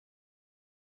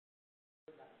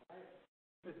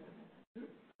Good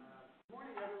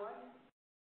morning, everyone.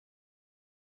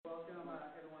 Welcome,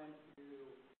 everyone,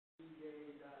 to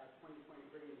DJ's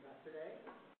 2023 Investor Day.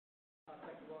 I'd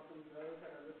like to welcome those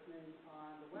that are listening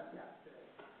on the webcast today.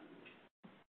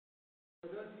 For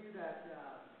those of you that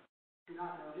do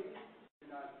not know me,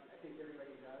 and I think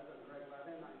everybody does, I'm Greg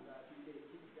Levin. I'm DJ's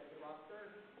Chief Executive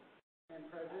Officer and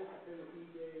President. I've been with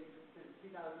DJ since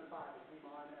 2005. I came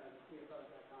on as CFO at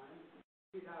that time.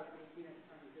 2018, I took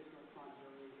on additional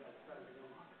responsibilities as President.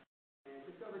 And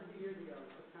just over 2 years ago, in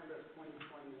September of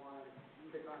 2021,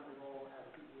 took on the role as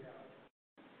CEO.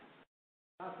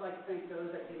 I'd also like to thank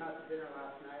those that came out to dinner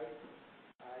last night.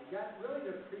 You got really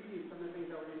to preview some of the things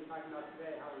that we're going to be talking about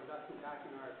today, how we're investing back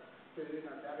in our food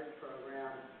and our beverage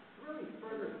program to really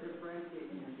further differentiate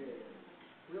DJ.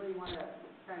 Really want to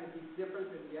kind of be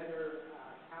different than the other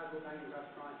casual dining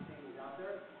restaurant chains out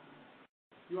there.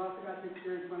 You also got to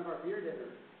experience one of our beer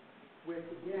dinners, which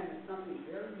again is something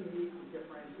very unique and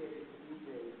differentiated to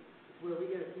DJ's. It's where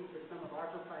we get to feature some of our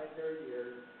proprietary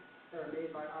beers that are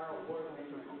made by our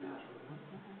award-winning masters.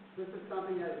 This is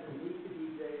something that is unique to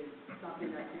DJ's,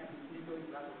 something that can't be easily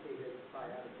replicated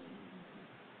by others.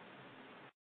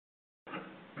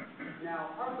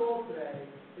 Now, our goal today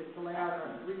is to lay out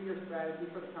our 3-year strategy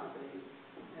for the company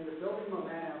and the building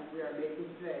momentum we are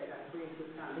making today that creates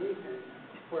this foundation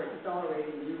for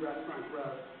accelerating new restaurant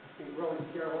growth and growing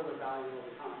shareholder value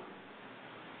over time.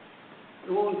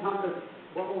 It will encompass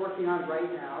what we're working on right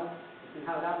now and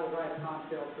how that will drive comp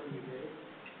sales for DJ.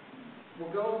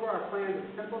 We'll go over our plan to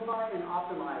simplify and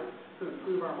optimize to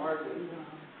improve our margins,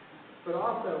 but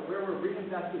also where we're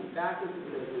reinvesting back into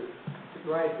the business to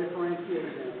drive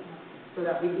differentiation so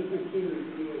that we can continue to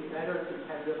be a better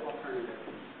competitive alternative.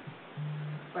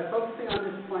 By focusing on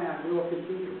this plan, we will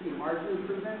continue to see margin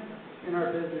improvement in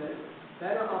our business,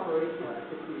 better operational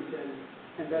execution,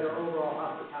 and better overall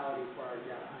hospitality for our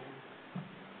guests.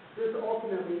 This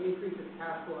ultimately increases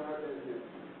cash flow in our business,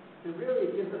 and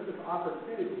really gives us this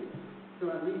opportunity to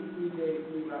unleash DJ's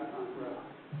new restaurant growth.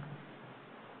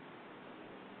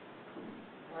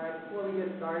 All right, before we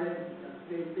get started,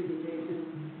 today's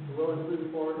presentation will include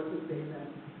forward-looking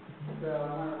statements. So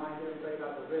I want to remind everybody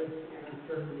about the risks and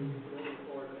uncertainties related to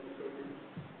forward-looking statements,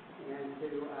 and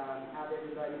to have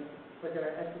everybody look at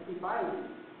our SEC filings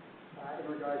in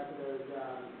regards to those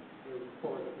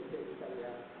forward-looking statements that we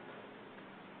have.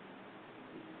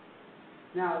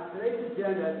 Now, today's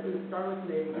agenda is going to start with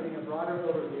me giving a broader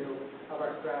overview of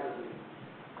our strategy.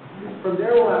 From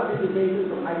there, we'll have presentations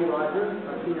from Heidi Rogers,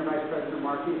 our Senior Vice President of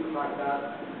Marketing, to talk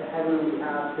about the headroom we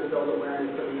have to build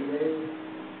awareness for DJ's.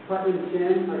 Putnam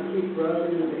Chin, our Chief Growth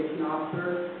and Innovation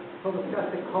Officer, will discuss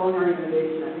the culinary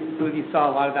innovation. I think some of you saw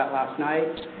a lot of that last night,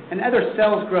 and other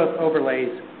sales growth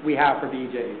overlays we have for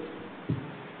DJ's.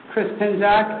 Chris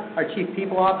Pinzak, our Chief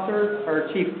People Officer, or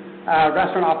Chief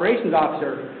Restaurant Operations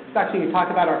Officer, is actually going to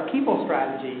talk about our people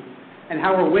strategy and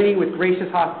how we're winning with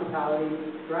gracious hospitality,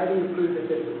 driving improved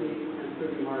efficiency, and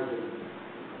improving margins.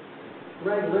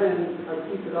 Greg Lynn, our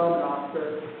Chief Development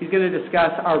Officer, he's going to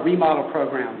discuss our remodel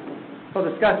program. He'll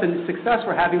discuss the success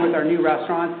we're having with our new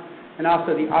restaurants and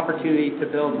also the opportunity to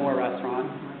build more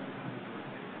restaurants.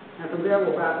 And from there,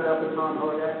 we'll wrap it up with Tom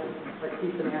Hodak, our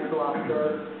Chief Financial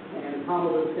Officer, and Tom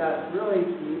will discuss really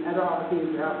the other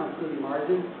opportunities we have for improving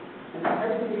margins and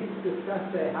everything we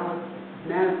discussed today, how it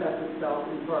manifests itself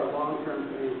into our long-term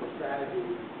financial strategy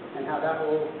and how that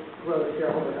will grow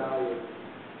shareholder value.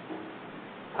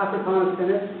 After Tom is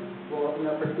finished, we'll open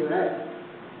up for Q&A.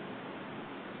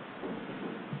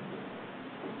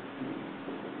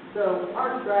 So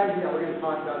our strategy that we're going to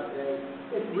talk about today,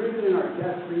 it's rooted in our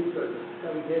guest research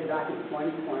that we did back in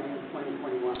 2020 and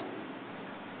 2021.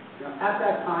 At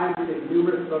that time, we did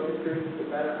numerous focus groups to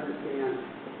better understand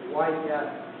why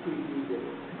guests choose DJ.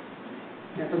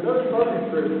 And from those focus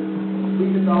groups,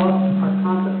 we developed our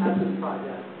Concept Essence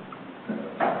project. Is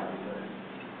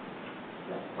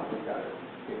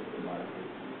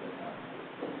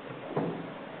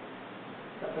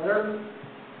that better?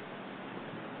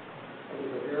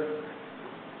 Over here.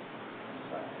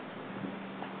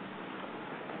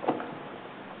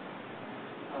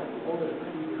 Hold it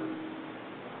here.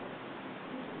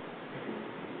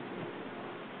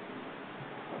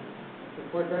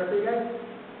 Support there for you guys?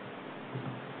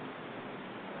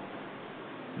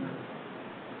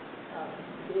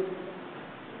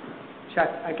 Check.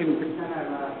 I can pretend I'm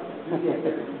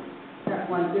check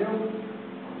 1, 2.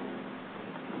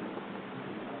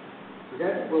 We're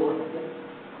good? We'll work.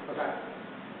 Okay.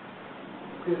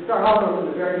 We're going to start all over from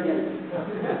the very beginning.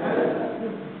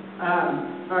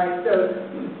 All right, so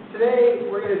today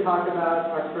we're going to talk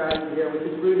about our strategy here, which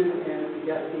is rooted in the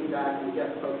guest feedback and the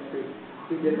guest focus group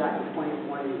we did back in 2020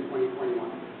 and 2021.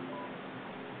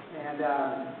 And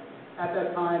at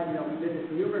that time, we did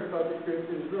this numerous focus groups,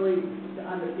 and really to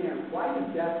understand why do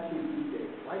guests choose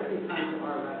BJ's? Why do they come to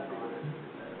our restaurant?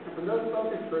 And from those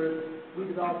focus groups, we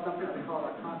developed something that we call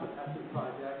our Concept Essence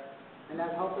Project, and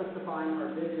that helped us define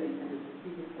our vision and the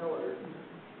strategic pillars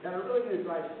that are really going to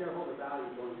drive shareholder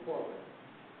value going forward.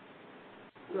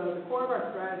 So the core of our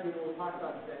strategy, what we'll talk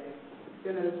about today, is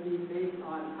going to be based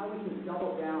on how we can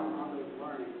double down on those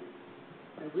learnings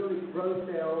and really grow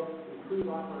sales,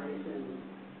 improve operations,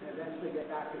 and eventually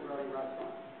get back to growing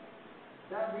restaurants.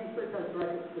 That research has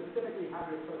directed specifically how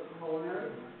we approach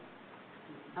culinary,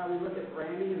 how we look at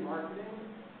branding and marketing,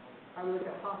 how we look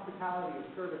at hospitality and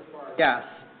service for our guests,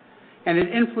 and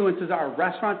it influences our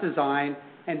restaurant design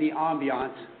and the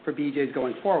ambiance for BJ's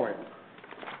going forward.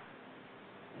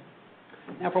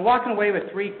 Now, if we're walking away with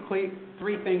three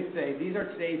things today, these are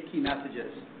today's key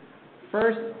messages.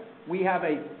 First, we have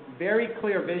a very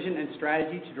clear vision and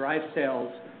strategy to drive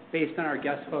sales based on our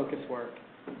guest-focused work.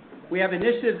 We have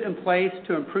initiatives in place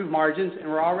to improve margins, and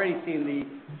we're already seeing the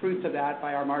fruits of that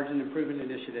by our margin improvement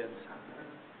initiatives.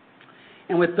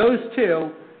 And with those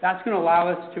two, that's going to allow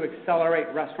us to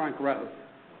accelerate restaurant growth.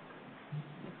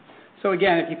 So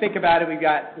again, if you think about it, we've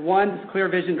got one, this clear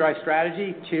vision drive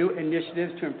strategy, two,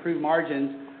 initiatives to improve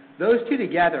margins. Those two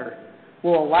together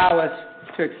will allow us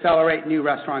to accelerate new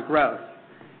restaurant growth.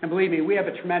 And believe me, we have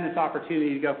a tremendous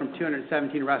opportunity to go from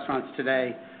 217 restaurants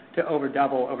today to over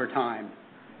double over time.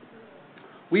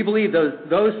 We believe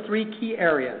those three key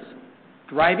areas,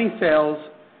 driving sales,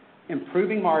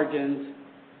 improving margins,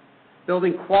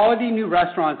 building quality new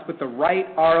restaurants with the right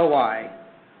ROI,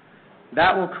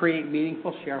 that will create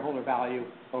meaningful shareholder value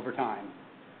over time.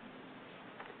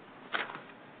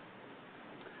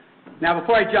 Now,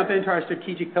 before I jump into our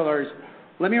strategic pillars,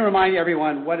 let me remind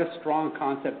everyone what a strong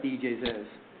concept BJ's is.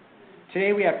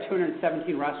 Today, we have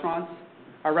 217 restaurants.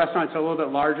 Our restaurants are a little bit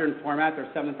larger in format.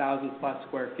 They're 7,000 plus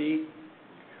square feet.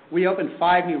 We opened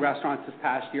 5 new restaurants this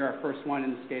past year, our first one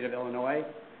in the state of Illinois,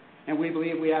 and we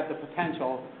believe we have the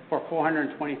potential for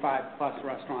 425 plus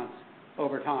restaurants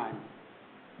over time.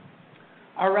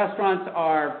 Our restaurants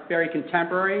are very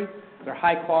contemporary. They're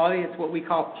high quality. It's what we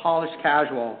call polished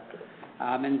casual.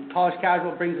 And polished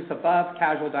casual brings us above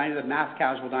casual dining, the mass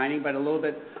casual dining, but a little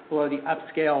bit below the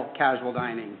upscale casual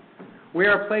dining. We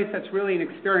are a place that's really an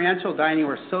experiential dining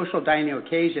or social dining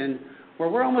occasion where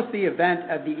we're almost the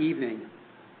event of the evening.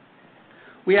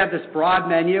 We have this broad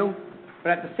menu,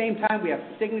 but at the same time we have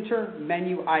signature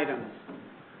menu items.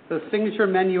 Those signature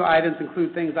menu items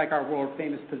include things like our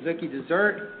world-famous Pizookie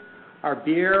dessert, our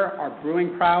beer, our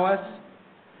brewing prowess,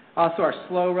 also our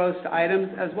slow roast items,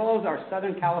 as well as our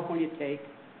Southern California take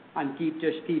on deep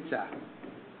dish pizza.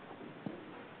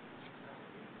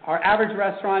 Our average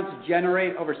restaurants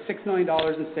generate over $6 million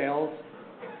in sales,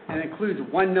 and it includes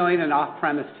 $1 million in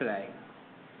off-premise today.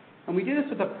 And we do this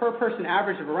with a per-person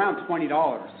average of around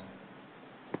 $20.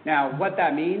 Now, what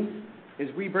that means is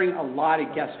we bring a lot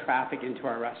of guest traffic into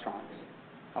our restaurants.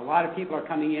 A lot of people are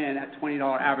coming in at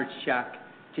 $20 average check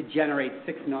to generate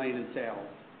 $6 million in sales.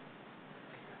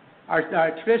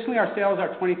 Traditionally, our sales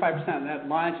are 25% at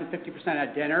lunch and 50%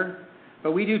 at dinner,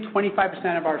 but we do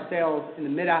 25% of our sales in the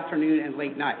mid-afternoon and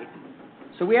late night.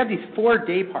 So we have these 4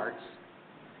 day parts.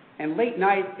 And late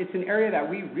night, it's an area that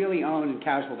we really own in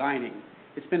casual dining.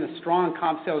 It's been a strong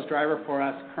comp sales driver for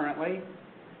us currently,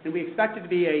 and we expect it to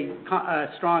be a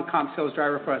strong comp sales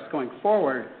driver for us going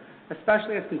forward,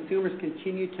 especially as consumers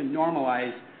continue to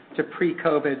normalize to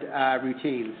pre-COVID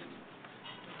routines.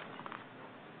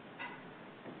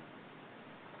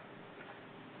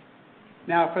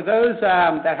 Now, for those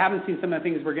that haven't seen some of the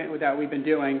things that we've been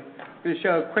doing, I'm going to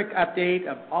show a quick update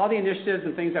of all the initiatives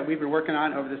and things that we've been working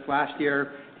on over this last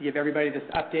year to give everybody this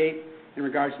update in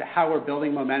regards to how we're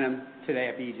building momentum today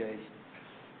at BJ's.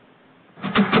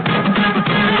 1,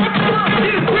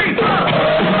 2, 3,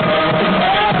 4.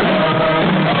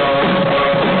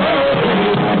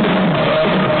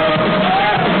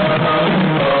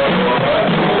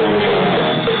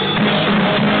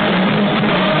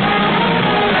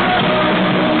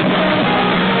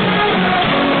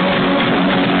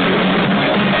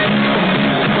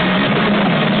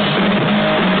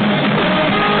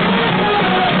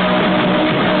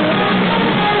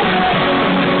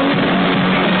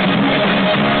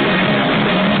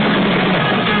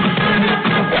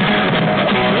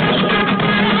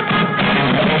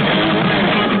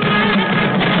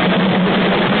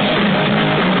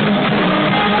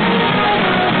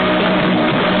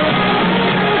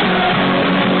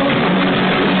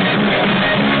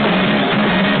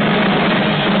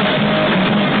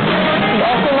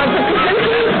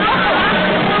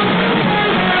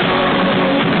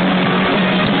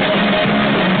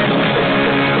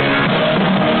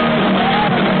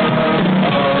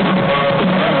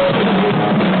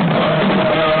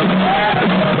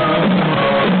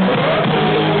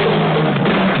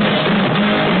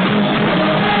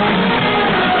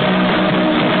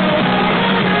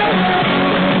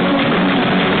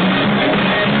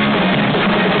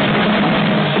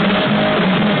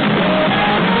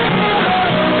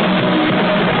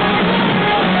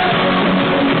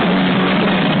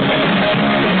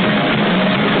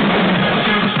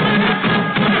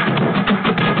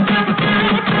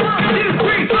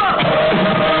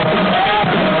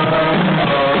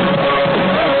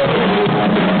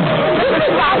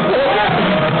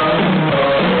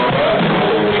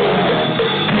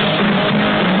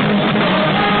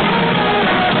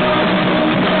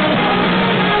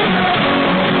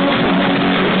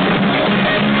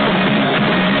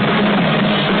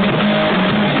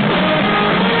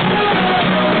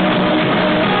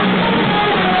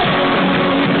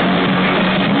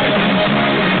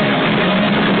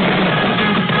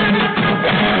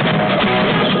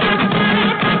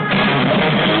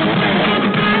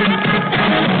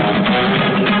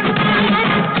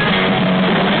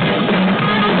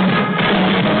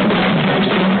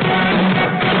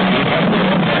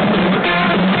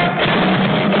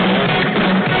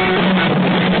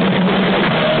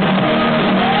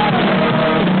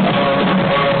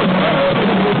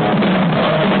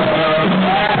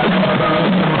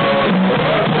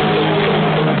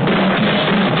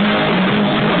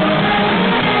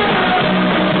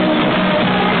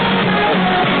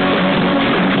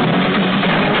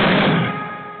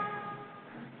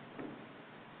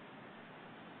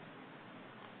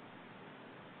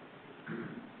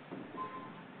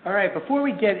 All right, before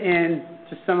we get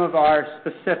into some of our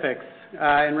specifics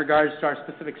in regards to our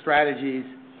specific strategies,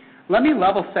 let me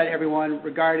level set everyone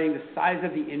regarding the size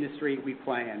of the industry we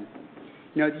play in.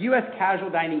 You know, the U.S. casual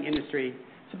dining industry,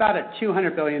 it's about a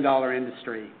 $200 billion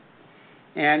industry,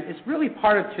 and it's really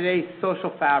part of today's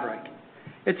social fabric.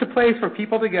 It's a place for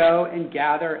people to go and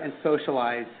gather and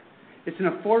socialize. It's an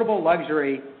affordable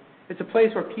luxury. It's a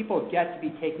place where people get to be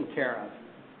taken care of.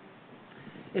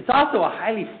 It's also a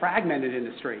highly fragmented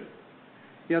industry.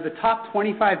 You know, the top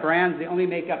 25 brands, they only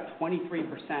make up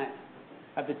 23%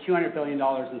 of the $200 billion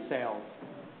in sales.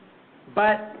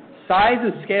 But size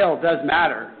and scale does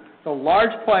matter. The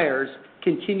large players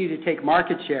continue to take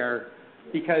market share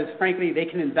because, frankly, they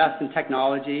can invest in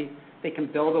technology, they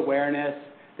can build awareness,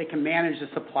 they can manage the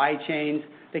supply chains,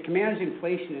 they can manage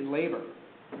inflation and labor.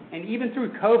 And even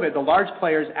through COVID, the large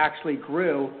players actually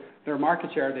grew their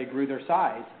market share, they grew their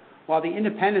size, while the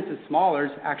independents and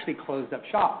smallers actually closed up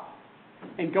shop.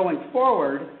 And going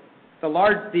forward, the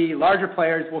larger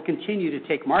players will continue to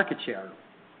take market share.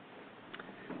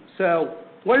 So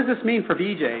what does this mean for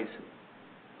BJ's?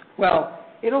 Well,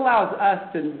 it allows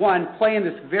us to, one, play in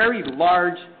this very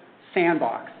large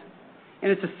sandbox.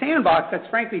 And it's a sandbox that's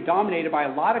frankly dominated by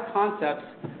a lot of concepts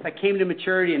that came to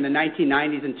maturity in the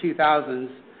 1990s and 2000s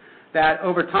that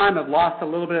over time have lost a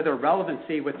little bit of their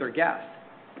relevancy with their guests.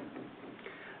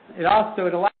 It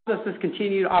allows us this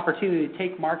continued opportunity to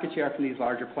take market share from these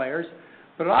larger players,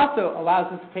 but it also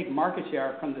allows us to take market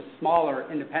share from the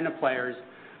smaller independent players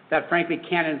that frankly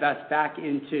can't invest back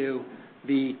into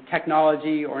the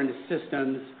technology or into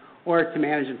systems or to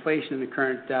manage inflation in the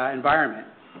current environment.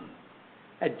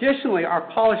 Additionally, our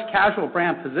polished casual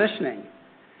brand positioning,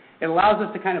 it allows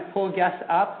us to kind of pull guests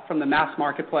up from the mass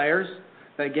market players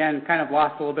that, again, kind of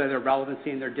lost a little bit of their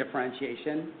relevancy and their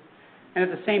differentiation. And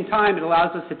at the same time, it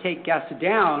allows us to take guests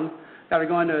down that are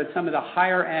going to some of the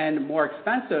higher-end, more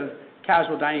expensive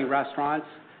casual dining restaurants,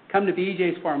 come to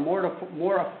BJ's for a more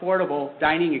affordable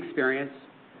dining experience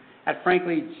at,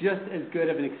 frankly, just as good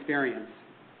of an experience.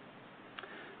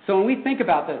 So when we think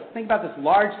about this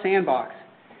large sandbox,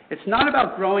 it's not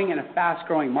about growing in a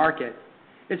fast-growing market.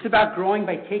 It's about growing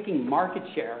by taking market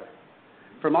share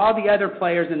from all the other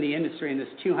players in the industry, in this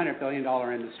 $200 billion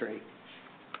industry.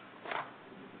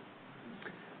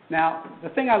 Now, the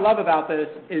thing I love about this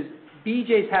is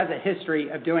BJ's has a history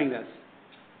of doing this.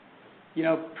 You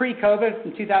know, pre-COVID,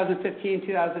 from 2015,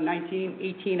 2019,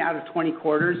 18 out of 20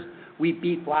 quarters, we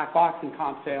beat Black Box in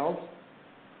comp sales.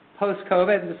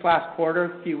 Post-COVID, this last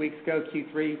quarter, a few weeks ago,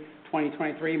 Q3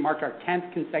 2023, marked our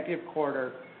 10th consecutive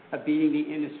quarter of beating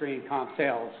the industry in comp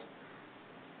sales.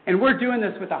 And we're doing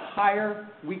this with a higher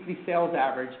weekly sales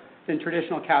average than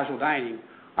traditional casual dining.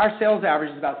 Our sales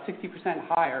average is about 60%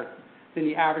 higher than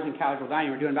the average in casual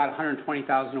dining. We're doing about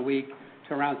 $120,000 a week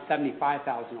to around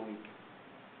 $75,000 a week.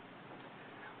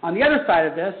 On the other side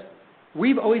of this,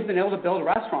 we've always been able to build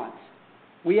restaurants.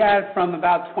 We had, from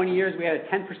about 20 years, we had a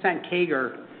 10%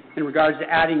 CAGR in regards to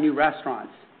adding new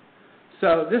restaurants.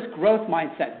 So this growth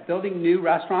mindset, building new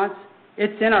restaurants,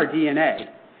 it's in our DNA.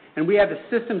 And we have the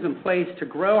systems in place to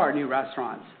grow our new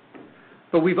restaurants.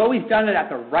 But we've always done it at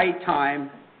the right time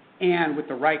and with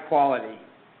the right quality.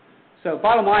 So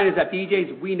bottom line is at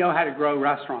BJ's, we know how to grow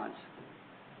restaurants.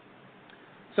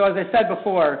 So as I said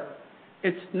before,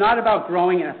 it's not about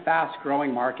growing in a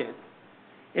fast-growing market.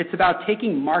 It's about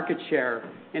taking market share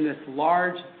in this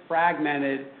large,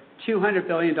 fragmented, $200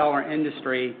 billion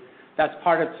industry that's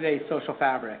part of today's social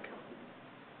fabric.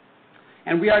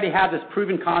 And we already have this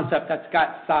proven concept that's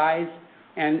got size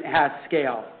and has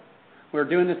scale. We're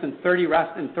doing this in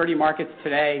 30 markets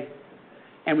today,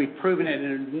 and we've proven it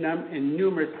in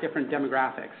numerous different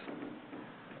demographics.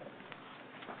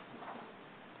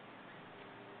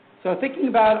 So thinking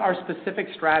about our specific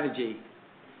strategy,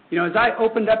 you know, as I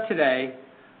opened up today,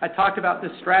 I talked about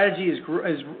this strategy is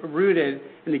rooted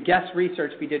in the guest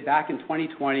research we did back in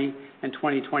 2020 and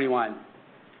 2021.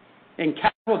 In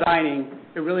casual dining,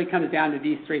 it really comes down to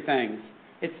these three things.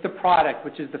 It's the product,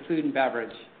 which is the food and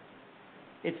beverage.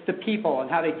 It's the people and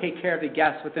how they take care of the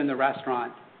guests within the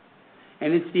restaurant.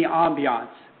 And it's the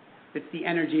ambiance. It's the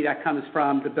energy that comes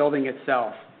from the building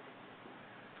itself.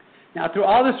 Now, through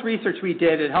all this research we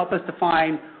did, it helped us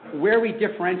define where we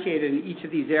differentiated in each of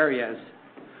these areas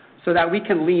so that we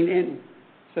can lean in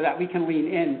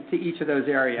to each of those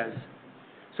areas.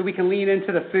 So we can lean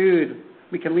into the food,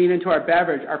 we can lean into our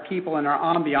beverage, our people, and our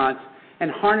ambiance,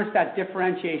 and harness that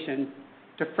differentiation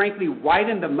to frankly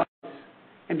widen the moat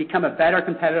and become a better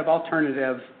competitive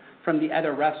alternative from the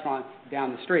other restaurants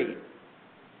down the street.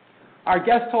 Our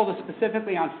guests told us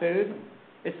specifically on food,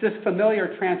 it's this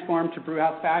familiar transformed to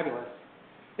Brewhouse Fabulous.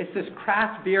 It's this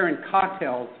craft beer and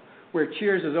cocktails where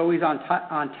cheers is always on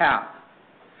tap.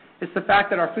 It's the fact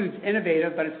that our food's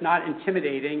innovative, but it's not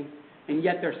intimidating, and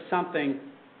yet there's something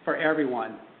for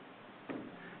everyone.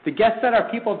 The guests at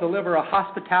our people deliver a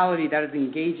hospitality that is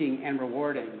engaging and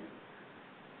rewarding.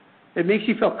 It makes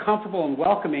you feel comfortable and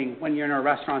welcoming when you're in our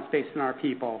restaurant space and our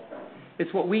people.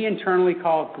 It's what we internally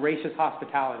call gracious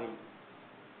hospitality.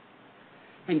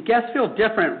 And guests feel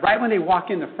different right when they walk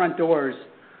in the front doors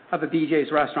of a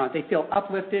BJ's restaurant. They feel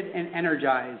uplifted and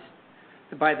energized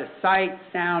by the sight,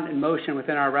 sound, and motion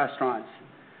within our restaurants.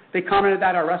 They commented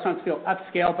that our restaurants feel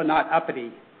upscale but not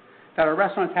uppity, that our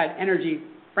restaurants had energy,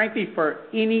 frankly, for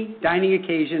any dining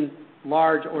occasion,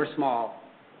 large or small.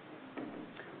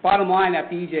 Bottom line at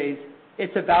BJ's,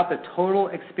 it's about the total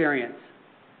experience.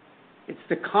 It's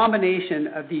the combination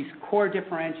of these core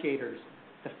differentiators,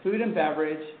 the food and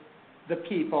beverage, the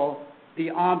people, the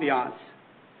ambiance,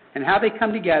 and how they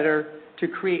come together to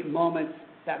create moments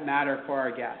that matter for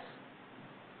our guests.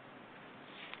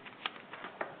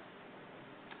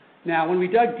 Now, when we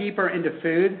dug deeper into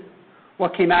food,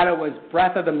 what came out of it was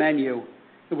breadth of the menu.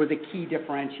 It was a key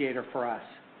differentiator for us.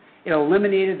 It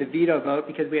eliminated the veto vote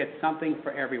because we had something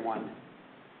for everyone.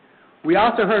 We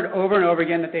also heard over and over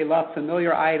again that they love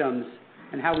familiar items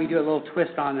and how we do a little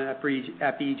twist on it at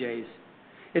BJ's.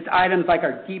 It's items like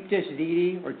our deep dish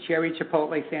ziti or cherry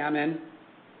chipotle salmon.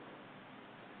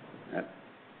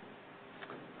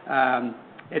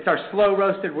 It's our slow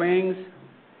roasted wings.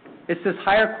 It's this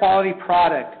higher quality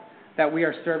product that we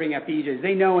are serving at BJ's.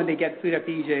 They know when they get food at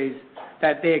BJ's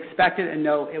that they expect it and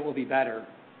know it will be better.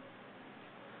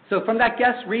 So from that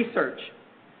guest research,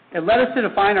 it led us to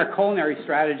define our culinary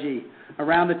strategy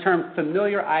around the term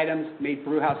familiar items made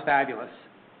Brewhouse fabulous.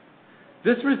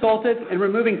 This resulted in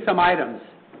removing some items.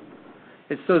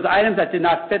 It's those items that did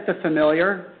not fit the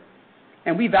familiar,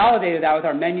 and we validated that with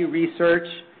our menu research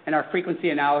and our frequency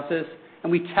analysis,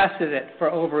 and we tested it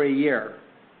for over a year.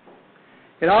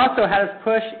 It also had us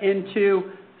push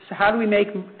into how do we make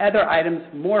other items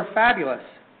more fabulous.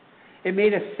 It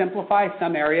made us simplify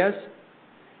some areas,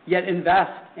 yet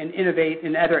invest and innovate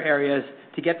in other areas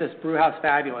to get this Brewhouse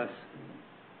fabulous.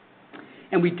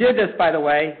 And we did this, by the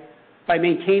way, by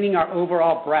maintaining our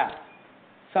overall breadth,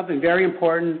 something very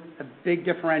important, a big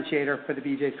differentiator for the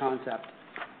BJ's concept.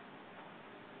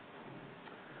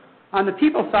 On the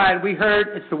people side, we heard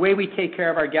it's the way we take care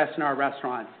of our guests in our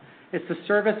restaurants. It's the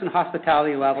service and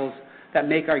hospitality levels that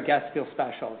make our guests feel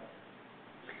special.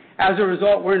 As a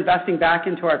result, we're investing back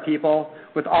into our people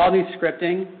with all new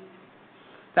scripting.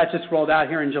 That just rolled out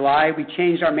here in July. We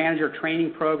changed our manager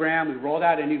training program. We rolled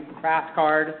out a new craft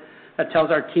card that tells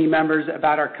our team members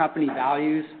about our company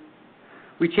values.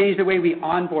 We changed the way we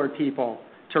onboard people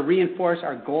to reinforce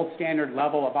our gold standard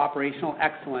level of operational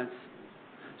excellence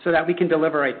so that we can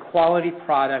deliver a quality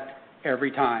product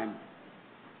every time.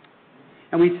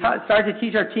 And we started to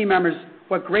teach our team members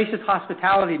what gracious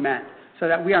hospitality meant so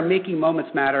that we are making moments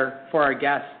matter for our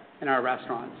guests in our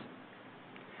restaurants.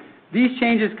 These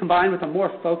changes, combined with a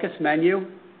more focused menu,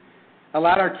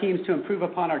 allowed our teams to improve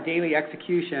upon our daily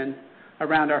execution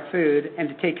around our food and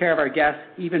to take care of our guests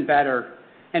even better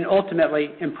and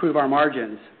ultimately improve our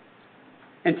margins.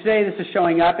 And today this is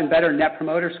showing up in better Net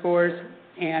Promoter Scores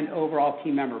and overall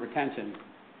team member retention.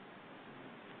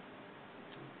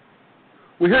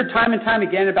 We heard time and time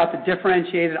again about the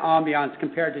differentiated ambiance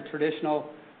compared to traditional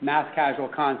mass casual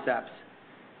concepts.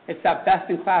 It's that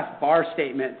best-in-class bar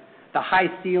statement, the high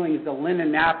ceilings, the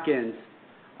linen napkins.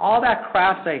 All that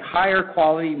crafts a higher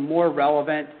quality, more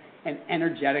relevant, and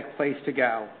energetic place to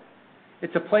go.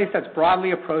 It's a place that's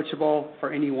broadly approachable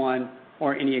for anyone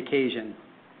or any occasion.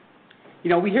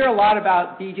 You know, we hear a lot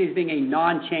about BJ's being a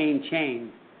non-chain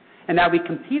chain and that we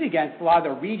compete against a lot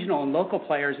of the regional and local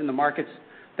players in the markets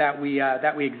that we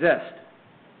exist.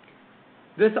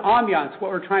 This ambiance, what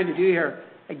we're trying to do here,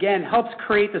 again, helps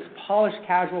create this polished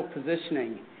casual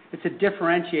positioning. It's a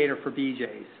differentiator for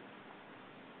BJ's.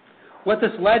 What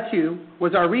this led to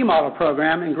was our remodel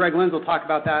program, and Greg Lins will talk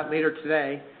about that later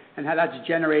today, and how that's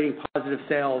generating positive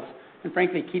sales and,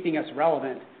 frankly, keeping us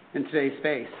relevant in today's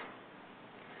space.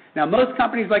 Now, most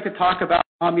companies like to talk about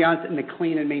ambiance in the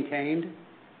clean and maintained,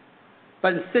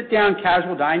 but in sit-down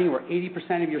casual dining where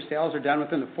 80% of your sales are done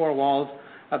within the four walls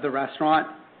of the restaurant,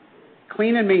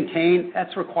 clean and maintained,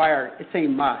 that's required. It's a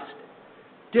must.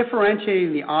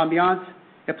 Differentiating the ambiance,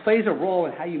 it plays a role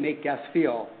in how you make guests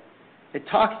feel. It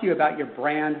talks to you about your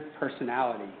brand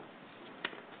personality.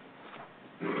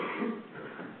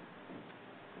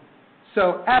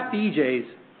 So at BJ's,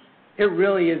 it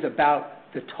really is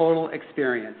about the total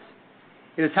experience.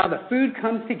 It is how the food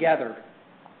comes together,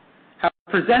 how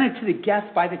it's presented to the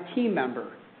guest by the team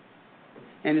member,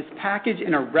 and it's packaged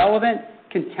in a relevant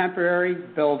contemporary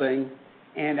building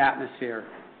and atmosphere.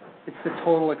 It's the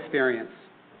total experience.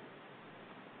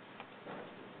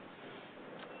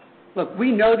 Look,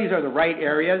 we know these are the right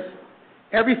areas.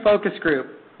 Every focus group,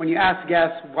 when you ask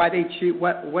guests why they choose,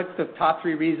 what's the top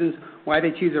 3 reasons why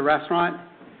they choose a restaurant,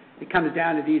 it comes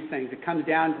down to these things. It comes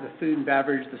down to the food and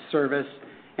beverage, the service,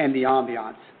 and the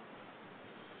ambiance.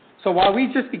 So while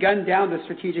we've just begun down the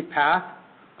strategic path,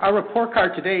 our report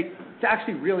card to date is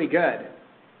actually really good.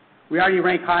 We already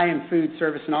rank high in food,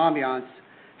 service, and ambiance.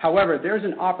 However, there's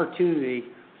an opportunity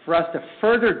for us to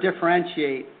further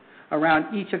differentiate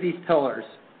around each of these pillars.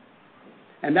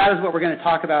 And that is what we're going to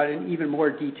talk about in even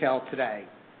more detail today.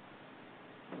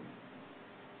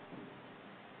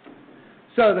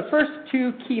 So the first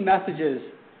 2 key messages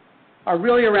are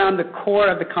really around the core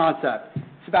of the concept.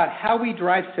 It's about how we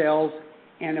drive sales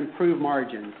and improve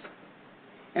margins.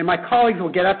 And my colleagues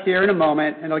will get up here in a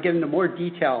moment and they'll get into more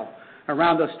detail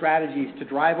around those strategies to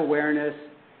drive awareness,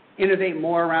 innovate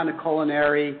more around the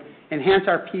culinary, enhance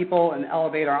our people, and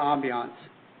elevate our ambiance.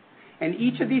 And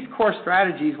each of these core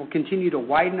strategies will continue to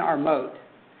widen our moat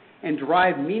and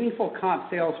drive meaningful comp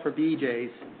sales for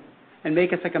BJ's and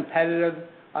make us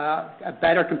a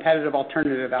better competitive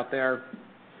alternative out there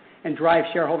and drive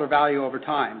shareholder value over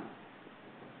time.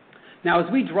 Now,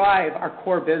 as we drive our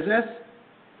core business,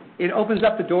 it opens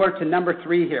up the door to number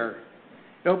 3 here.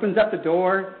 It opens up the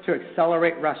door to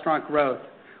accelerate restaurant growth,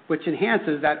 which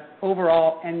enhances that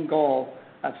overall end goal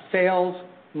of sales,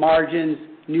 margins,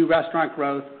 new restaurant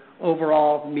growth,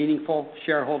 overall meaningful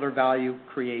shareholder value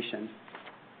creation.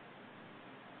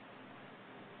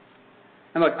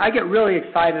 And look, I get really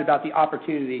excited about the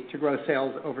opportunity to grow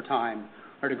sales over time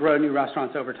or to grow new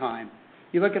restaurants over time.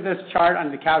 You look at this chart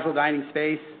on the casual dining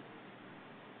space,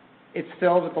 it's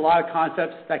filled with a lot of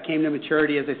concepts that came to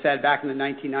maturity, as I said, back in the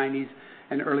 1990s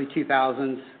and early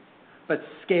 2000s. But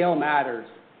scale matters.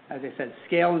 As I said,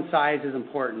 scale and size is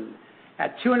important.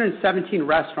 At 217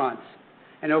 restaurants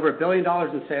and over $1 billion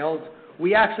in sales,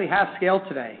 we actually have scale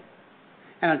today.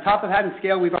 And on top of having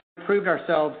scale, we've already proved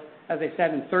ourselves, as I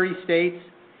said, in 30 states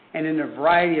and in a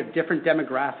variety of different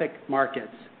demographic markets.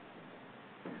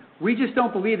 We just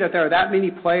don't believe that there are that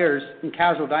many players in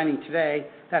casual dining today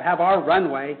that have our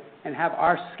runway and have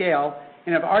our scale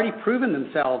and have already proven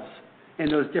themselves in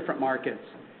those different markets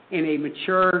in a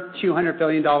mature $200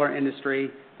 billion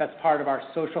industry that's part of our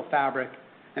social fabric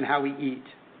and how we eat.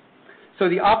 So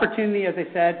the opportunity, as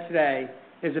I said today,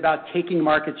 is about taking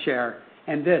market share,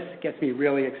 and this gets me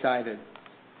really excited.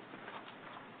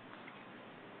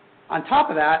 On top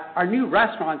of that, our new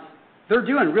restaurants, they're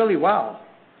doing really well.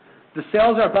 The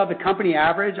sales are above the company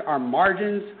average. Our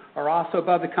margins are also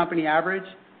above the company average.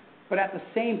 But at the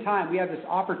same time, we have this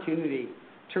opportunity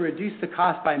to reduce the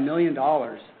cost by $1 million.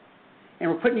 And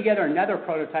we're putting together another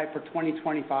prototype for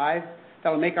 2025 that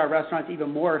will make our restaurants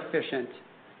even more efficient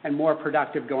and more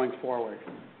productive going forward.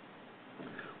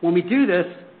 When we do this,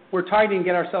 we're targeting to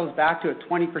get ourselves back to a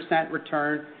 20%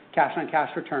 return, cash-on-cash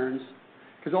returns,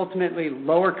 because ultimately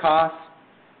lower costs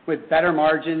with better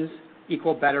margins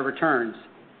equal better returns.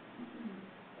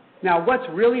 Now, what's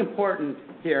really important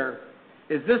here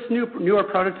is this newer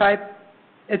prototype.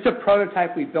 It's a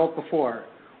prototype we built before.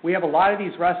 We have a lot of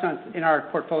these restaurants in our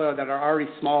portfolio that are already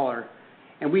smaller,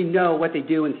 and we know what they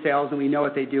do in sales and we know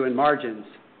what they do in margins.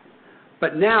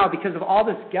 But now, because of all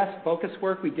this guest focus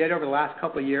work we did over the last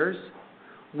couple of years,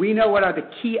 we know what are the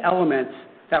key elements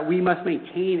that we must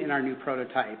maintain in our new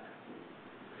prototype.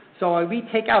 So when we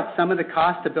take out some of the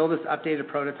cost to build this updated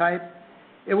prototype,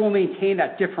 it will maintain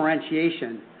that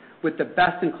differentiation with the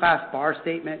best-in-class bar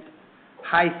statement,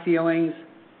 high ceilings,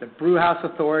 the brewhouse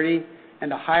authority,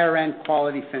 and the higher-end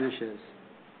quality finishes.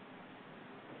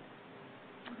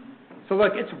 So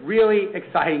look, it's really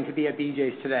exciting to be at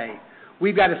BJ's today.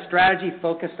 We've got a strategy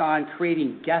focused on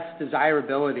creating guest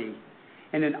desirability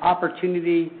and an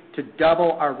opportunity to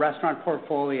double our restaurant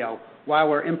portfolio while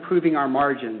we're improving our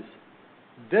margins.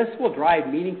 This will drive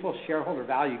meaningful shareholder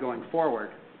value going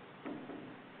forward.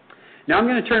 Now I'm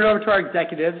going to turn it over to our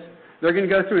executives. They're going to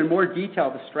go through in more detail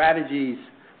the strategies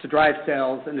to drive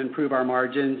sales and improve our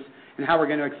margins and how we're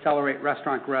going to accelerate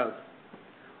restaurant growth.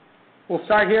 We'll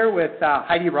start here with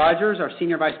Heidi Rogers, our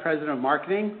Senior Vice President of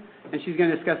Marketing, and she's going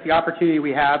to discuss the opportunity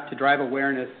we have to drive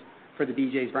awareness for the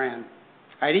BJ's brand.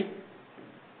 Heidi?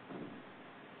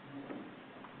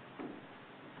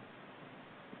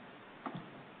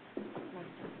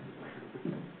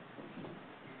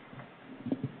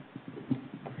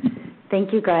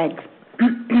 Thank you, Greg.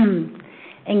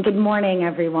 And good morning,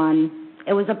 everyone.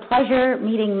 It was a pleasure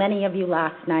meeting many of you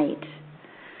last night.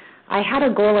 I had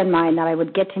a goal in mind that I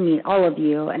would get to meet all of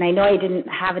you, and I know I didn't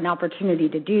have an opportunity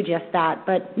to do just that,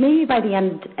 but maybe by the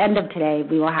end of today,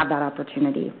 we will have that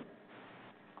opportunity.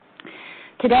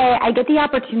 Today, I get the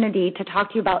opportunity to talk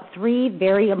to you about 3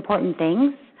 very important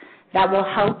things that will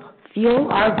help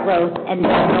fuel our growth and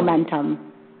build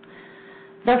momentum.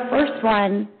 The first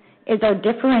one is our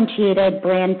differentiated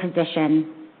brand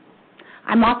position.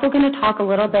 I'm also going to talk a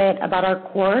little bit about our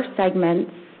core segments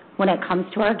when it comes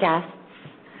to our guests,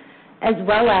 as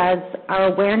well as our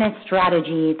awareness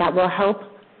strategy that will help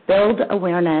build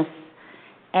awareness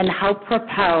and help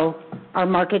propel our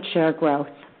market share growth.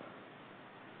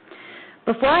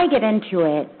 Before I get into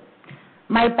it,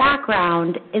 my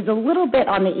background is a little bit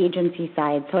on the agency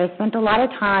side, so I spent a lot of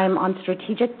time on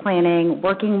strategic planning,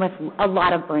 working with a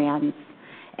lot of brands.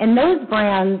 And those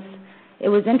brands, it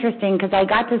was interesting because I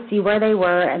got to see where they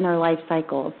were in their life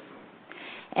cycles.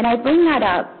 And I bring that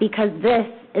up because this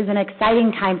is an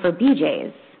exciting time for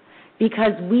BJ's,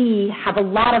 because we have a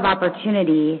lot of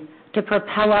opportunity to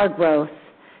propel our growth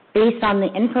based on the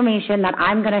information that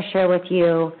I'm going to share with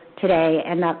you today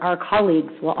and that our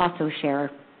colleagues will also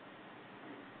share.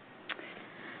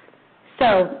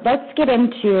 So let's get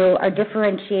into our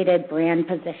differentiated brand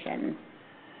position.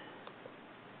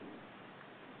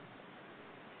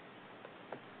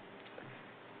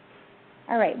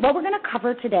 All right, what we're going to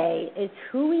cover today is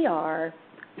who we are,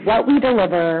 what we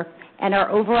deliver, and our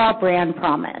overall brand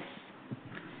promise.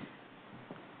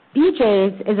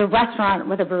 BJ's is a restaurant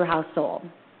with a brewhouse soul,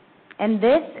 and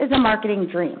this is a marketing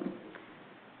dream.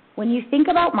 When you think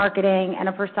about marketing and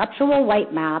a perceptual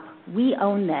white map, we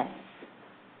own this.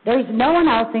 There's no one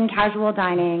else in casual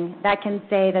dining that can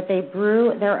say that they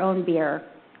brew their own beer.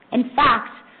 In fact,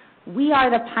 we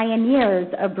are the pioneers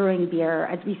of brewing beer,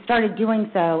 as we started doing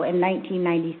so in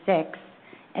 1996,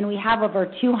 and we have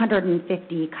over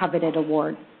 250 coveted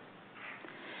awards.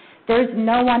 There's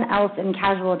no one else in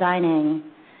casual dining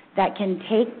that can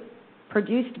take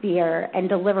produced beer and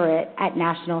deliver it at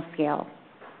national scale.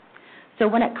 So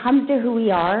when it comes to who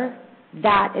we are,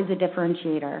 that is a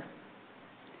differentiator.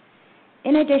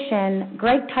 In addition,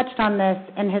 Greg touched on this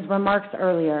in his remarks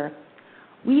earlier.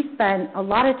 We spent a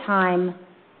lot of time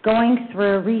going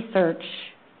through research,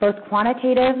 both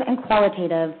quantitative and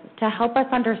qualitative, to help us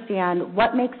understand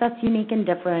what makes us unique and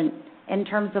different in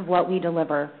terms of what we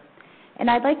deliver. And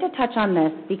I'd like to touch on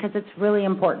this because it's really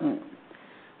important.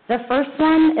 The first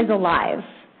one is alive.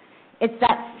 It's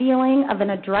that feeling of an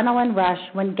adrenaline rush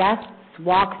when guests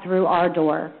walk through our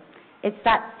door. It's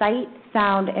that sight,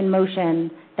 sound, and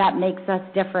motion that makes us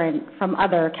different from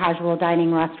other casual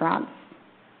dining restaurants.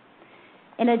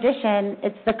 In addition,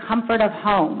 it's the comfort of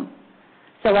home.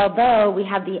 So although we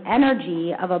have the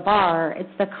energy of a bar, it's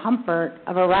the comfort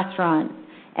of a restaurant.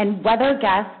 And whether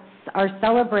guests are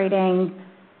celebrating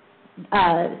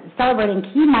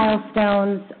key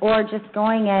milestones or just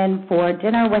going in for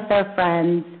dinner with their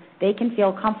friends, they can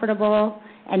feel comfortable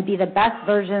and be the best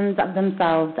versions of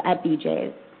themselves at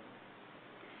BJ's.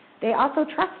 They also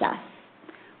trust us.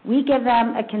 We give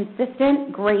them a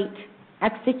consistent, great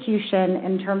execution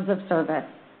in terms of service.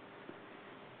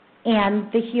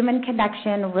 And the human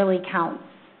connection really counts.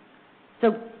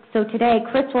 So today,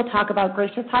 Chris will talk about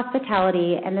gracious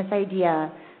hospitality and this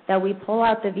idea that we pull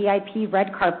out the VIP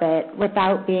red carpet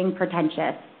without being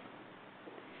pretentious.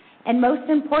 And most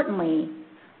importantly,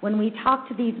 when we talk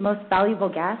to these most valuable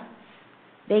guests,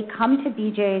 they come to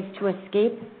BJ's to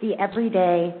escape the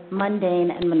everyday,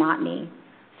 mundane, and monotony.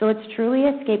 So it's truly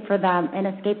an escape for them,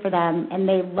 and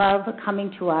they love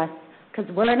coming to us because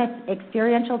we're an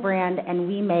experiential brand and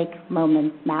we make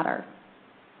moments matter.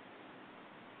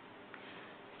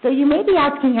 So you may be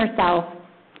asking yourself,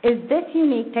 is this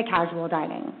unique to casual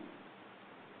dining?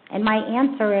 And my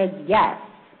answer is yes.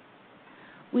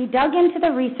 We dug into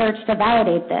the research to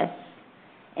validate this,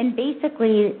 and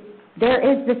basically there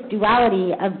is this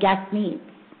duality of guest needs.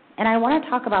 And I want to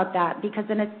talk about that because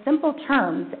in its simple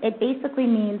terms, it basically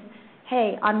means,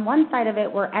 hey, on one side of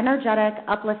it, we're energetic,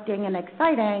 uplifting, and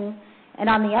exciting, and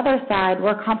on the other side,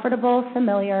 we're comfortable,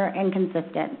 familiar, and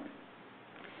consistent.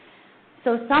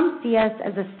 So some see us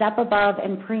as a step above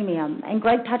and premium, and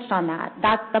Greg touched on that.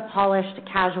 That's the polished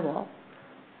casual.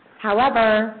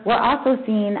 However, we're also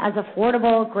seen as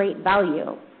affordable, great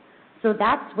value. So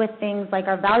that's with things like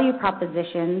our value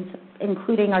propositions,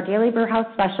 including our daily brewhouse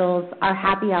specials, our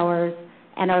happy hours,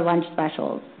 and our lunch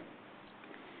specials.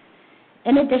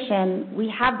 In addition,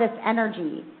 we have this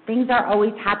energy. Things are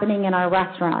always happening in our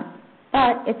restaurant,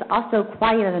 but it's also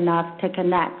quiet enough to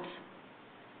connect.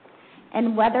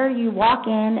 And whether you walk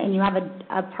in and you have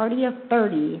a party of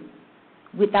 30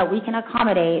 that we can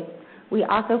accommodate, we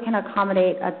also can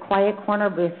accommodate a quiet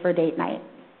corner booth for date night.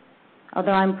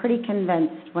 although I'm pretty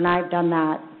convinced when I've done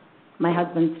that, my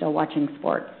husband's still watching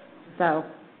sports. So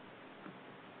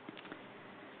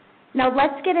now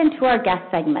let's get into our guest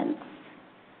segments.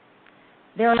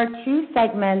 There are 2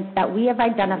 segments that we have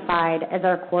identified as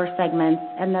our core segments,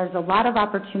 and there's a lot of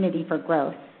opportunity for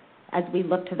growth as we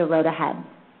look to the road ahead.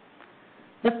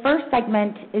 The first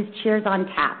segment is Cheers on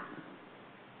Tap.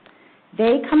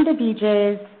 They come to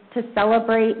BJ's to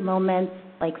celebrate moments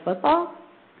like football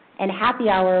and happy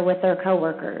hour with their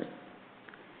coworkers.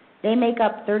 They make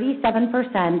up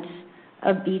 37%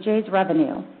 of BJ's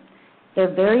revenue.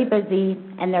 They're very busy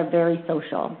and they're very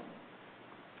social.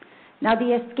 Now,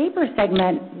 the Escaper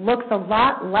segment looks a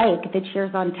lot like the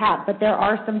Cheers on Tap, but there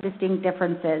are some distinct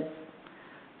differences.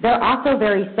 They're also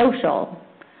very social,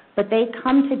 but they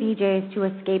come to BJ's to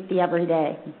escape the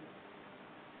everyday.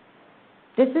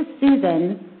 This is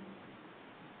Susan.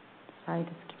 Sorry,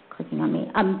 this keeps clicking on me.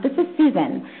 This is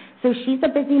Susan. So she's a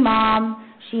busy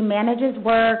mom. She manages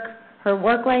work, her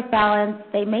work-life balance.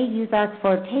 They may use us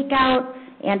for takeout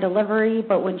and delivery,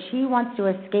 but when she wants to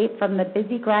escape from the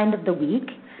busy grind of the week,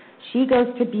 she goes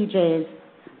to BJ's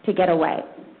to get away.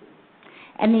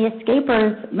 And the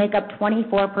Escapers make up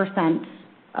 24%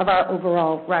 of our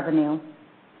overall revenue.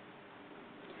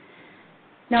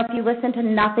 Now, if you listen to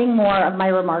nothing more of my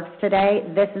remarks today,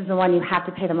 this is the one you have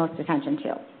to pay the most attention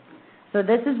to. So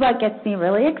this is what gets me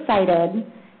really excited,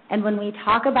 and when we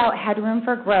talk about headroom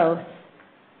for growth,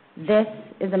 this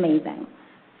is amazing.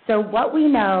 So what we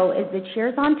know is the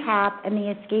Cheers on Tap and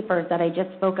the Escapers that I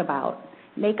just spoke about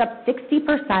make up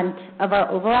 60% of our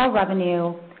overall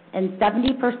revenue and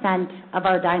 70% of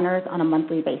our diners on a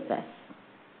monthly basis.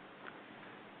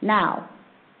 Now,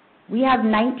 we have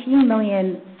 19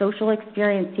 million social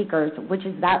experience seekers, which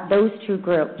is those 2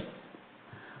 groups.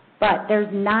 But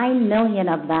there's 9 million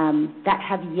of them that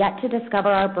have yet to discover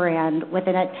our brand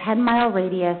within a 10-mile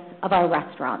radius of our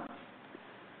restaurants.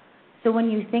 So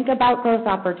when you think about growth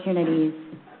opportunities,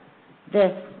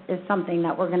 this is something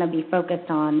that we're going to be focused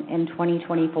on in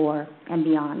 2024 and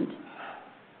beyond.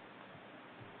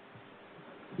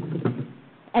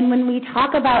 And when we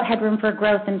talk about headroom for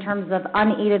growth in terms of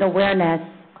unaided awareness,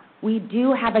 we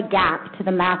do have a gap to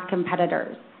the mass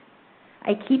competitors.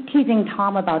 I keep teasing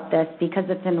Tom about this because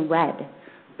it's in red,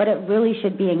 but it really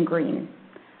should be in green.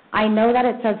 I know that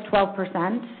it says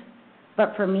 12%,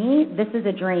 but for me, this is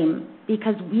a dream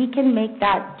because we can make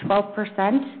that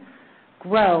 12%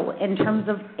 grow in terms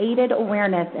of aided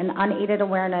awareness and unaided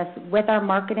awareness with our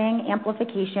marketing,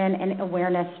 amplification, and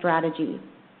awareness strategy.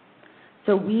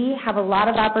 So we have a lot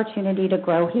of opportunity to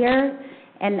grow here,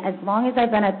 and as long as I've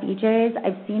been at BJ's,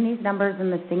 I've seen these numbers in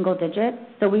the single digits,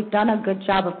 so we've done a good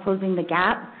job of closing the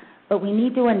gap, but we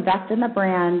need to invest in the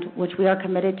brand, which we are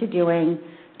committed to doing,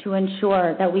 to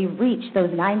ensure that we reach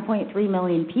those 9.3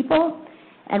 million people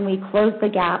and we close the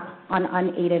gap on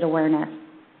unaided awareness.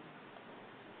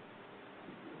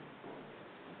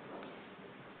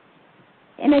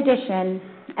 In addition,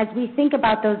 as we think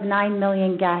about those 9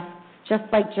 million guests, just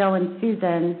like Joe and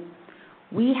Susan,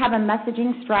 we have a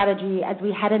messaging strategy as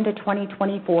we head into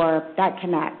 2024 that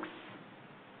connects.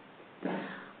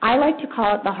 I like to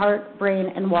call it the heart, brain,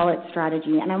 and wallet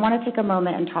strategy, and I want to take a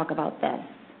moment and talk about this.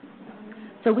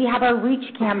 So we have our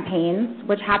reach campaigns,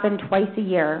 which happen twice a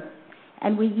year,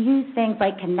 and we use things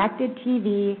like connected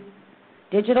TV,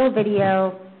 digital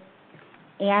video,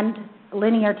 and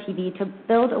linear TV to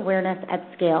build awareness at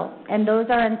scale, and those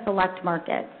are in select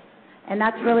markets, and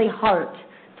that's really heart.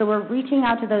 So we're reaching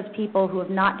out to those people who have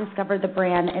not discovered the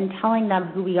brand and telling them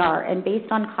who we are, and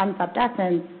based on concept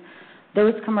essence,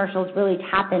 those commercials really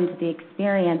tap into the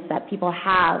experience that people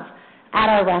have at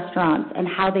our restaurants and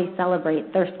how they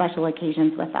celebrate their special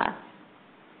occasions with us.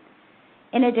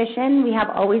 In addition, we have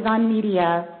always-on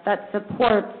media that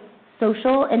supports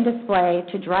social and display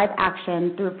to drive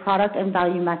action through product and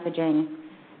value messaging.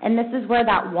 And this is where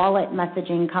that wallet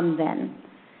messaging comes in.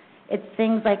 It's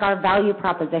things like our value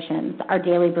propositions, our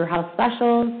daily brewhouse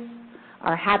specials,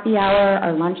 our happy hour,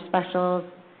 our lunch specials,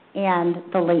 and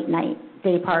the late night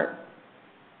day part.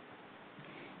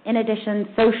 In addition,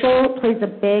 social plays a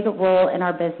big role in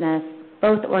our business,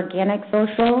 both organic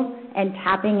social and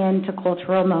tapping into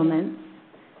cultural moments.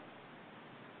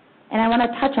 And I want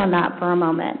to touch on that for a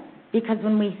moment, because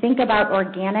when we think about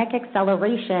organic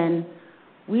acceleration,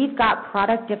 we've got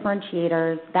product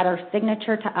differentiators that are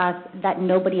signature to us that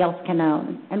nobody else can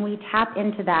own, and we tap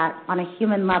into that on a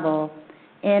human level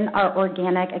in our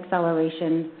organic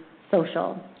acceleration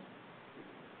social.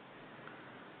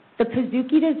 The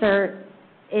Pizookie dessert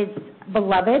is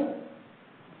beloved,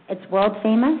 it's world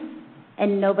famous,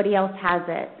 and nobody else has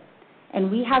it. And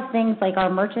we have things like our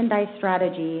merchandise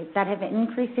strategy that have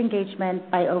increased engagement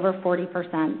by over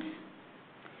 40%.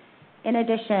 In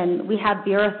addition, we have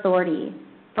Beer Authority.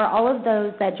 For all of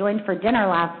those that joined for dinner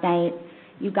last night,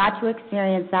 you got to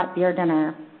experience that beer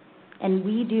dinner. And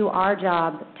we do our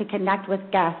job to connect with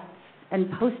guests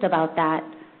and post about that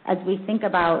as we think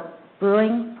about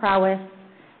brewing prowess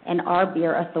and our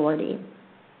Beer Authority.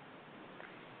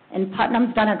 And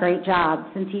Putnam's done a great job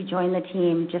since he joined the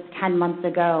team just 10 months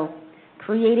ago,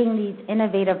 creating these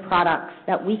innovative products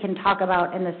that we can talk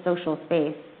about in the social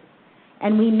space.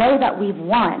 And we know that we've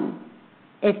won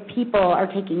if people are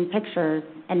taking pictures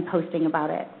and posting about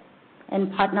it.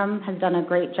 And Putnam has done a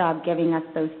great job giving us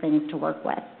those things to work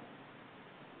with.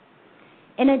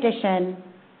 In addition,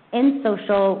 in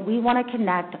social, we want to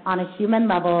connect on a human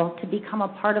level to become a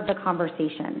part of the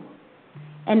conversation.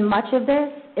 And much of this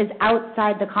is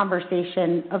outside the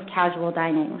conversation of casual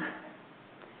dining.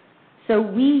 So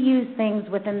we use things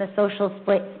within the social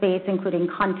space, including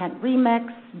content remix,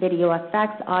 video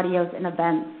effects, audios, and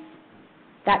events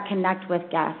that connect with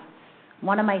guests.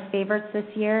 One of my favorites this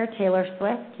year, Taylor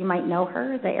Swift, you might know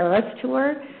her, the Eras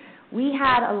Tour. We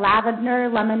had a lavender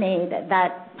lemonade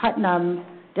that Putnam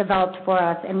developed for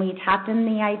us, and we tapped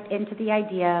into the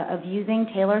idea of using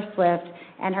Taylor Swift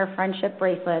and her friendship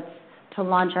bracelets to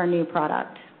launch our new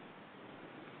product.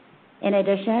 In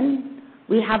addition,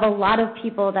 we have a lot of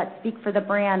people that speak for the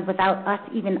brand without us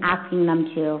even asking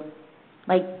them to,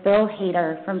 like Bill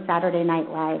Hader from Saturday Night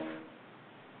Live.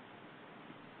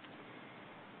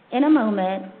 In a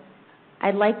moment,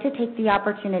 I'd like to take the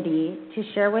opportunity to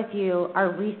share with you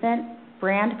our recent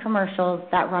brand commercials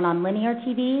that run on linear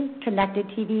TV, connected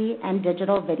TV, and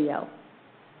digital video.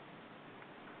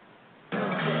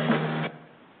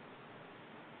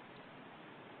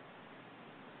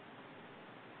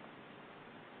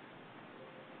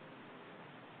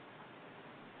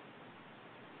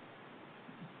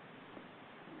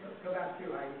 Go back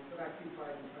two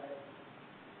slides and try it.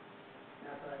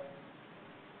 That's right.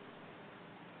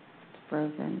 It's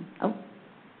frozen. Oh.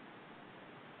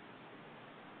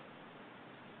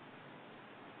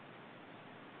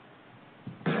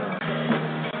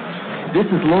 This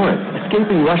is Lauren,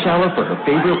 escaping rush hour for her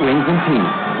favorite wings and tea.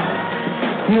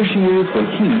 Here she is when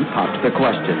he pops the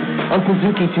question on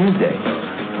Suzuki Tuesday.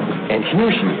 And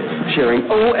here she is sharing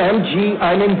OMG,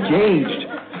 I'm engaged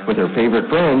with her favorite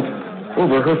friends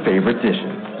over her favorite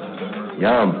dishes.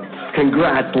 Yum.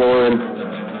 Congrats, Lauren.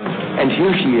 And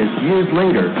here she is years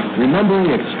later,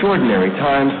 remembering extraordinary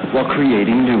times while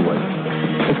creating new ones.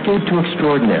 Escape to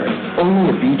extraordinary, only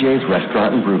at BJ's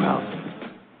Restaurant and Brewhouse.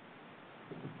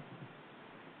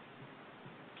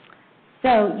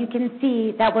 So you can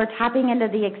see that we're tapping into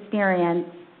the experience,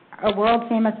 a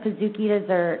world-famous Suzuki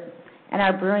dessert, and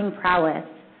our brewing prowess.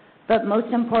 But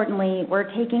most importantly,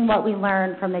 we're taking what we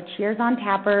learned from the Cheers on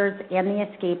Tappers and the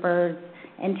Escapers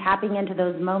and tapping into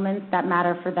those moments that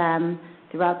matter for them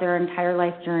throughout their entire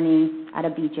life journey at a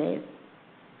BJ's.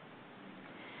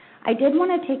 I did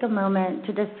want to take a moment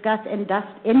to discuss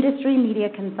industry media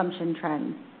consumption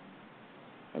trends.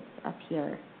 It's up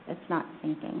here. It's not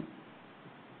syncing.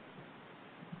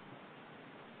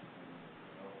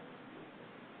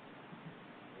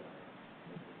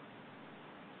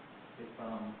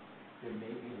 There may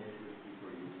be an issue with people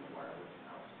using a wireless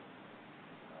mouse.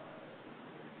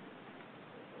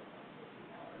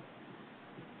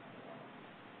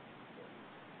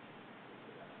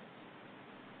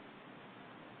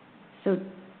 So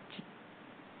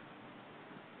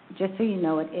just so you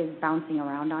know, it is bouncing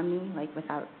around on me, like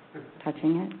without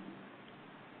touching it.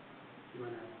 You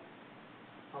want to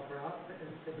help her out at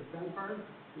the send part?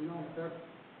 You know, if they're...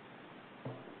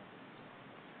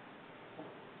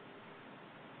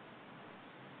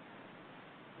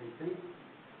 Anything?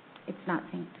 It's not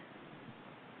synced.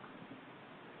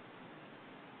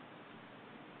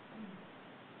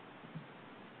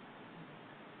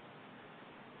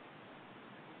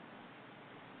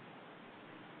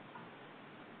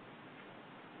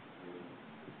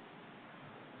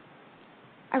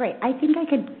 All right, I think I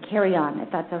could carry on if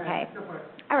that's okay. Go for it.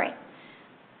 All right.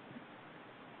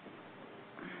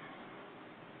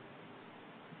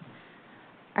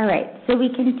 All right, so we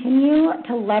continue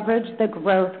to leverage the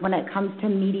growth when it comes to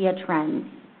media trends.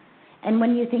 And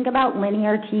when you think about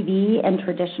linear TV and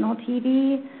traditional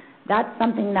TV, that's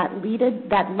something that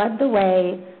led the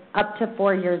way up to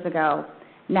 4 years ago.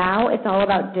 Now it's all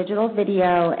about digital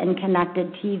video and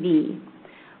connected TV,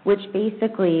 which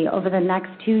basically over the next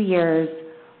 2 years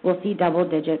will see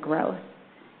double-digit growth.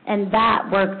 And that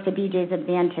works to BJ's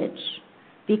advantage.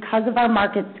 Because of our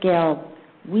market scale,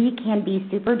 we can be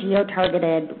super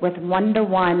geo-targeted with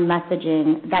one-to-one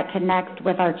messaging that connects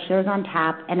with our Cheers on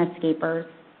Tap and escapers.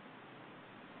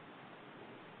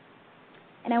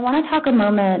 And I want to talk a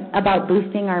moment about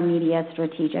boosting our media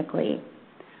strategically.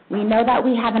 We know that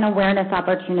we have an awareness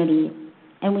opportunity,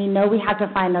 and we know we have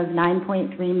to find those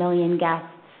 9.3 million guests.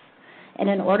 And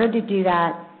in order to do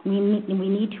that, we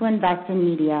need to invest in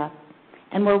media,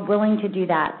 and we're willing to do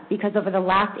that because over the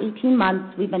last 18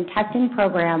 months, we've been testing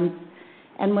programs,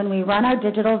 and when we run our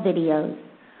digital videos,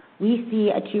 we see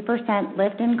a 2%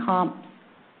 lift in comps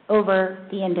over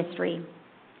the industry.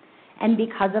 And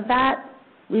because of that,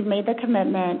 we've made the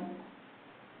commitment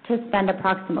to spend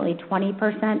approximately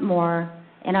 20% more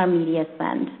in our media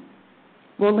spend.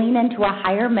 We'll lean into a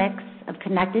higher mix of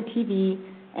connected TV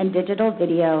and digital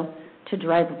video to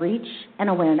drive reach and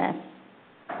awareness.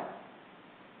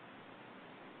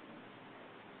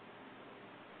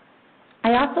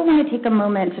 I also want to take a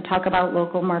moment to talk about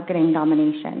local marketing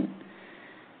domination.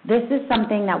 This is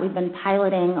something that we've been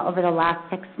piloting over the last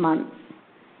 6 months.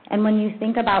 And when you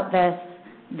think about this,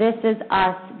 this is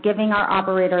us giving our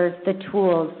operators the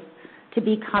tools to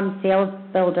become sales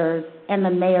builders and the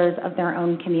mayors of their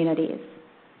own communities.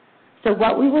 So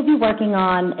what we will be working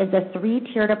on is a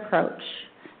 3-tiered approach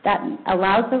that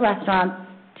allows the restaurants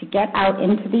to get out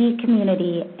into the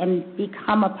community and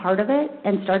become a part of it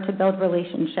and start to build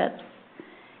relationships.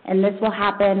 And this will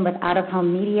happen with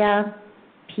out-of-home media,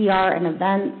 PR and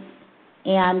events,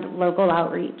 and local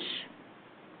outreach.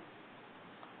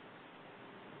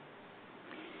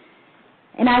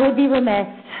 And I would be remiss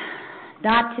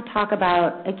not to talk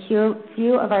about a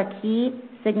few of our key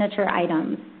signature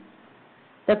items.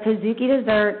 The Pizookie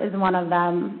dessert is one of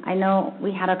them. I know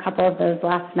we had a couple of those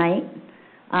last night.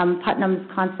 Putnam's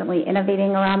constantly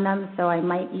innovating around them, so I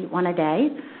might eat one a day.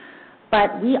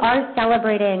 But we are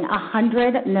celebrating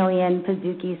 100 million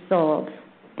Pizookies sold,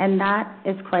 and that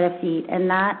is quite a feat. And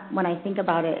that, when I think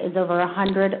about it, is over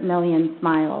 100 million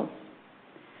smiles.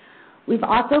 We've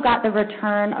also got the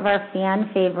return of our fan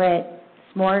favorite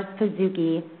S'mores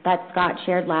Pizookie that Scott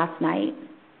shared last night.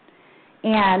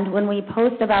 And when we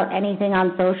post about anything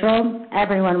on social,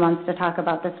 everyone wants to talk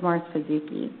about the S'mores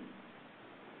Pizookie.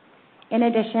 In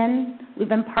addition, we've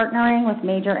been partnering with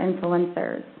major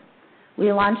influencers.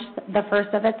 We launched the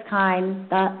first of its kind,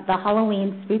 the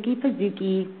Halloween Spooky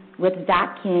Pizookie with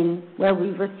Zach King, where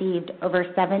we've received over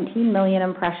 17 million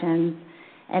impressions,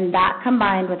 and that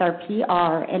combined with our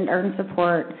PR and earned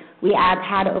support, we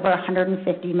had over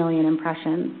 150 million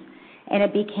impressions, and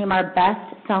it became our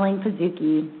best-selling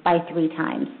Pizookie by 3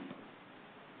 times.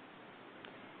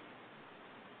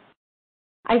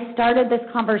 I started this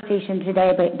conversation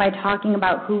today by talking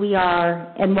about who we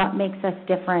are and what makes us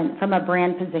different from a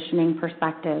brand positioning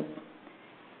perspective.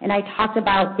 And I talked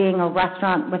about being a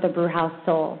restaurant with a brewhouse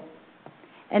soul.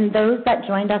 And those that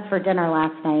joined us for dinner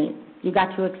last night, you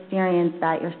got to experience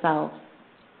that yourselves.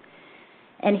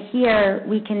 And here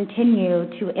we continue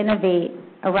to innovate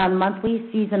around monthly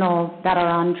seasonals that are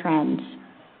on trend.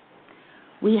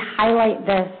 We highlight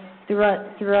this through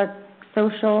a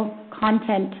social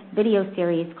content video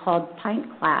series called Pint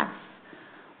Class,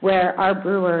 where our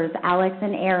brewers, Alex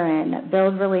and Aaron,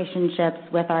 build relationships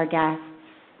with our guests.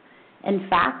 In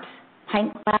fact,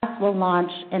 Pint Class will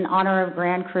launch in honor of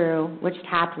Grand Cru, which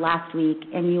tapped last week,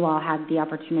 and you all had the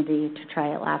opportunity to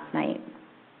try it last night.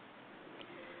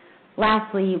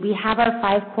 Lastly, we have our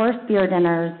 5-course beer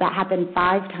dinners that happen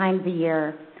 5 times a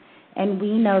year, and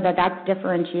we know that that's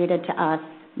differentiated to us.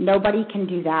 Nobody can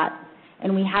do that,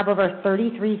 and we have over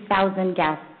 33,000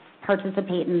 guests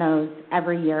participate in those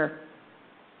every year.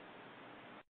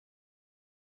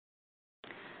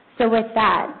 So with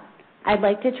that, I'd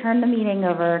like to turn the meeting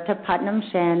over to Putnam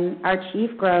Shin, our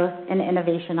Chief Growth and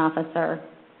Innovation Officer.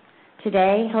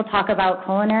 Today, he'll talk about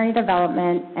culinary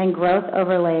development and growth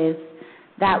overlays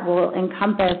that will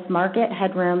encompass market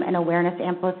headroom and awareness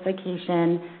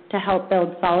amplification to help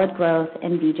build solid growth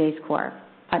in BJ's core.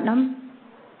 Putnam?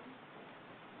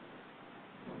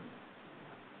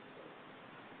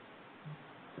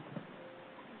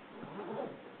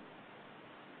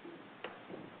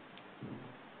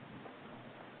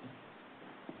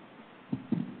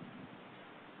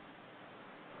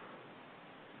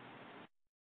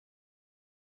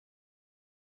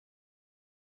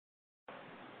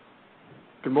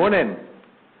 Good morning.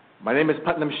 My name is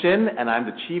Putnam Shin, and I'm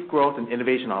the Chief Growth and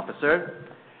Innovation Officer,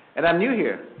 and I'm new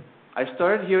here. I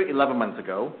started here 11 months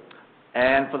ago,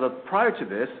 and prior to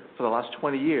this, for the last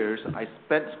 20 years, I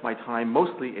spent my time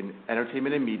mostly in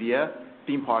entertainment and media,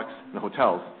 theme parks, and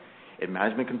hotels, in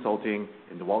management consulting,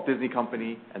 in the Walt Disney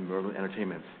Company, and Merlin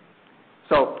Entertainment.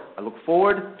 So I look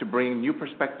forward to bringing new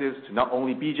perspectives to not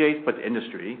only BJ's, but the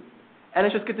industry. And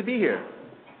it's just good to be here.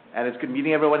 And it's good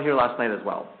meeting everyone here last night as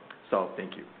well. So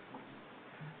thank you.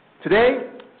 Today,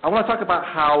 I want to talk about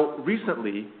how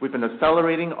recently we've been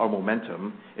accelerating our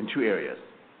momentum in two areas: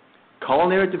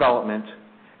 culinary development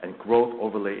and growth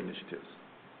overlay initiatives.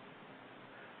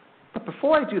 But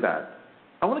before I do that,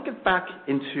 I want to get back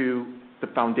into the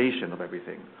foundation of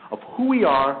everything, of who we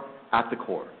are at the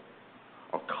core,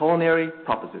 our culinary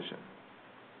proposition.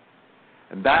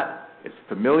 And that is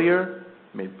familiar,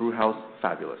 made brewhouse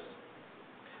fabulous.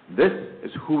 This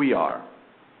is who we are.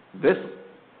 This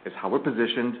is how we're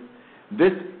positioned.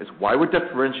 This is why we're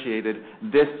differentiated.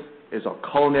 This is our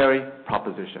culinary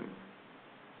proposition.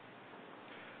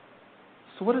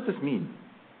 So what does this mean?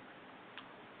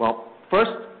 Well,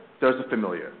 first, there's the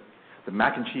familiar. The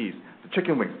mac and cheese, the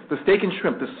chicken wings, the steak and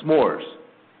shrimp, the s'mores.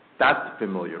 That's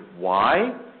familiar.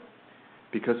 Why?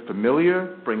 Because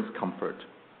familiar brings comfort.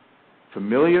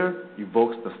 Familiar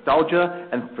evokes nostalgia,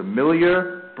 and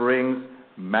familiar brings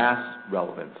mass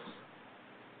relevance.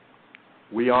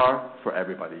 We are for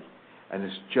everybody, and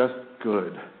it's just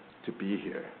good to be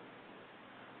here.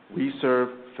 We serve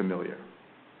familiar.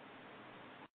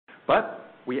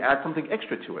 But we add something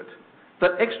extra to it.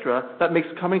 That extra that makes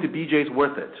coming to BJ's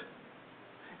worth it.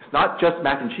 It's not just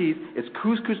mac and cheese, it's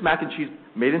couscous mac and cheese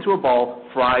made into a ball,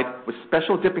 fried with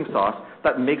special dipping sauce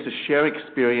that makes the sharing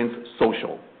experience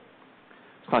social.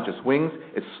 It's not just wings,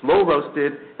 it's slow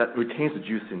roasted that retains the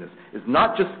juiciness. It's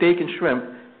not just steak and shrimp,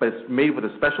 but it's made with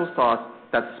a special sauce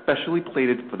that's specially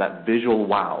plated for that visual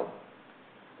wow.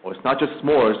 Or it's not just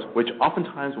s'mores, which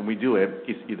oftentimes when we do it,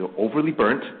 is either overly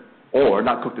burnt or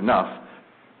not cooked enough.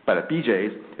 But at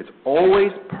BJ's, it's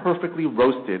always perfectly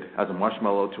roasted as a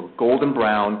marshmallow to a golden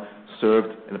brown,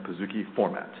 served in a Pizookie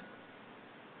format.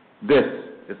 This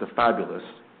is the fabulous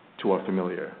to our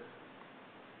familiar.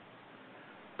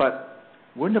 But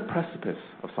we're in the precipice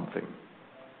of something.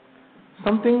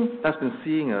 Something that's been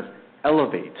seeing us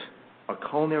elevate our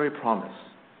culinary promise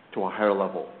to a higher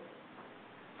level.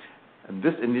 And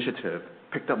this initiative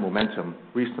picked up momentum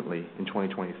recently in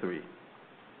 2023.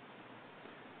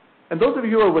 And those of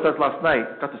you who were with us last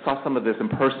night got to saw some of this in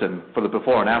person for the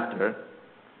before and after.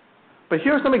 But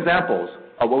here are some examples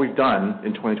of what we've done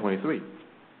in 2023.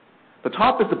 The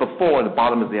top is the before and the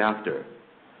bottom is the after.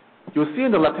 You'll see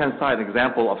on the left-hand side an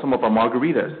example of some of our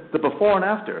margaritas, the before and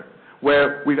after,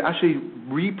 where we've actually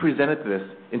represented this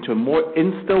into a more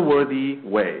Insta-worthy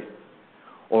way.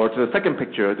 Or to the second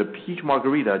picture, the peach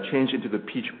margarita changed into the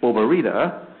peach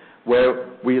bobarita, where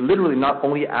we literally not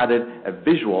only added a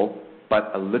visual,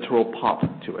 but a literal pop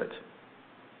to it.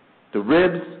 The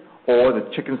ribs or the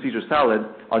chicken Caesar salad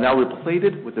are now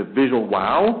replated with a visual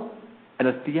wow and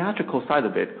a theatrical side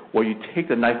of it where you take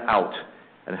the knife out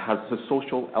and it has a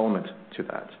social element to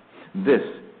that. This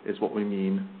is what we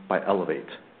mean by elevate.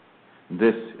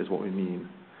 This is what we mean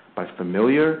by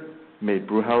familiar, made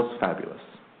brewhouse fabulous.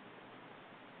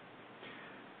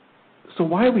 So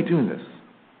why are we doing this?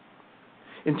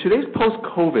 In today's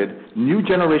post-COVID new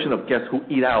generation of guests who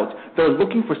eat out, they're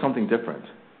looking for something different.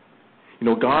 You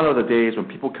know, gone are the days when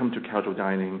people come to casual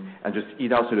dining and just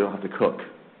eat out so they don't have to cook.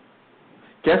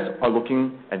 Guests are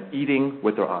looking and eating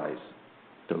with their eyes.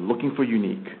 They're looking for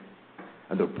unique,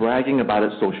 and they're bragging about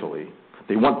it socially.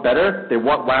 They want better, they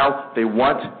want wow, they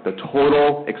want the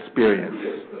total experience.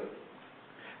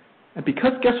 And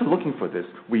because guests are looking for this,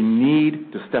 we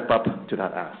need to step up to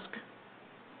that ask.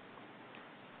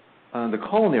 On the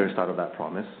culinary side of that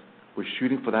promise, we're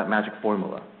shooting for that magic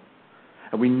formula.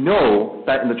 And we know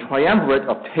that in the triumvirate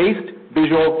of taste,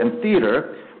 visual, and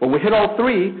theater, when we hit all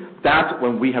three, that's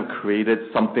when we have created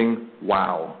something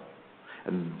wow.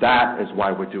 And that is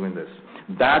why we're doing this.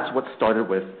 That's what started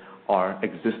with our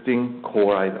existing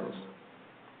core items.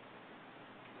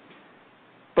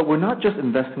 But we're not just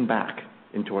investing back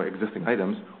into our existing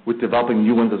items, we're developing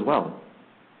new ones as well.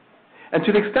 And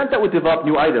to the extent that we develop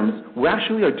new items, we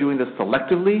actually are doing this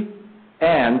selectively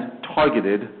and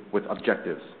targeted with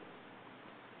objectives.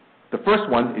 The first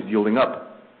one is yielding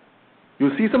up.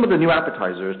 You'll see some of the new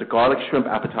appetizers, the garlic shrimp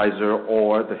appetizer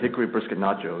or the hickory brisket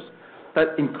nachos,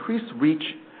 that increase reach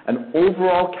and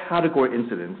overall category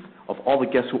incidence of all the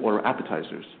guests who order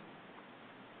appetizers.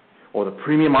 Or the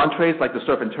premium entrees like the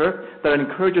surf and turf that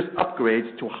encourages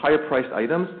upgrades to higher priced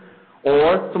items,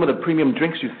 or some of the premium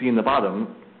drinks you see in the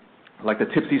bottom, like the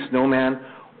Tipsy Snowman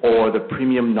or the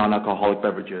premium non-alcoholic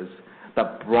beverages,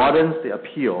 that broadens the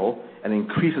appeal and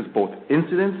increases both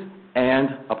incidence and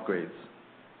upgrades.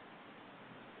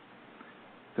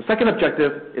 The second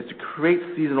objective is to create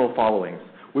seasonal followings.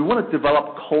 We want to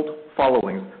develop cult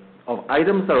followings of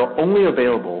items that are only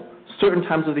available certain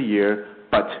times of the year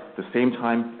but the same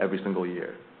time every single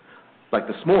year. Like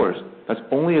the s'mores that's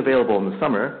only available in the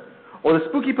summer, or the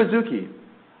Spooky Pizookie,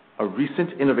 a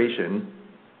recent innovation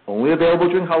only available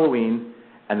during Halloween,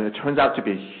 and it turns out to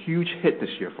be a huge hit this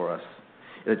year for us.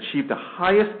 It achieved the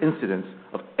highest incidence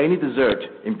of any dessert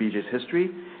in BJ's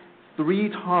history, 3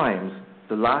 times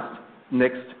the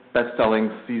next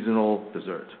best-selling seasonal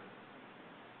dessert.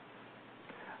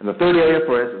 And the third area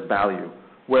for us is value,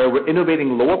 where we're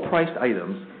innovating lower-priced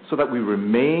items so that we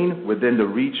remain within the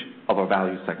reach of our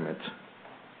value segment.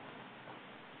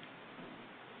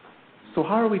 So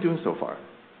how are we doing so far?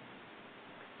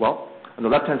 Well, on the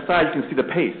left-hand side, you can see the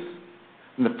pace.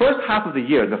 In the first half of the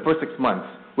year, in the first 6 months,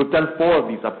 we've done 4 of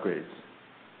these upgrades.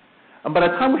 And by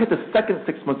the time we hit the second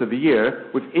 6 months of the year,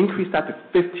 we've increased that to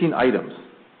 15 items.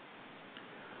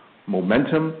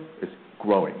 Momentum is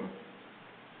growing.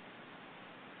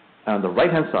 And on the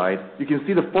right-hand side, you can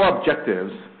see the 4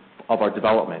 objectives of our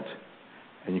development.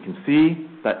 And you can see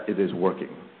that it is working.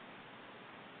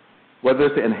 Whether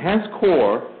it's the enhanced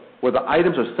core, where the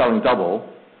items are selling double,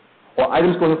 or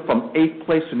items going from 8th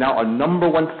place to now our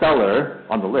 #1 seller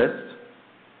on the list,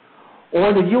 or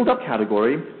in the yield up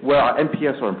category, where our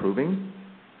NPS are improving,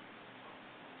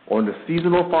 or in the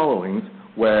seasonal followings,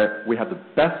 where we have the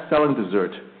best-selling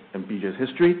dessert in BJ's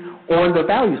history, or in the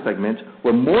value segment,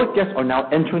 where more guests are now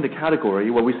entering the category,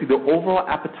 where we see the overall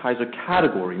appetizer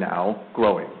category now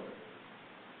growing.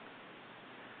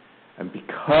 And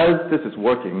because this is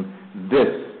working,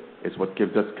 this is what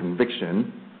gives us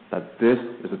conviction that this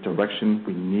is the direction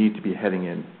we need to be heading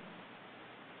in.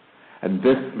 And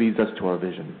this leads us to our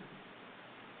vision.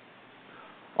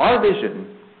 Our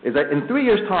vision is that in 3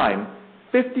 years' time,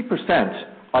 50%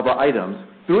 of our items,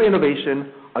 through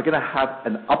innovation, are going to have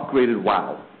an upgraded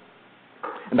wow.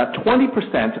 And that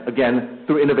 20%, again,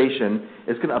 through innovation,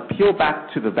 is going to appeal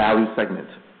back to the value segment.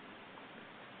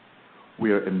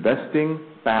 We are investing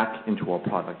back into our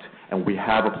product, and we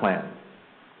have a plan.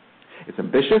 It's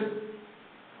ambitious,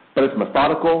 but it's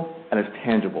methodical, and it's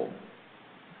tangible.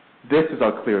 This is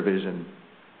our clear vision.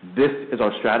 This is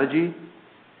our strategy,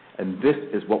 and this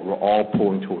is what we're all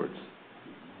pulling towards.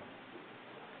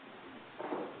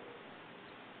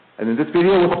 And in this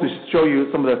video, we'll hope to show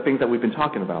you some of the things that we've been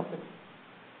talking about.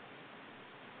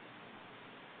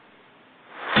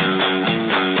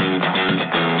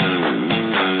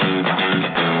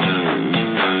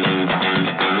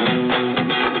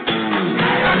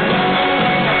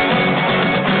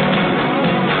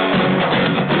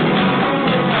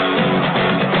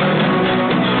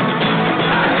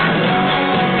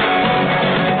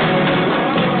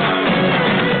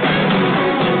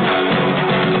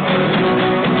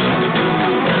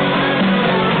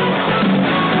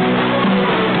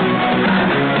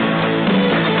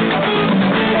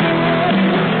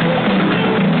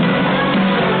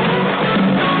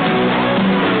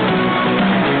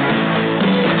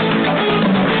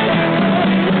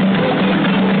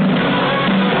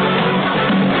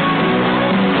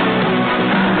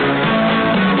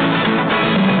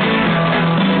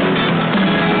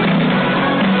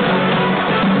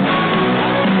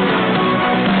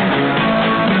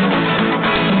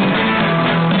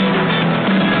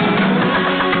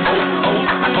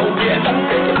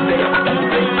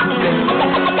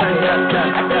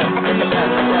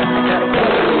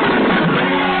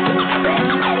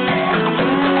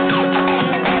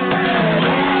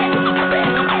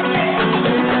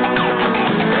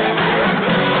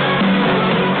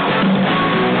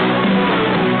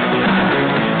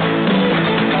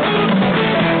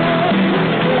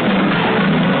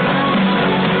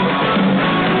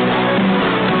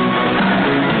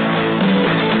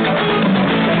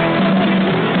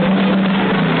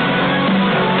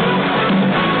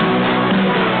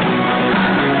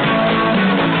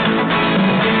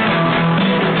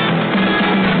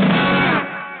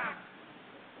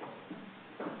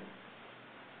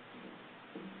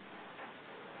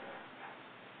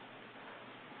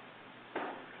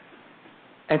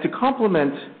 And to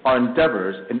complement our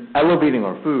endeavors in elevating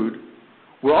our food,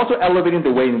 we're also elevating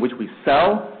the way in which we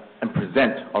sell and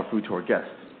present our food to our guests.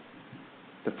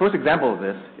 The first example of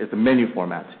this is the menu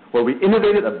format, where we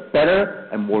innovated a better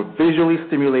and more visually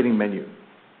stimulating menu.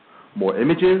 More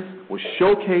images will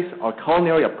showcase our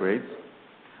culinary upgrades.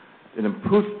 An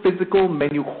improved physical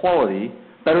menu quality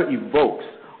better evokes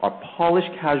our polished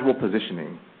casual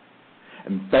positioning.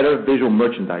 And better visual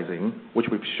merchandising, which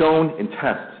we've shown in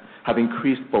tests, have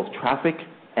increased both traffic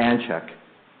and check.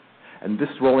 And this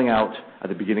is rolling out at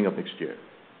the beginning of next year.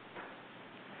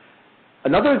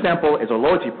 Another example is our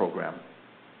loyalty program.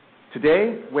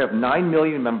 Today, we have 9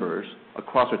 million members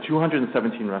across our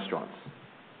 217 restaurants.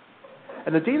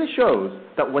 And the data shows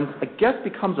that when a guest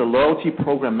becomes a loyalty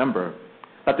program member,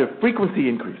 that their frequency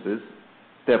increases,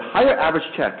 they have higher average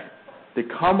check, they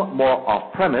come more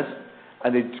off-premise,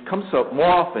 and they come so more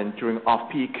often during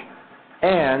off-peak,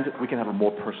 and we can have a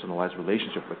more personalized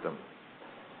relationship with them.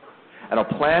 And our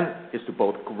plan is to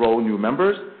both grow new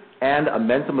members and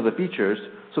amend some of the features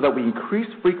so that we increase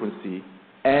frequency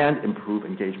and improve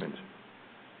engagement.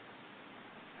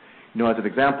 As an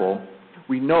example,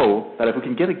 we know that if we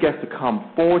can get a guest to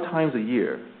come 4 times a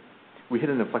year, we hit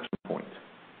an inflection point.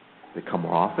 They come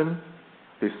more often,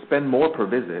 they spend more per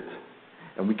visit,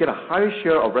 and we get a higher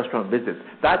share of restaurant visits.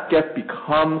 That guest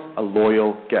becomes a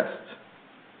loyal guest.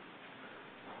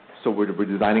 So we're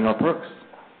redesigning our perks,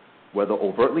 whether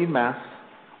overtly mass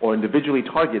or individually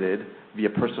targeted via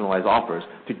personalized offers,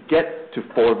 to get to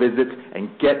 4 visits and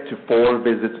get to 4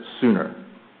 visits sooner.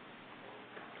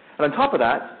 And on top of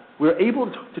that, we're able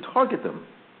to target them.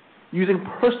 Using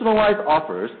personalized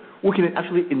offers, we can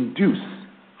actually induce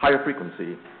higher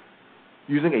frequency.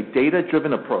 Using a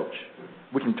data-driven approach,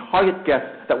 we can target guests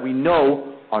that we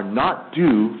know are not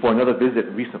due for another visit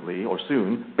recently or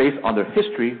soon based on their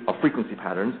history of frequency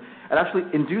patterns, and actually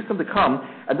induce them to come.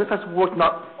 And this has worked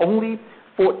not only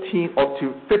 15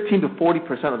 to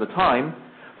 40% of the time,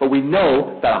 but we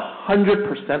know that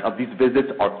 100% of these visits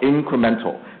are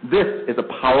incremental. This is a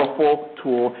powerful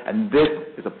tool, and this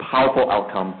is a powerful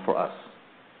outcome for us.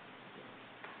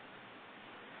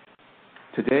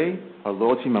 Today, our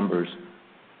loyalty members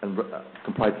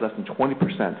comprise less than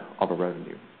 20% of our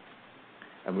revenue.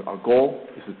 And our goal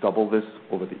is to double this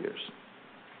over the years.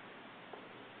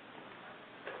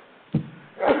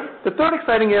 The third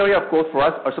exciting area of growth for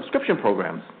us are subscription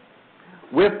programs.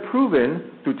 We have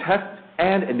proven through tests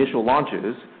and initial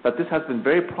launches that this has been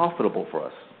very profitable for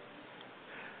us.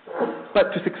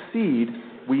 But to succeed,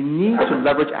 we need to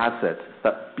leverage assets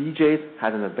that BJ's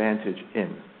has an advantage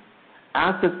in,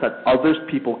 assets that others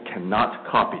people cannot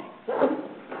copy.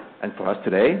 And for us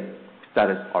today,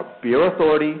 that is our beer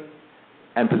authority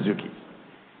and Pizookie.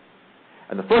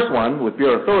 And the first one, with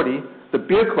beer authority, the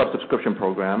beer club subscription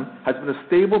program has been a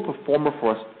stable performer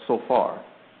for us so far.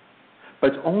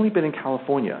 But it's only been in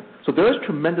California. So there is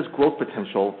tremendous growth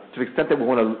potential to the extent that we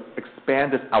want to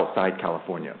expand this outside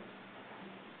California.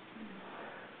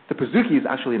 The Pizookie is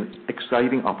actually an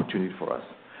exciting opportunity for us.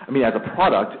 As a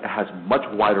product, it has much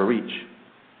wider reach.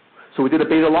 So we did a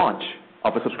beta launch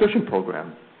of a subscription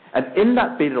program. And in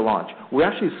that beta launch, we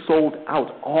actually sold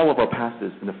out all of our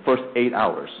passes in the first 8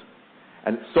 hours.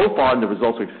 And so far in the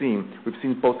results we've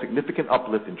seen both significant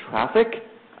uplift in traffic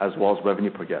as well as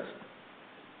revenue per guest.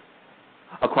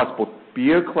 Across both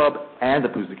Beer Club and the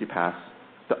Pizookie Pass,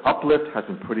 the uplift has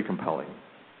been pretty compelling.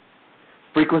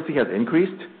 Frequency has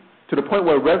increased to the point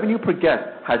where revenue per guest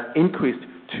has increased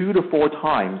 2 to 4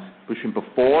 times between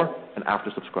before and after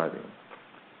subscribing.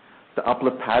 The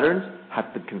uplift patterns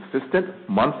have been consistent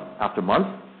month after month.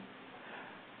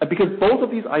 And because both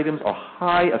of these items are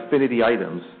high affinity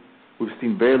items, we've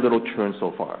seen very little churn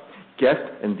so far. Guests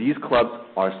in these clubs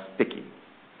are sticky.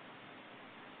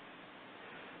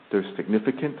 There's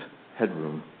significant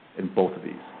headroom in both of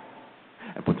these,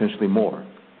 and potentially more,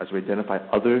 as we identify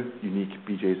other unique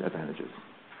BJ's advantages.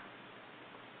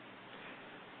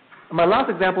 And my last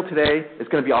example today is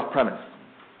going to be off-premise.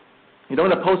 In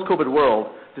a post-COVID world,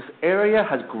 this area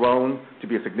has grown to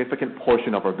be a significant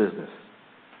portion of our business.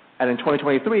 And in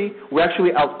 2023, we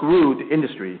actually outgrew the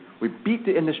industry. We beat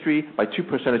the industry by 2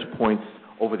 percentage points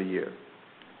over the year.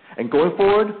 And going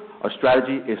forward, our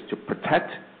strategy is to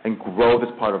protect and grow this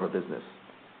part of our business.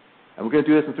 And we're going to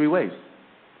do this in 3 ways.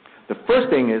 The first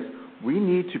thing is we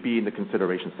need to be in the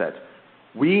consideration set.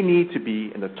 We need to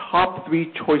be in the top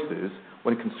 3 choices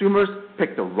when consumers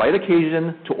pick the right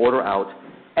occasion to order out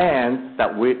and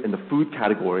that we're in the food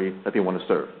category that they want to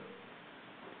serve.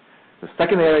 The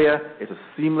second area is a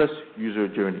seamless user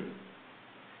journey.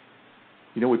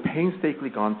 We've painstakingly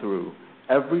gone through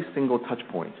every single touch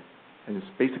point and it's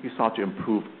basically sought to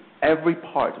improve every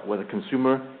part where the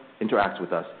consumer interacts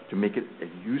with us to make it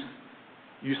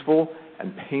a useful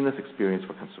and painless experience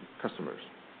for customers.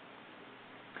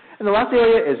 And the last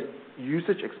area is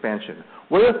usage expansion,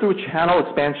 whether through channel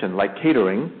expansion like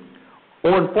catering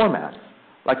or in formats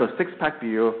like our 6-pack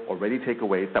beer or ready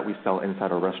takeaways that we sell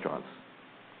inside our restaurants.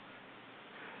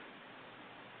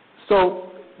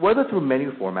 So whether through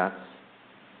menu formats,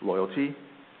 loyalty,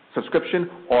 subscription,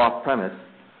 or off-premise,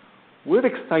 we have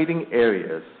exciting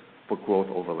areas for growth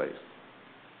overlays.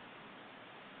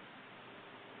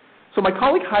 So my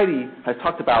colleague Heidi has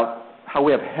talked about how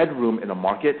we have headroom in a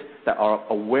market that our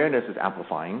awareness is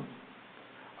amplifying.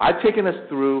 I've taken us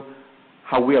through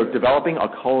how we are developing our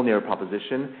culinary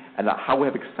proposition, and how we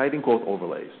have exciting growth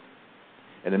overlays.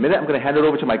 In a minute, I'm going to hand it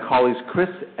over to my colleagues Chris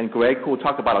and Greg, who will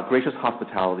talk about our gracious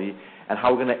hospitality and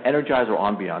how we're going to energize our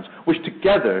ambiance, which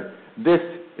together, this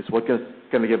is what's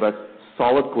going to give us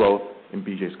solid growth in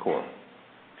BJ's core.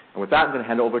 And with that, I'm going to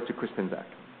hand it over to Chris Pinzak.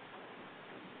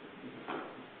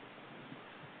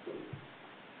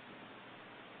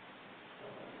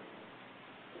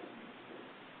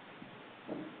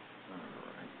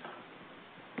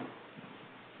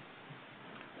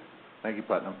 Thank you,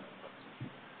 Putnam.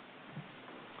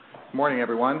 Good morning,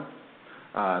 everyone.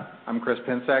 I'm Chris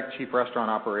Pinsack, Chief Restaurant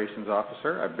Operations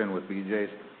Officer. I've been with BJ's.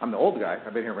 I'm the old guy.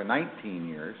 I've been here for 19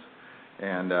 years.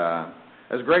 And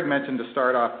as Greg mentioned to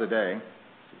start off the day,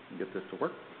 get this to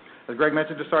work. As Greg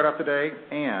mentioned to start off the day,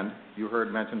 and you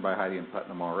heard mentioned by Heidi and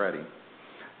Putnam already,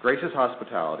 gracious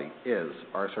hospitality is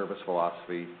our service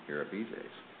philosophy here at BJ's.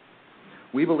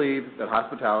 We believe that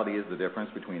hospitality is the difference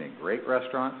between a great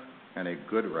restaurant and a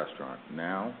good restaurant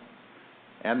now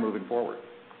and moving forward.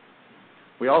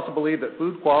 We also believe that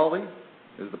food quality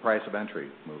is the price of entry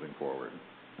moving forward.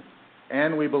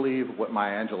 And we believe what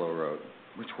Maya Angelou wrote,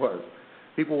 which was,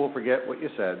 people will forget what you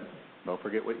said, they'll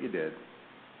forget what you did,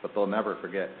 but they'll never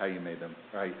forget how you made them,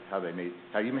 how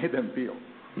you made them feel.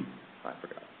 I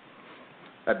forgot.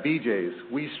 At BJ's,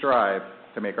 we strive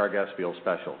to make our guests feel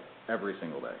special every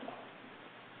single day.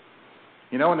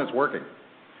 You know, and it's working.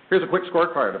 Here's a quick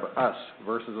scorecard of us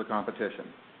versus the competition.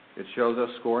 It shows us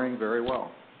scoring very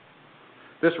well.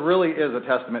 This really is a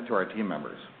testament to our team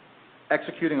members.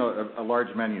 Executing a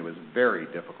large menu is very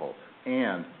difficult,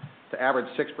 and to average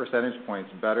 6 percentage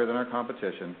points better than our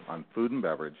competition on food and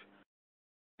beverage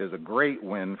is a great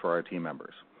win for our team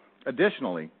members.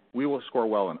 Additionally, we will score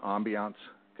well in ambiance,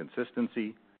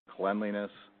 consistency,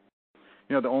 cleanliness.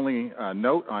 You know, the only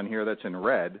note on here that's in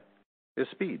red is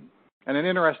speed. And an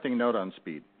interesting note on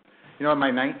speed. You know, in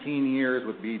my 19 years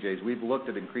with BJ's, we've looked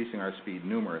at increasing our speed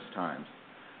numerous times.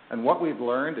 And what we've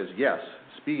learned is, yes,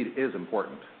 speed is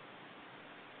important.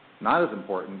 Not as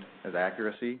important as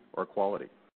accuracy or quality.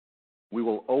 We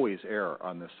will always err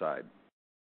on this side.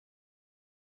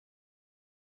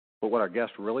 But what our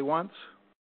guest really wants,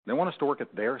 they want us to work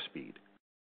at their speed.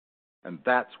 And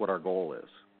that's what our goal is.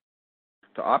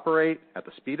 To operate at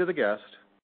the speed of the guest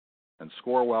and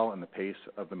score well in the pace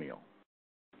of the meal.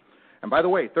 And by the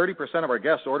way, 30% of our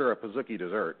guests order a Pizookie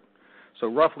dessert, so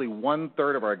roughly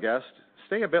 1/3 of our guests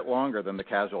stay a bit longer than the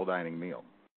casual dining meal.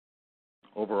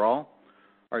 Overall,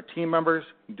 our team members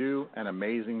do an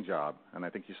amazing job, and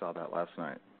I think you saw that last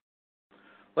night.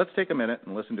 Let's take a minute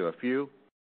and listen to a few.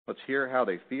 Let's hear how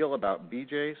they feel about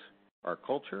BJ's, our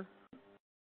culture,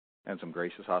 and some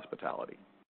gracious hospitality.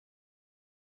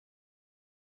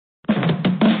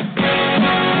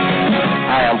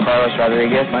 Hi, I'm Carlos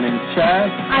Rodriguez. My name is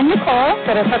Chad. I'm Nicole.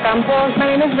 Teresa Campos.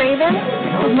 My name is Raven.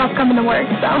 I love coming to work,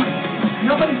 so.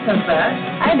 Nobody says that.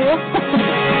 I do.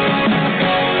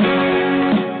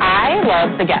 I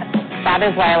love the guests. That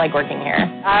is why I like working here.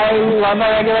 I love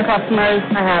our regular customers.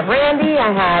 I have Randy,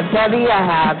 I have Debbie, I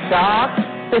have Doc.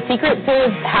 The secret to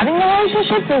having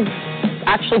relationships is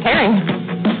actually caring.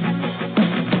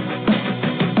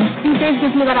 BJ's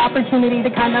gives me that opportunity to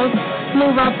kind of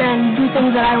move up and do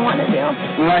things that I want to do.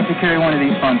 We like to carry one of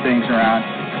these fun things around.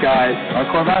 Guys, our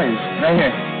core values, right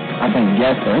here. I think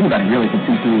guests or anybody really can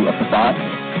see through a facade.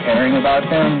 Caring about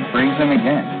them brings them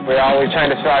again. We're always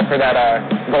trying to strive for that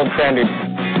gold standard.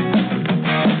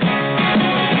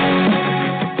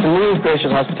 To me,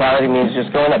 gracious hospitality means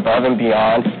just going above and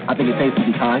beyond. I think it pays to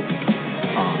be kind.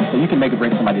 So you can make or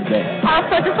break somebody's day.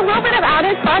 Also, just a little bit of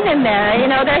added fun in there. You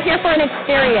know, they're here for an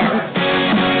experience.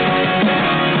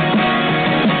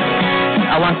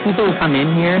 I want people who come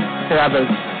in here to have a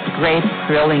great,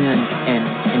 thrilling,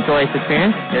 and joyous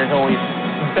experience. There's always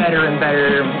better and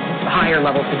better, higher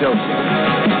levels to go to.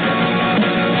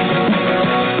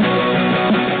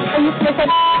 I used to say,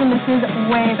 and this is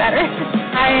way better.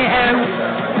 I am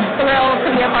thrilled to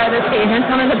be a part of this team. It's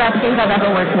one of the best teams I've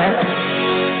ever worked with.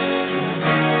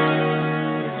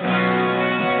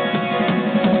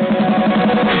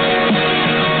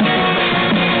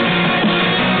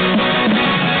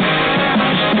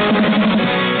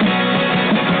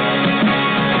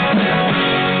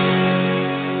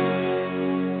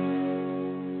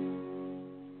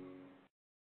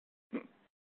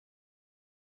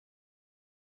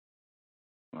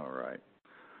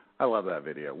 I love that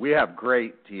video. We have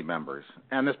great team members,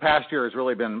 and this past year has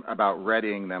really been about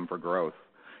readying them for growth.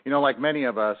 You know, like many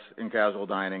of us in casual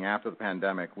dining, after the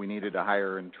pandemic, we needed to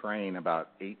hire and train about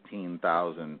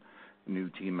 18,000 new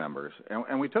team members,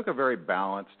 and we took a very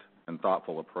balanced and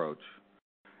thoughtful approach.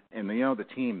 And, you know, the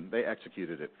team, they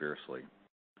executed it fiercely.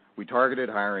 We targeted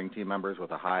hiring team members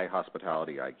with a high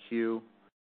hospitality IQ.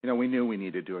 We knew we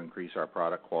needed to increase our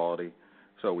product quality,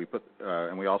 so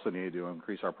and we also needed to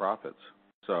increase our profits.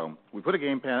 So we put a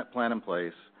game plan in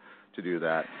place to do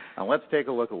that. Now let's take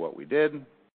a look at what we did and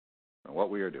what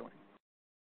we are doing.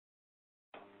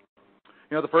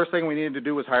 The first thing we needed to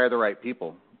do was hire the right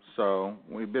people. So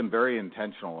we've been very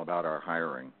intentional about our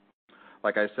hiring.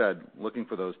 Like I said, looking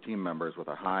for those team members with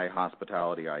a high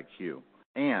hospitality IQ.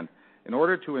 And in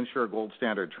order to ensure gold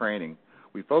standard training,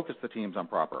 we focused the teams on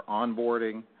proper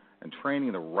onboarding and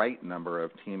training the right number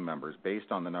of team members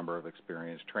based on the number of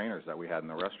experienced trainers that we had in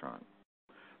the restaurant.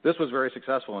 This was very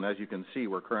successful, and as you can see,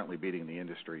 we're currently beating the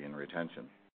industry in retention.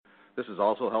 This has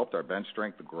also helped our bench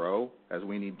strength to grow as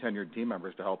we need tenured team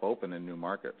members to help open in new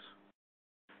markets.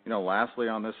 Lastly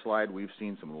on this slide, we've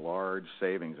seen some large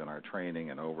savings in our training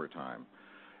and overtime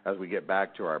as we get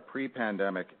back to our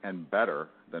pre-pandemic and better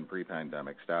than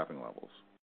pre-pandemic staffing levels.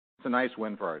 It's a nice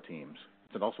win for our teams.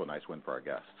 It's also a nice win for our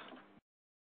guests.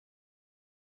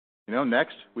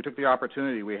 Next, we took the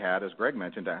opportunity we had, as Greg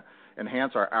mentioned, to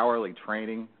enhance our hourly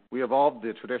training. We evolved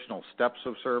the traditional steps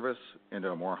of service into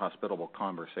a more hospitable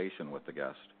conversation with the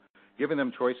guest, giving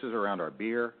them choices around our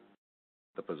beer,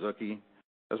 the Pizookie,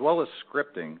 as well as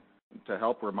scripting to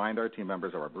help remind our team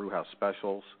members of our brewhouse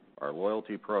specials, our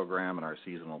loyalty program, and our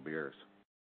seasonal beers.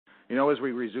 As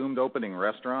we resumed opening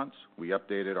restaurants, we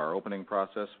updated our opening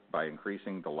process by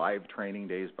increasing the live training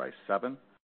days by 7.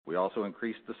 We also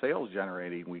increased the sales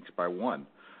generating weeks by 1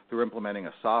 through implementing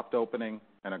a soft opening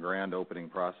and a grand opening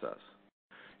process.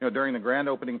 During the grand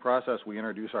opening process, we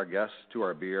introduce our guests to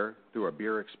our beer through a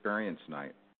beer experience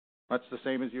night, much the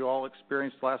same as you all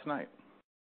experienced last night.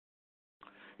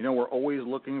 We're always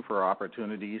looking for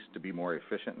opportunities to be more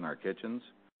efficient in our kitchens.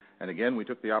 And again, we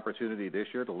took the opportunity this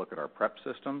year to look at our prep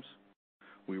systems.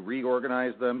 We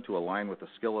reorganized them to align with the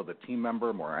skill of the team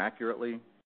member more accurately,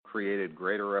 created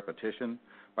greater repetition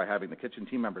by having the kitchen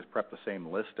team members prep the same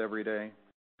list every day,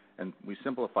 and we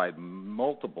simplified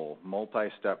multiple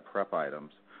multi-step prep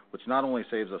items, which not only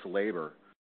saves us labor,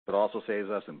 but also saves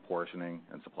us in portioning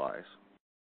and supplies.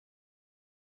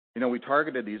 We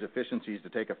targeted these efficiencies to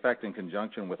take effect in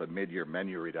conjunction with a mid-year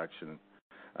menu reduction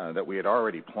that we had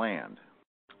already planned.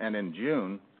 And in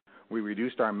June, we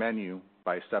reduced our menu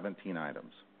by 17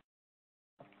 items.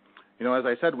 As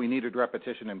I said, we needed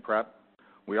repetition in prep.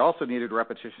 We also needed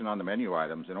repetition on the menu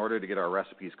items in order to get our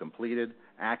recipes completed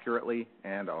accurately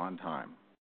and on time.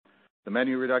 The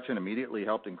menu reduction immediately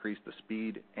helped increase the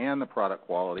speed and the product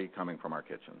quality coming from our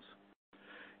kitchens.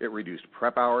 It reduced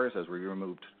prep hours as we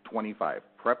removed 25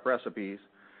 prep recipes,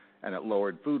 and it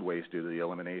lowered food waste due to the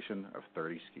elimination of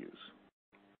 30 SKUs.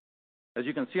 As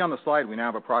you can see on the slide, we now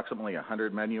have approximately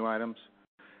 100 menu items,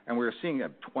 and we're seeing a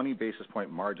 20 basis point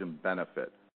margin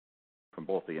benefit from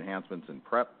both the enhancements in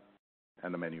prep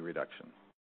and the menu reduction.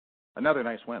 Another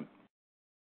nice win.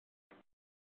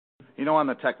 On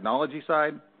the technology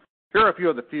side, here are a few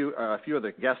of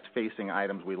the guest-facing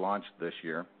items we launched this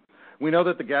year. We know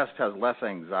that the guest has less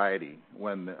anxiety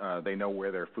when they know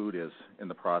where their food is in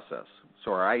the process.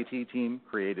 So our IT team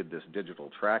created this digital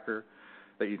tracker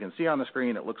that you can see on the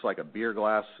screen. It looks like a beer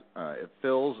glass. It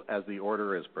fills as the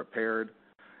order is prepared.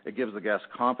 It gives the guest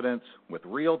confidence with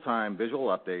real-time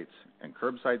visual updates and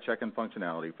curbside check-in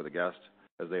functionality for the guests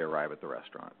as they arrive at the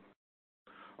restaurant.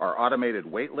 Our automated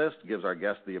wait list gives our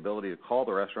guests the ability to call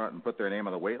the restaurant and put their name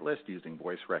on the wait list using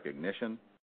voice recognition.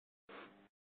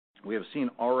 We have seen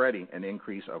already an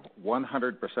increase of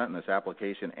 100% in this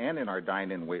application and in our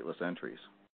dine-in waitlist entries.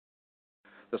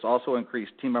 This also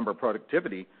increased team member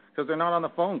productivity because they're not on the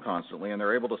phone constantly and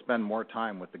they're able to spend more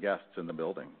time with the guests in the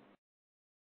building.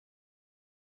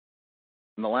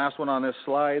 And the last one on this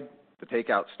slide, the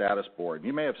takeout status board.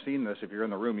 You may have seen this. If you're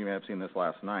in the room, you may have seen this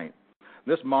last night.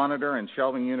 This monitor and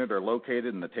shelving unit are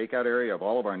located in the takeout area of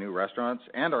all of our new restaurants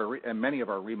and many of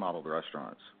our remodeled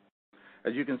restaurants.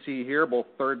 As you can see here, both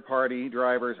third-party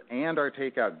drivers and our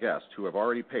takeout guests who have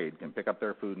already paid can pick up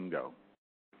their food and go.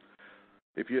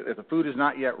 If the food is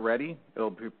not yet ready,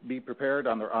 it'll be prepared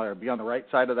be on the right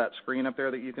side of that screen up there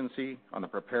that you can see on the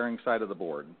preparing side of the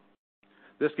board.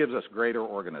 This gives us greater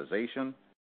organization,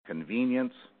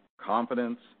 convenience,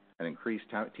 confidence, and increased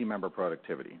team member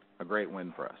productivity. A great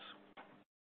win for us.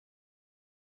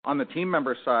 On the team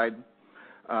member side,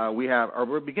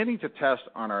 we're beginning to test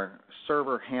on our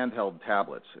server handheld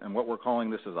tablets, and what we're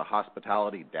calling this is a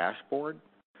hospitality dashboard.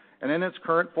 And in its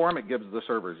current form, it gives the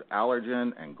servers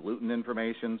allergen and gluten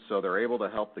information so they're able to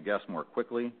help the guests more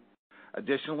quickly.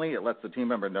 Additionally, it lets the team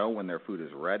member know when their food is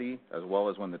ready as well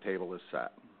as when the table is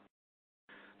set.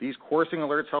 These coursing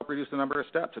alerts help reduce the number of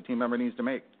steps a team member needs to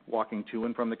make walking to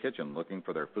and from the kitchen looking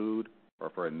for their food or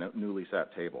for a newly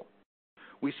set table.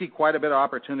 We see quite a bit of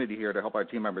opportunity here to help our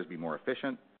team members be more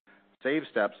efficient, save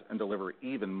steps, and deliver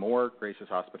even more gracious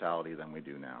hospitality than we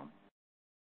do now.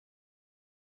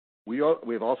 We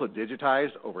have also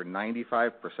digitized over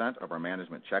 95% of our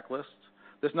management checklists.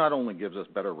 This not only gives us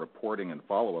better reporting and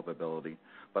follow-up ability,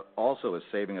 but also is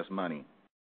saving us money.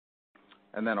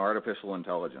 And then artificial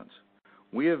intelligence.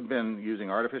 We have been using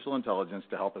artificial intelligence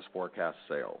to help us forecast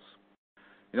sales.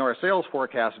 You know, our sales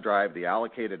forecasts drive the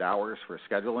allocated hours for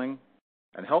scheduling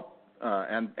and help,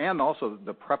 and also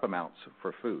the prep amounts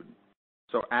for food.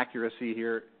 So accuracy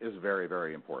here is very,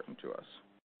 very important to us.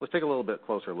 Let's take a little bit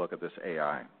closer look at this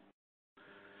AI.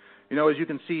 You know, as you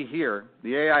can see here,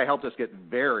 the AI helped us get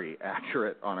very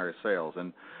accurate on our sales.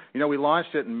 And, you know, we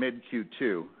launched it in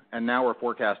mid-Q2, and now we're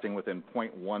forecasting within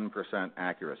 0.1%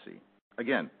 accuracy.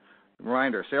 Again,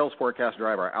 reminder, sales forecasts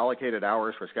drive our allocated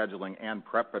hours for scheduling and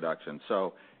prep production.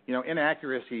 So, you know,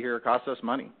 inaccuracy here costs us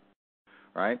money,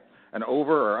 right? An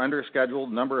over or under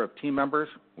scheduled number of team members,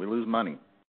 we lose money.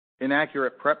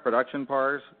 Inaccurate prep production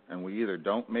pars, and we either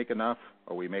don't make enough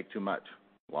or we make too much,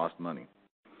 lost money.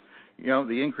 You know,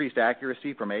 the increased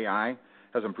accuracy from AI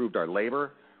has improved our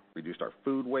labor, reduced our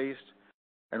food waste,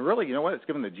 and really, you know what, it's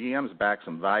given the GMs back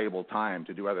some valuable time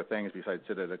to do other things besides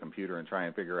sit at a computer and try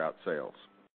and figure out sales.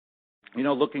 You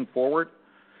know, looking forward,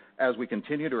 as we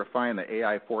continue to refine the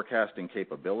AI forecasting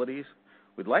capabilities,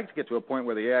 we'd like to get to a point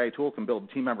where the AI tool can build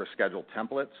team member schedule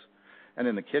templates. And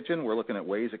in the kitchen, we're looking at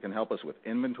ways it can help us with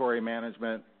inventory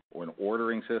management or in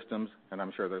ordering systems, and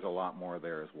I'm sure there's a lot more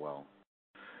there as well.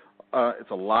 It's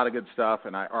a lot of good stuff,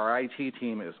 and our IT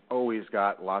team has always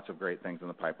got lots of great things in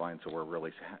the pipeline, so we're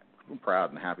really proud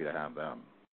and happy to have them.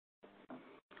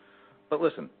 But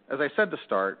listen, as I said to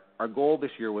start, our goal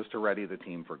this year was to ready the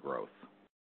team for growth,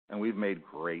 and we've made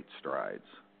great strides.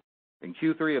 In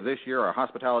Q3 of this year, our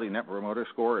hospitality net promoter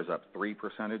score is up 3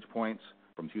 percentage points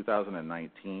from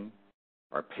 2019.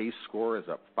 Our PACE score is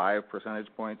up 5 percentage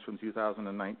points from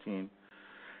 2019.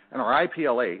 And our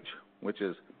IPLH, which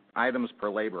is items per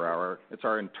labor hour, it's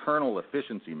our internal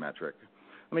efficiency metric.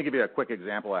 Let me give you a quick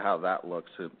example of how that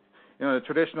looks. You know, the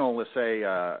traditional, let's say,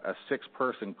 a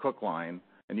 6-person cook line,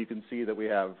 and you can see that we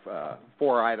have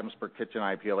 4 items per kitchen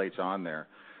IPLH on there.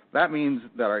 That means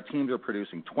that our teams are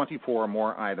producing 24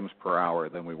 more items per hour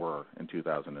than we were in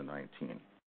 2019.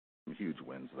 Some huge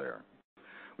wins there.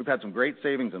 We've had some great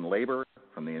savings in labor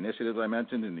from the initiatives I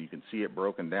mentioned, and you can see it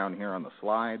broken down here on the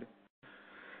slide.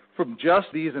 From just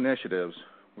these initiatives,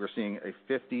 we're seeing a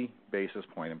 50 basis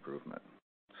point improvement.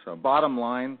 So bottom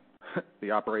line,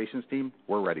 the operations team,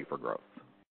 we're ready for growth.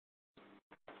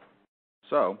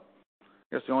 So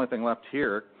I guess the only thing left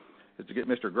here is to get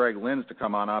Mr. Greg Lins to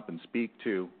come on up and speak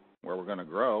to where we're going to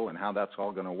grow and how that's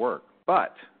all going to work.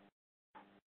 But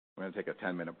we're going to take a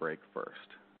 10-minute break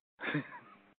first.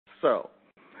 So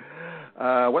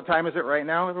what time is it right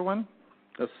now, everyone?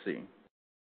 Let's see.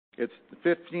 It's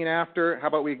 15 after. How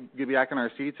about we get back in our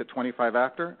seats at 25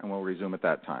 after, and we'll resume at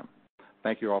that time.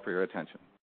 Thank you all for your attention.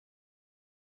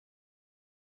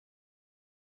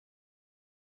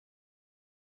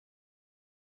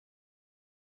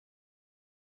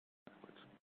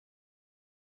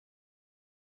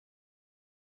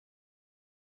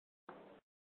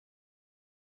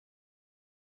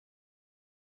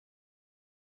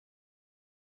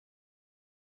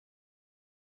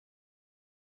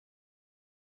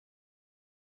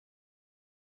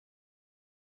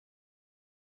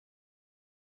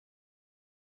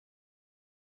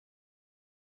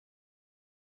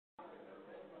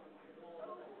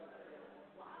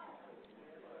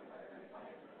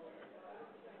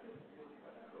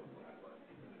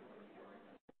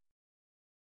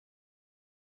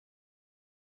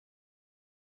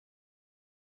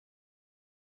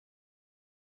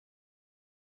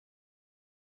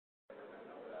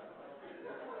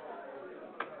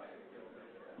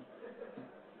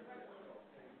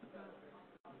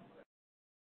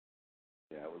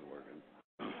 Yeah, it was working.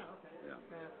 Yeah.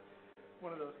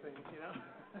 One of those things, you know?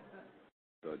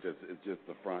 So it's just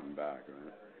the front and back,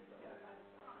 right?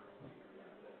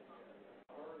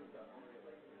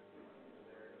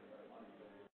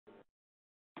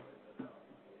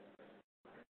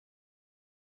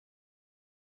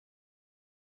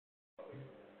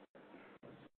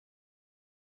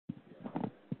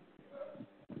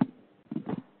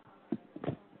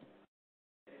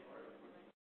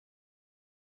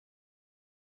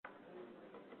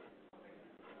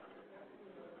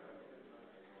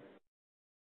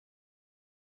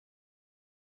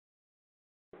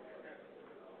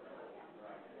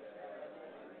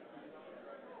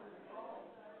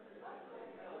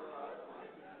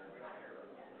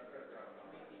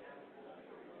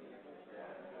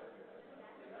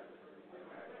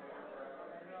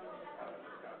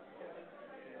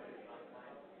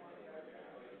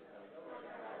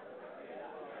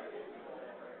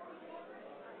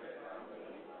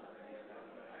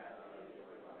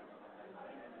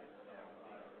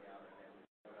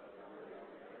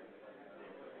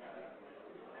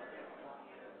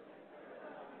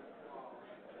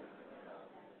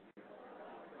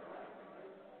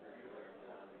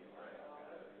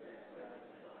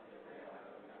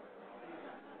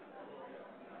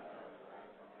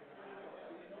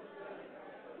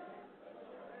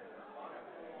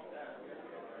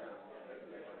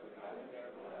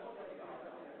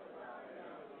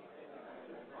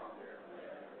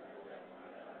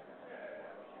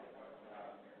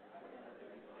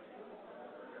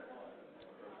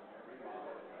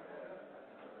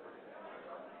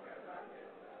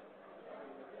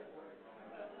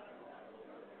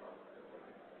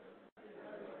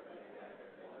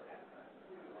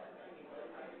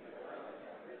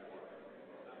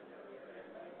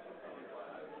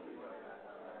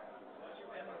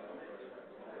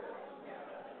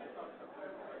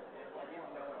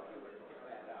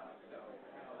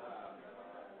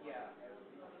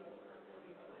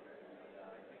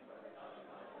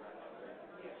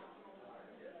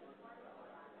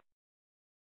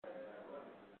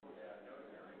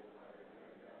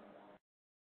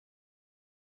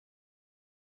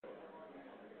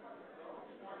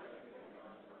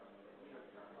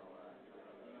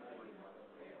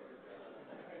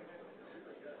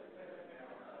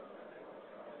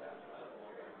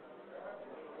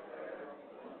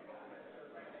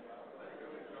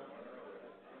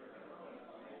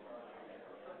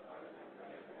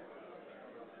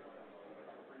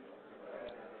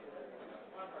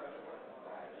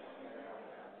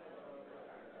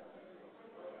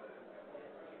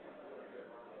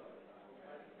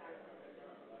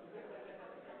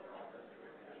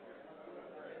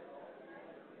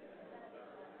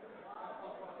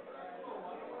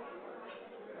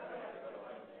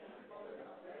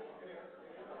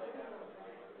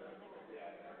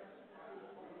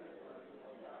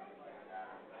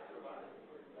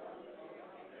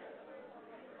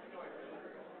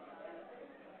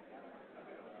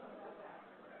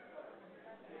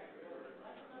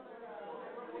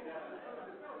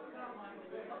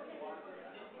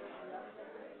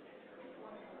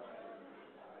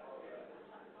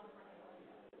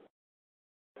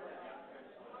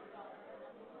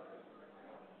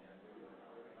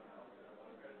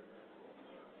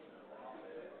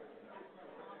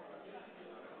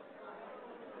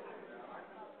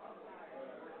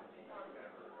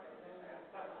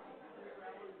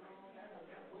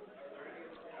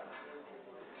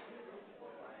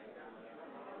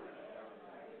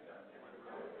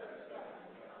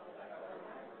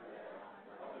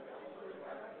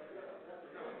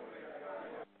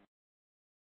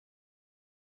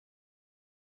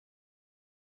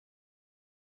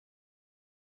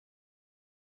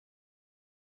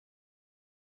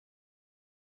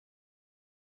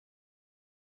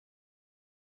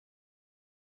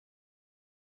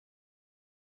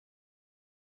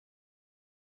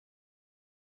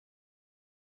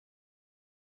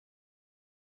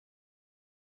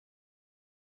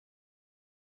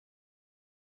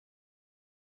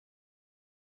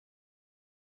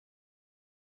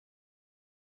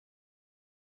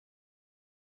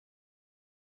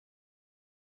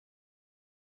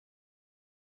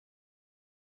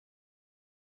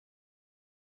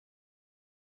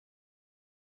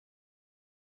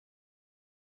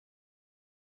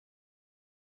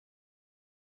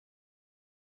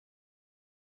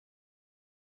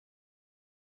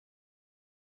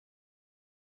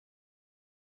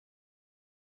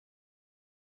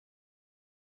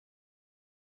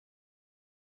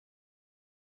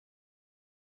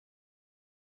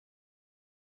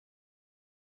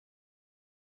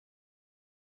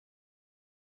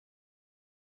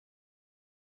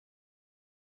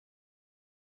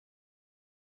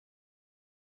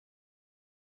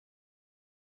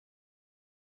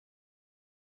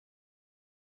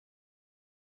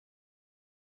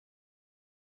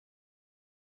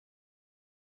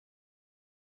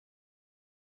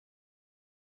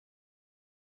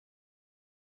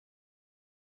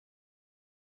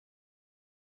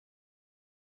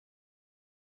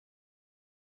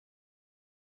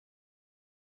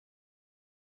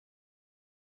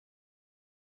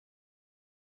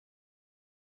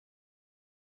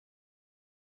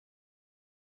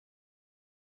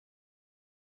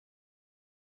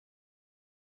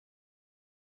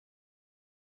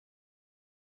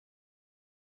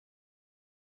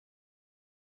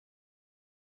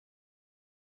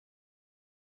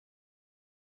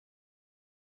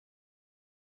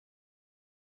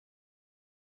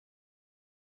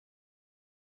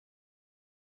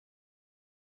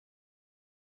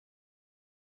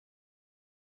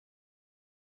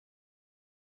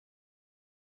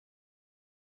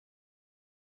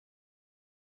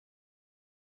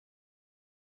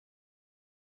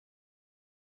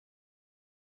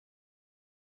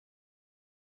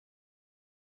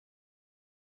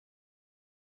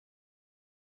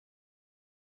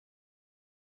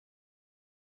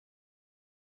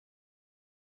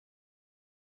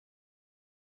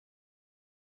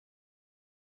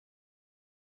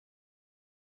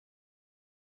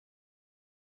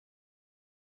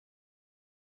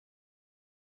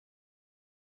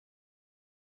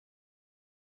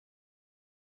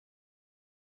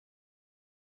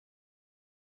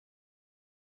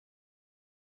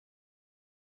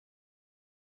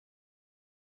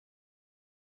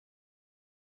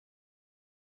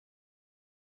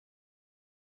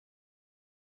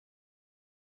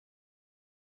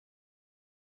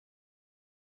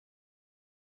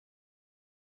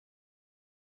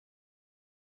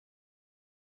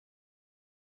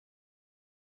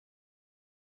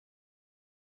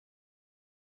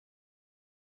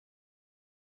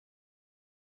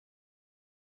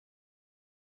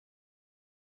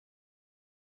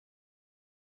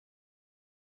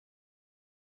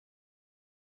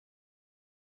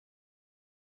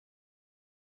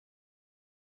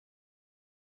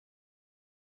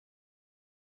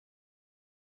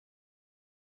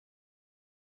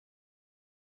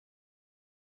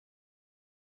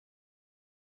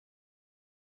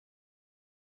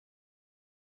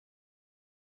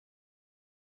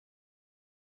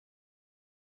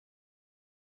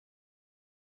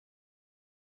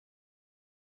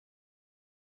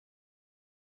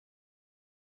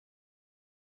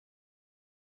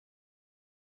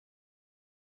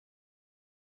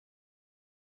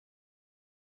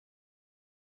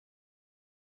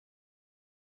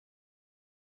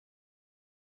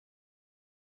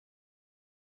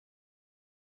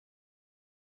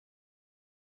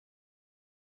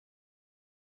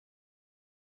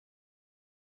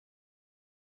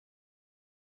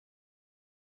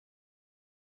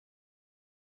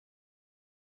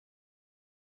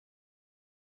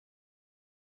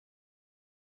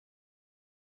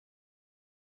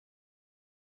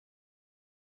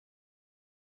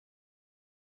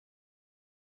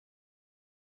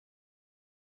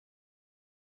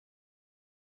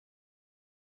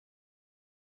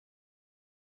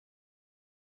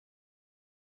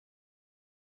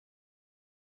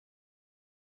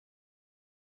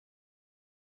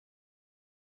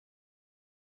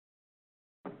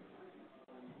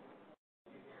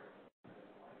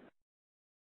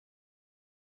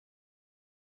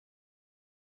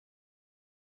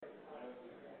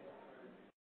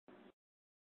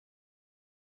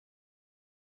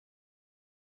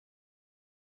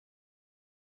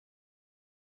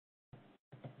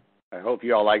 I hope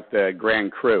you all like the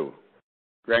Grand Cru.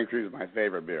 Grand Cru is my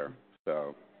favorite beer.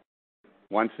 So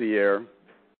once a year,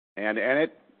 and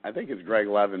it, I think as Greg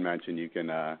Levin mentioned, you can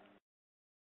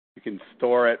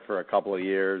store it for a couple of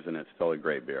years, and it's still a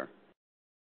great beer.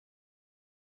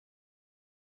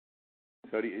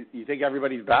 So do you think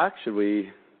everybody's back? Should we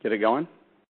get it going?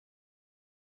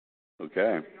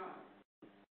 Okay.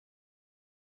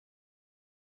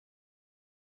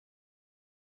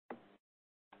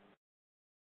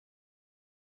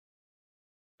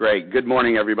 Great. Good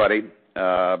morning, everybody.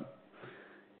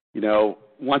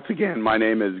 Once again, my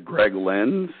name is Greg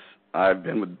Lenz. I've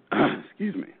been with,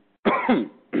 excuse me.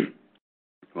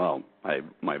 Well,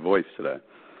 my voice today.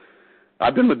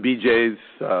 I've been with BJ's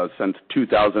since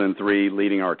 2003,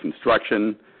 leading our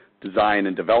construction, design,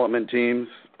 and development teams.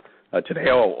 Today,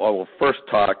 I will first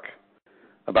talk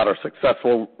about our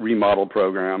successful remodel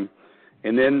program,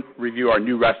 and then review our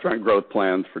new restaurant growth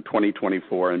plans for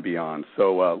 2024 and beyond.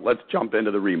 So let's jump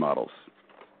into the remodels.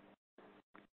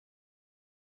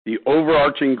 The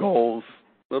overarching goals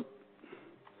of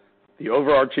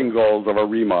our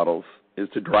remodels is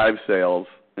to drive sales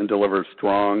and deliver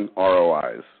strong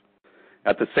ROIs.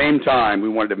 At the same time, we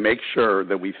wanted to make sure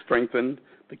that we strengthened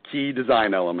the key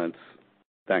design elements.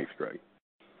 Thanks, Greg.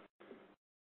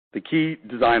 The key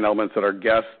design elements that our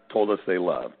guests told us they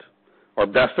loved. Our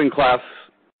best-in-class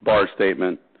bar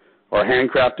statement, our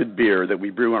handcrafted beer that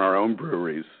we brew in our own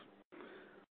breweries,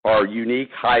 our unique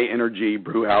high-energy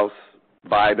brewhouse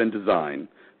vibe and design,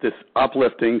 this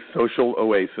uplifting social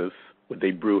oasis with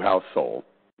a brewhouse soul.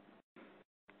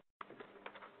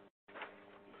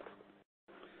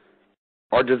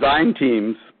 Our design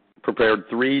teams prepared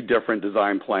 3 different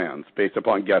design plans based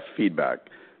upon guest feedback.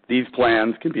 These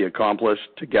plans can be accomplished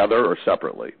together or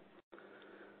separately.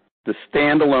 The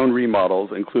standalone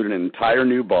remodels include an entire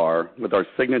new bar with our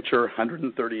signature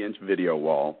 130-inch video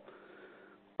wall,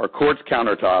 our quartz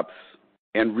countertops,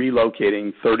 and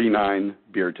relocating 39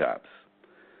 beer taps.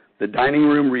 The dining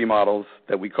room remodels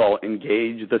that we call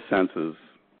Engage the Senses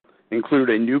include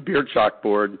a new beer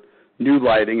chalkboard, new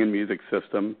lighting and music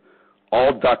system,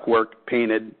 all ductwork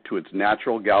painted to its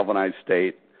natural galvanized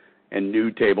state, and new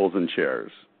tables and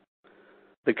chairs.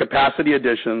 The capacity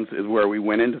additions is where we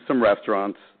went into some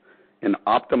restaurants and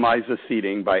optimized the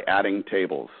seating by adding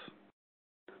tables.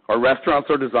 Our restaurants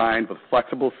are designed with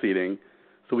flexible seating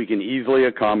so we can easily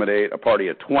accommodate a party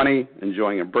of 20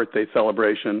 enjoying a birthday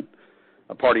celebration,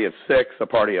 a party of 6, a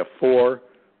party of 4,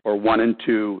 or 1 and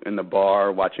 2 in the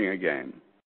bar watching a game.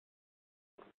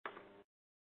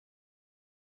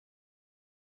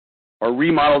 Our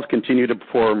remodels continue to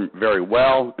perform very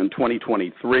well. In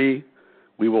 2023,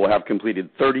 we will have completed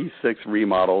 36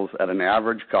 remodels at an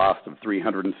average cost of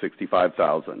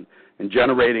 $365,000 and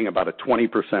generating about a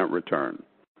 20% return.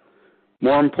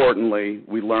 More importantly,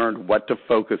 we learned what to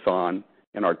focus on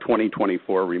in our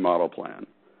 2024 remodel plan.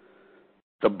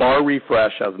 The bar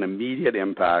refresh has an immediate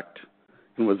impact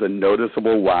and was a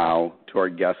noticeable wow to our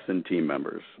guests and team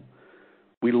members.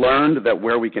 We learned that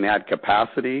where we can add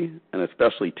capacity, and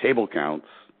especially table counts,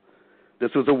 this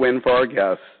was a win for our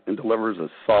guests and delivers a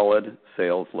solid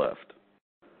sales lift.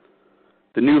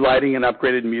 The new lighting and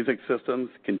upgraded music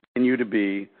systems continue to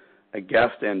be a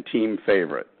guest and team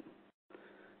favorite.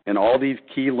 And all these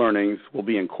key learnings will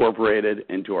be incorporated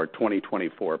into our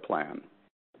 2024 plan.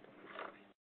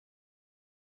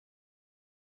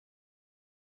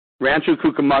 Rancho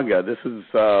Cucamonga, this is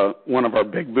one of our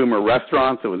big boomer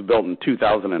restaurants. It was built in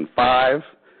 2005.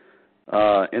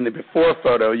 In the before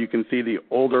photo, you can see the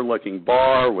older-looking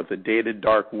bar with the dated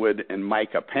dark wood and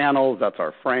mica panels. That's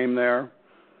our frame there.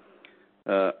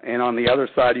 And on the other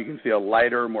side, you can see a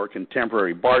lighter, more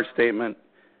contemporary bar statement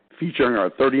featuring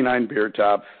our 39 beer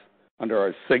taps under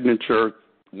our signature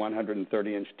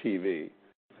 130-inch TV.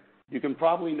 You can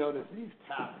probably notice these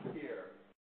taps here.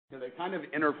 So they kind of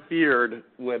interfered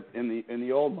with, in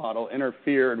the old model,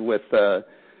 interfered with the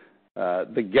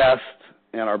guest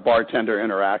and our bartender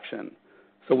interaction.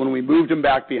 So when we moved them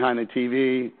back behind the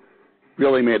TV,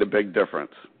 really made a big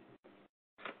difference.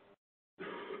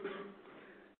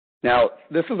 Now,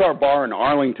 this is our bar in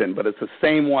Arlington, but it's the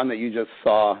same one that you just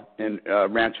saw in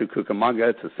Rancho Cucamonga.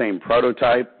 It's the same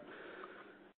prototype.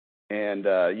 And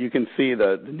you can see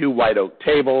the new white oak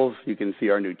tables. You can see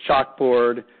our new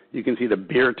chalkboard. You can see the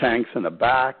beer tanks in the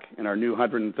back and our new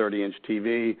 130-inch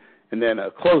TV, and then a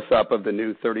close-up of the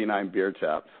new 39 beer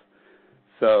taps.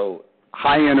 So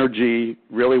high energy,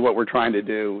 really what we're trying to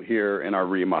do here in our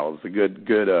remodels. A good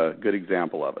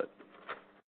example of it.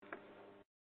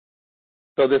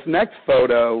 So this next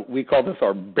photo, we call this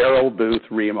our barrel booth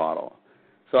remodel.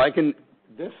 So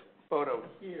this photo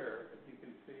here, as you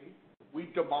can see, we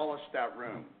demolished that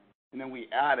room. And then we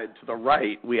added, to the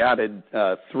right,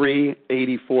 three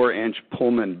 84-inch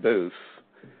Pullman booths.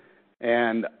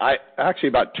 And actually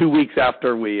about 2 weeks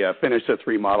after we finished this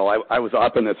remodel, I was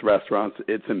up in this restaurant.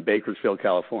 It's in Bakersfield,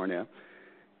 California.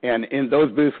 And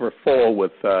those booths were full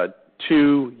with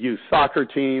 2 youth soccer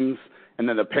teams and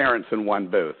then the parents in one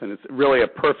booth. And it's really a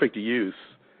perfect use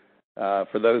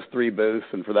for those 3 booths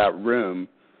and for that room.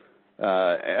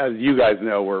 As you guys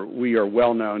know, we are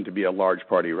well known to be a large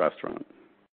party restaurant.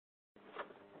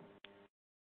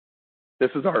 This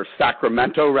is our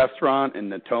Sacramento restaurant in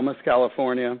Natomas,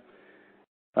 California.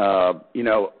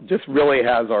 Just really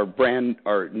has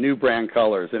our new brand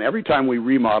colors. And every time we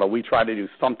remodel, we try to do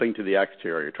something to the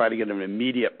exterior, try to get an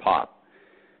immediate pop.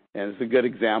 And it's a good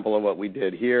example of what we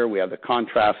did here. We have the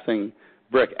contrasting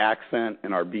brick accent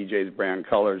in our BJ's brand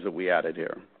colors that we added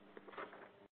here.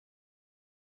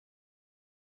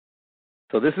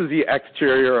 So this is the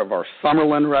exterior of our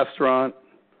Summerlin restaurant.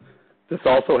 This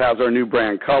also has our new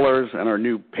brand colors and our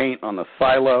new paint on the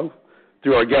silo.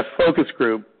 Through our guest focus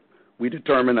group, we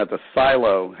determined that the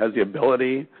silo has the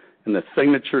ability and the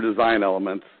signature design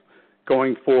elements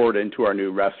going forward into our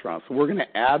new restaurant. So we're going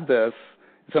to add this.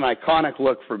 It's an iconic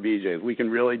look for BJ's. We can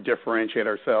really differentiate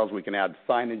ourselves. We can add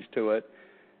signage to it.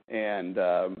 And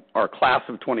our class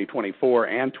of 2024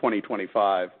 and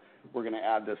 2025, we're going to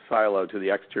add this silo to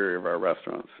the exterior of our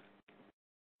restaurants.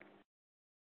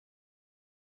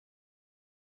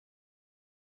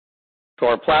 So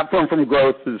our platform from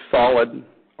growth is solid.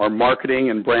 Our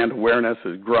marketing and brand awareness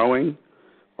is growing.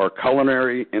 Our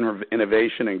culinary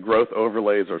innovation and growth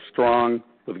overlays are strong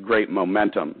with great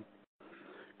momentum.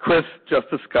 Chris just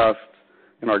discussed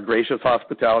in our gracious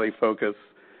hospitality focus,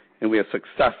 and we have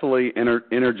successfully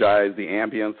energized the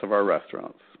ambience of our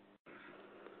restaurants.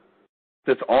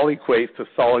 This all equates to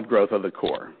solid growth of the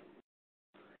core.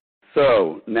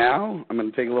 So now I'm going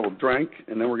to take a little drink,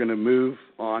 and then we're going to move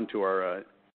on to our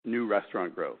new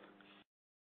restaurant growth.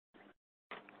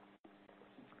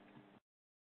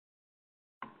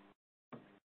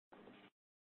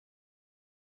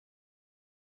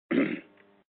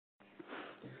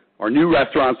 Our new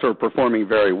restaurants are performing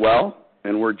very well,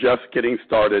 and we're just getting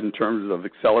started in terms of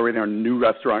accelerating our new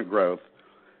restaurant growth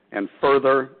and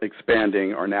further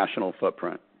expanding our national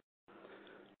footprint.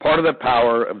 Part of the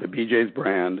power of the BJ's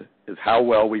brand is how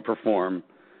well we perform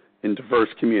in diverse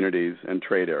communities and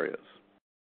trade areas.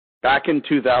 Back in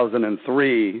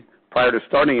 2003, prior to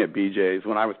starting at BJ's,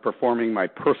 when I was performing my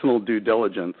personal due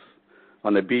diligence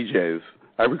on the BJ's,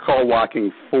 I recall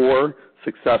walking 4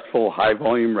 successful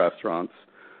high-volume restaurants,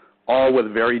 all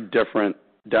with very different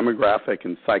demographic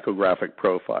and psychographic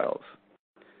profiles.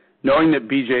 Knowing that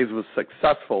BJ's was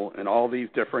successful in all these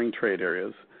differing trade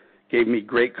areas gave me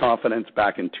great confidence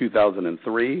back in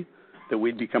 2003 that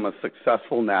we'd become a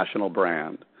successful national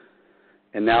brand.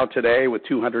 And now today, with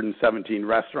 217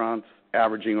 restaurants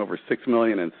averaging over $6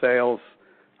 million in sales,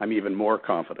 I'm even more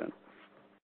confident.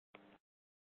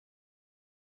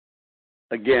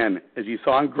 Again, as you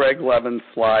saw in Greg Levin's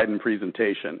slide and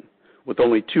presentation, with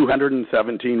only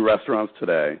 217 restaurants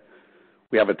today,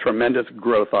 we have a tremendous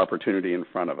growth opportunity in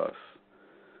front of us.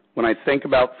 When I think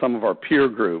about some of our peer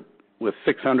group with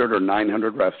 600 or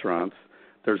 900 restaurants,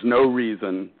 there's no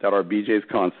reason that our BJ's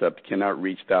concept cannot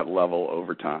reach that level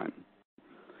over time.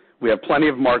 We have plenty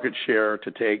of market share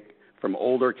to take from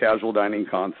older casual dining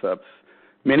concepts,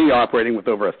 many operating with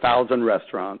over 1,000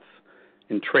 restaurants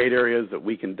in trade areas that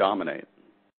we can dominate.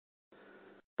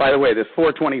 By the way, this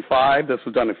 425, this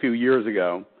was done a few years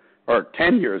ago, or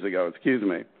 10 years ago, excuse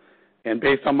me. And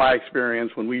based on my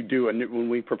experience, when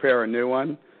we prepare a new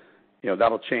one,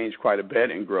 that'll change quite a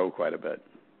bit and grow quite a bit.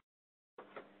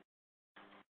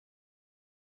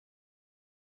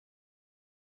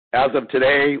 As of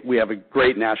today, we have a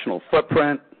great national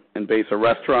footprint and base of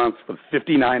restaurants with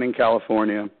 59 in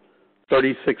California,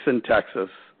 36 in Texas,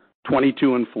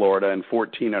 22 in Florida, and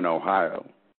 14 in Ohio.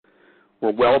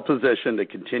 We're well positioned to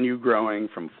continue growing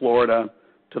from Florida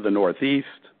to the Northeast,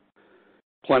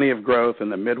 plenty of growth in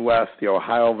the Midwest, the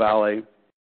Ohio Valley,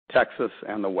 Texas,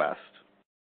 and the West.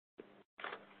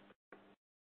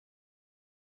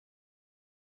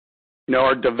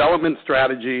 Our development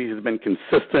strategy has been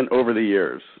consistent over the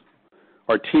years.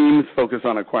 Our teams focus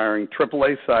on acquiring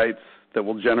AAA sites that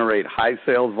will generate high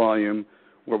sales volume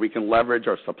where we can leverage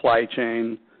our supply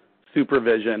chain,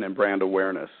 supervision, and brand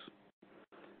awareness.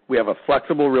 We have a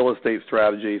flexible real estate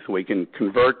strategy so we can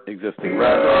convert existing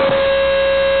restaurants.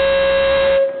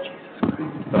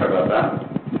 Sorry about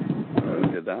that.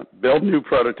 We did that. Build new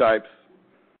prototypes.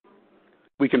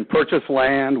 We can purchase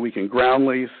land. We can ground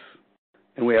lease.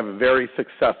 And we have a very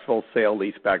successful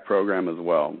sale-leaseback program as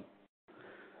well.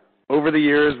 Over the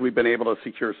years, we've been able to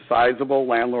secure sizable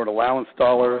landlord allowance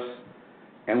dollars,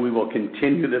 and we will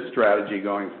continue this strategy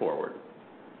going forward.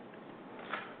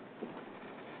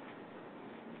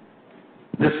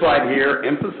 This slide here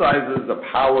emphasizes the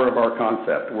power of our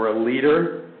concept. We're a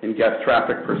leader in guest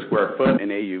traffic per square foot in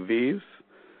AUVs.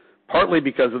 Partly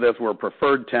because of this, we're a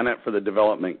preferred tenant for the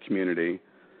development community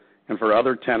and for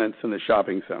other tenants in the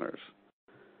shopping centers.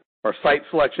 Our site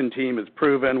selection team is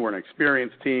proven. We're an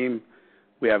experienced team.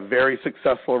 We have very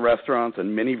successful restaurants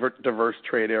in many diverse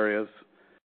trade areas,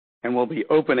 and we'll be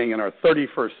opening in our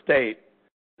 31st state,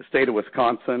 the state of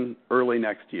Wisconsin, early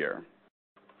next year.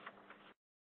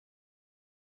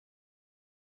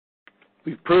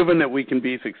 We've proven that we can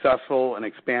be successful and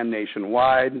expand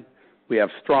nationwide. We have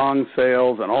strong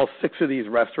sales in all 6 of these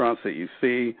restaurants that you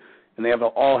see, and they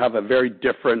all have a very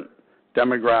different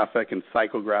demographic and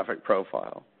psychographic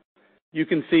profile. You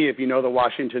can see, if you know the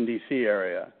Washington, D.C.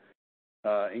 area,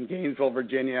 in Gainesville,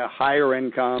 Virginia, higher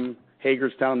income,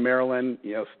 Hagerstown, Maryland,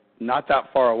 not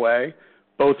that far away,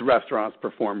 both restaurants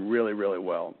perform really, really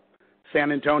well.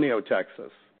 San Antonio, Texas,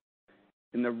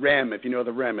 in the Rim, if you know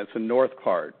the Rim, it's the north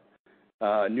part.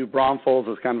 New Braunfels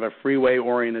is kind of a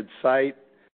freeway-oriented site,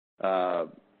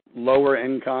 lower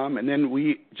income. And then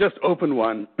we just opened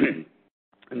one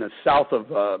in the south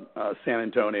of San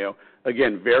Antonio.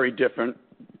 Again, very different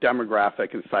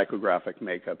demographic and psychographic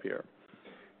makeup here.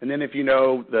 And then if you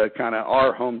know the kind of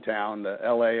our hometown, the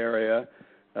L.A. area,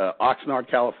 Oxnard,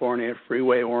 California,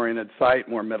 freeway-oriented site,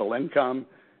 more middle income.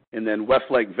 And then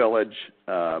Westlake Village,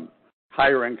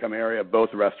 higher income area, both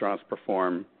restaurants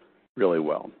perform really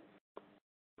well.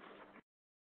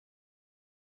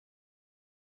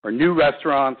 Our new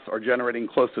restaurants are generating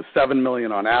close to $7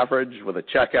 million on average, with a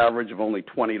check average of only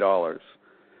 $20.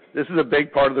 This is a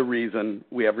big part of the reason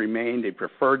we have remained a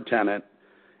preferred tenant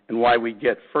and why we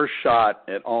get first shot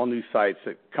at all new sites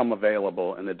that come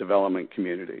available in the development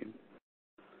community.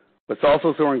 What's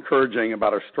also so encouraging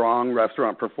about our strong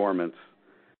restaurant performance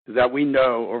is that we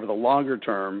know over the longer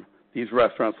term, these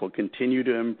restaurants will continue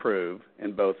to improve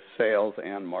in both sales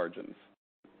and margins.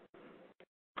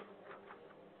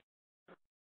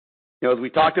 As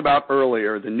we talked about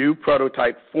earlier, the new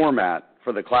prototype format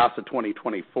for the class of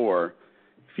 2024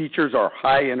 features our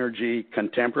high-energy,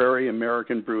 contemporary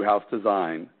American brewhouse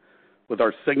design with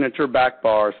our signature back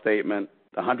bar statement,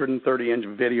 the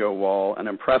 130-inch video wall, an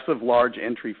impressive large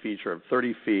entry feature of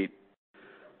 30 feet,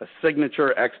 a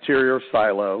signature exterior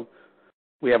silo.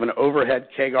 We have an overhead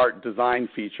keg art design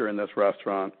feature in this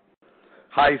restaurant,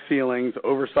 high ceilings,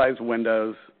 oversized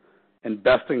windows, and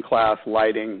best-in-class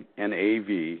lighting and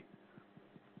AV.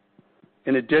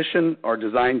 In addition, our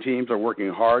design teams are working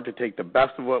hard to take the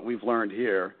best of what we've learned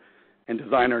here and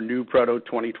design our new Proto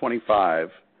 2025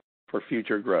 for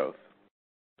future growth.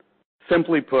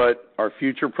 Simply put, our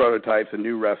future prototypes and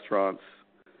new restaurants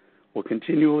will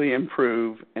continually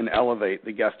improve and elevate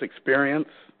the guest experience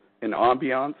and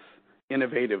ambiance,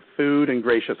 innovative food, and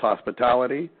gracious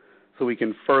hospitality so we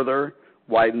can further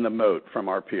widen the moat from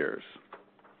our peers.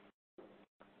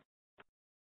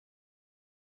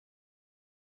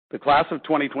 The class of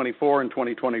 2024 and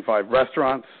 2025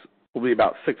 restaurants will be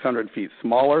about 600 feet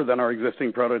smaller than our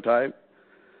existing prototype.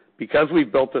 Because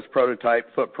we've built this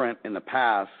prototype footprint in the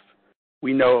past,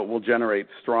 we know it will generate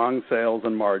strong sales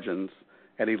and margins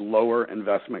at a lower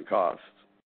investment cost.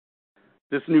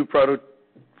 This new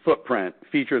footprint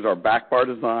features our back bar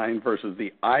design versus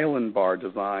the island bar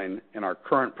design in our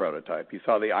current prototype. You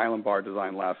saw the island bar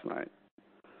design last night.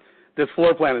 This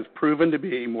floor plan is proven to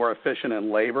be more efficient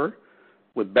in labor,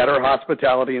 with better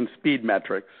hospitality and speed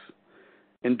metrics.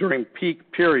 And during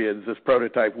peak periods, this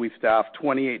prototype, we staff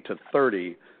 28 to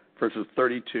 30 versus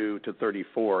 32 to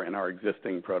 34 in our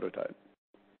existing prototype.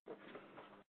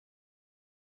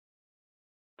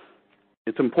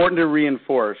 It's important to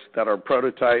reinforce that our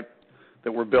prototype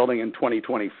that we're building in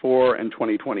 2024 and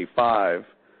 2025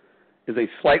 is a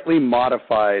slightly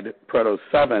modified Proto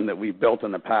 7 that we've built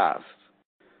in the past.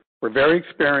 We're very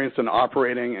experienced in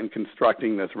operating and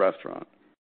constructing this restaurant.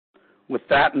 With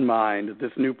that in mind,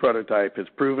 this new prototype has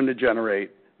proven to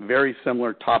generate very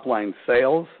similar top-line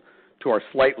sales to our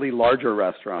slightly larger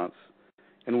restaurants,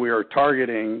 and we are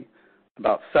targeting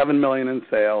about $7 million in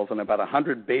sales and about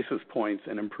 100 basis points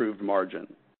in improved margin.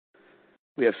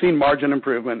 We have seen margin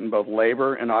improvement in both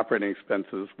labor and operating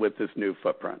expenses with this new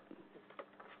footprint.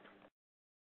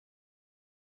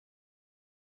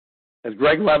 As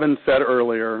Greg Levin said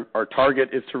earlier, our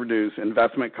target is to reduce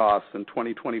investment costs in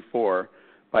 2024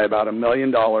 by about $1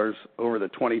 million over the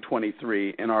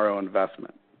 2023 NRO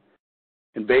investment.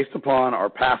 And based upon our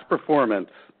past performance,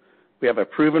 we have a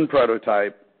proven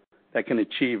prototype that can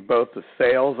achieve both the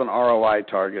sales and ROI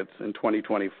targets in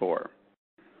 2024.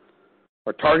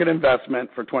 Our target investment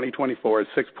for 2024 is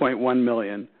 $6.1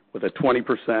 million with a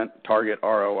 20% target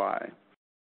ROI.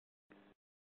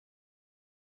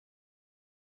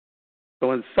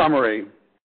 So in summary,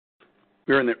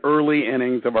 we're in the early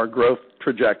innings of our growth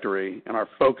trajectory, and our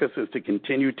focus is to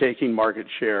continue taking market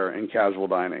share in casual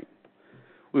dining.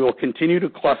 We will continue to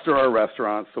cluster our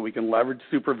restaurants so we can leverage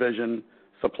supervision,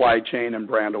 supply chain, and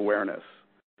brand awareness.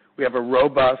 We have a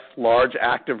robust, large,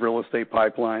 active real estate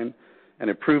pipeline and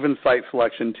a proven site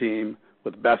selection team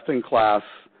with best-in-class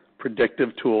predictive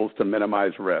tools to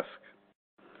minimize risk.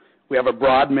 We have a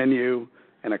broad menu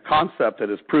and a concept that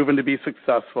has proven to be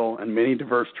successful in many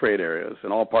diverse trade areas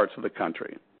in all parts of the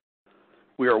country.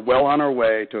 We are well on our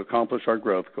way to accomplish our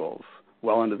growth goals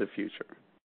well into the future.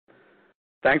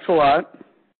 Thanks a lot,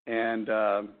 and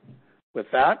with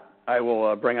that, I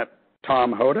will bring up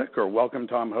Tom Hodak, or welcome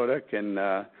Tom Hodak,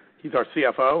 and he's our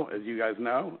CFO, as you guys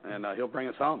know, and he'll bring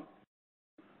us home.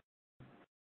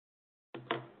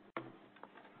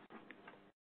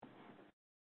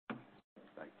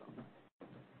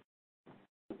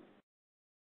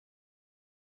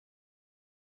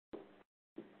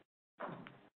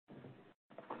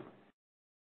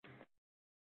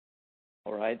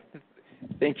 All right.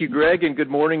 Thank you, Greg, and good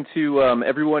morning to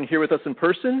everyone here with us in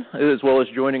person, as well as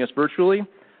joining us virtually.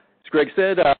 As Greg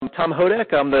said, I'm Tom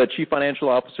Hodak. I'm the Chief Financial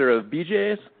Officer of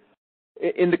BJ's.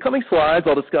 In the coming slides,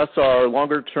 I'll discuss our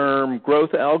longer-term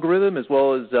growth algorithm as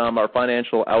well as our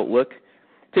financial outlook,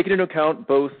 taking into account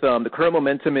both the current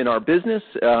momentum in our business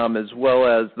as well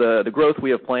as the growth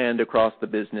we have planned across the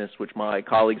business, which my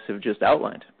colleagues have just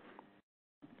outlined.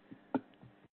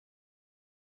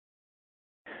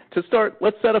 To start,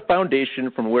 let's set a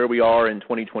foundation from where we are in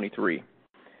 2023.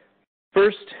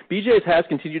 First, BJ's has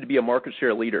continued to be a market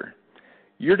share leader.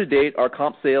 Year to date, our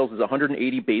comp sales is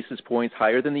 180 basis points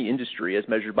higher than the industry as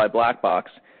measured by Black Box,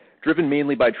 driven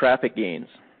mainly by traffic gains.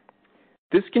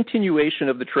 This continuation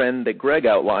of the trend that Greg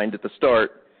outlined at the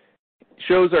start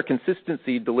shows our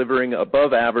consistency delivering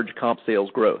above average comp sales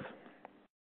growth.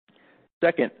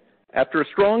 Second, after a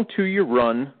strong 2-year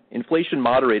run, inflation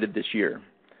moderated this year.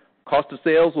 Cost of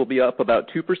sales will be up about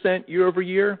 2% year over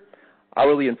year.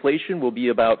 Hourly inflation will be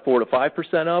about 4 to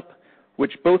 5% up,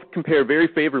 which both compare very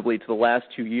favorably to the last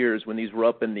 2 years when these were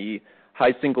up in the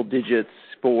high single digits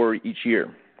for each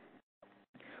year.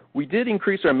 We did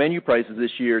increase our menu prices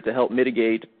this year to help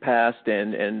mitigate past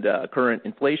and current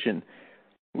inflation.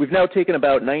 We've now taken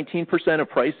about 19% of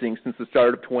pricing since the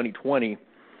start of 2020,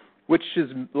 which is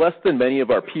less than many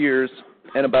of our peers,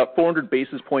 and about 400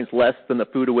 basis points less than the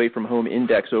food away from home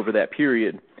index over that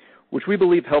period, which we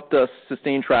believe helped us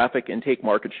sustain traffic and take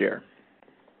market share.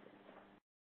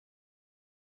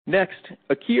 Next,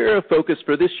 a key area of focus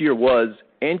for this year was,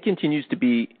 and continues to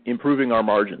be, improving our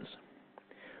margins.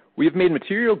 We have made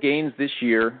material gains this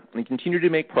year and continue to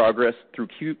make progress through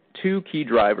two key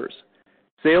drivers: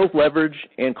 sales leverage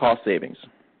and cost savings.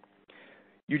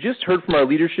 You just heard from our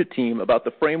leadership team about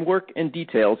the framework and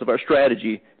details of our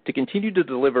strategy to continue to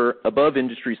deliver above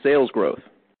industry sales growth.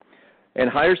 And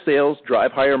higher sales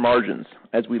drive higher margins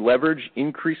as we leverage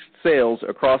increased sales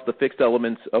across the fixed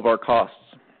elements of our costs.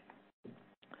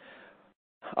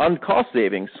 On cost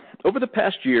savings, over the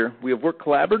past year, we have worked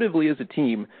collaboratively as a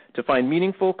team to find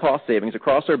meaningful cost savings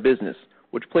across our business,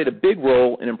 which played a big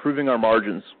role in improving our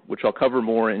margins, which I'll cover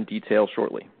more in detail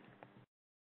shortly.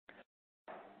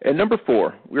 And number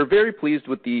 4, we're very pleased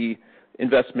with the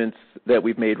investments that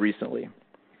we've made recently.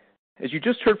 As you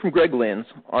just heard from Greg Lins,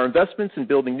 our investments in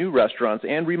building new restaurants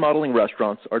and remodeling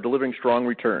restaurants are delivering strong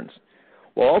returns,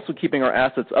 while also keeping our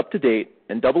assets up to date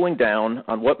and doubling down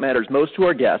on what matters most to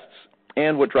our guests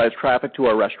and what drives traffic to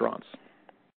our restaurants.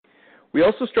 We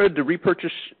also started to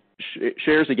repurchase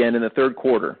shares again in the third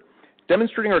quarter,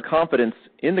 demonstrating our confidence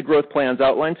in the growth plans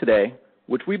outlined today,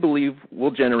 which we believe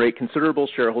will generate considerable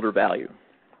shareholder value.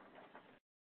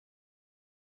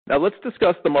 Now let's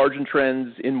discuss the margin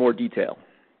trends in more detail.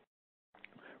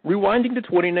 Rewinding to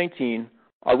 2019,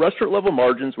 our restaurant-level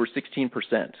margins were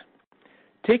 16%.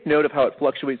 Take note of how it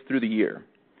fluctuates through the year.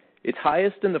 It's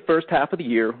highest in the first half of the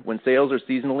year when sales are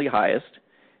seasonally highest.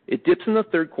 It dips in the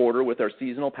third quarter with our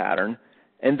seasonal pattern,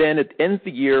 and then it ends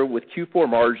the year with Q4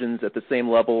 margins at the same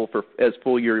level as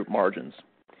full-year margins.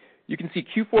 You can see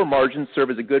Q4 margins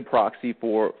serve as a good proxy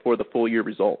for the full-year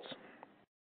results.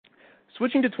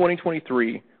 Switching to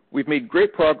 2023, we've made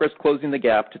great progress closing the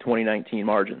gap to 2019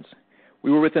 margins. We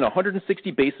were within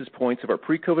 160 basis points of our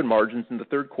pre-COVID margins in the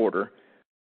third quarter,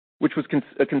 which was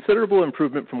a considerable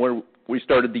improvement from where we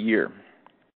started the year.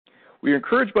 We are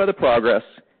encouraged by the progress,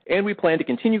 and we plan to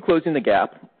continue closing the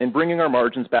gap and bringing our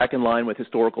margins back in line with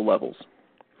historical levels.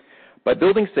 By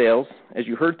building sales, as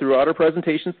you heard throughout our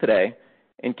presentations today,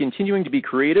 and continuing to be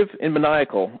creative and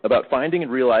maniacal about finding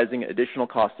and realizing additional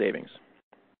cost savings.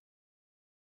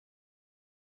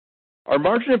 Our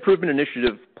margin improvement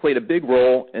initiative played a big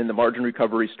role in the margin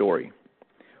recovery story.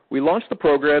 We launched the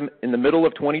program in the middle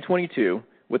of 2022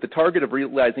 with the target of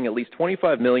realizing at least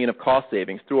 $25 million of cost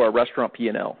savings through our restaurant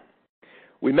P&L.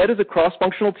 We met as a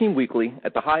cross-functional team weekly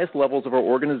at the highest levels of our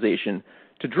organization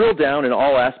to drill down in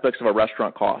all aspects of our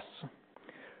restaurant costs.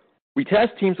 We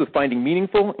tasked teams with finding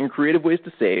meaningful and creative ways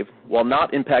to save while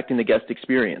not impacting the guest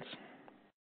experience.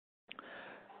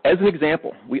 As an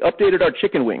example, we updated our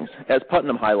chicken wings, as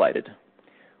Putnam highlighted.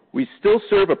 We still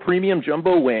serve a premium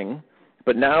jumbo wing,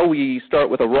 but now we start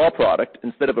with a raw product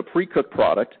instead of a pre-cooked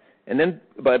product, and then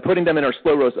by putting them in our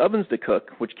slow roast ovens to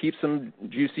cook, which keeps them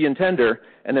juicy and tender,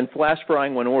 and then flash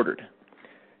frying when ordered.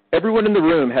 Everyone in the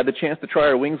room had the chance to try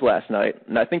our wings last night,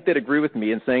 and I think they'd agree with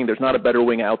me in saying there's not a better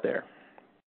wing out there.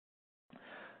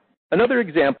 Another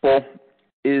example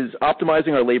is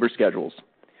optimizing our labor schedules.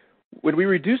 When we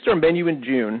reduced our menu in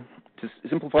June to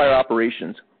simplify our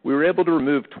operations, we were able to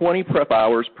remove 20 prep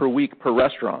hours per week per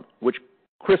restaurant, which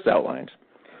Chris outlined.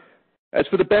 As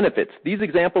for the benefits, these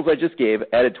examples I just gave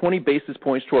added 20 basis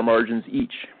points to our margins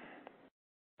each.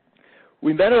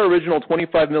 We met our original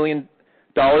 $25 million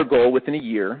goal within a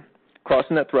year,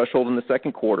 crossing that threshold in the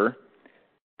second quarter.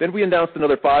 Then we announced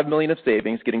another $5 million of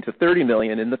savings, getting to $30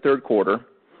 million in the third quarter.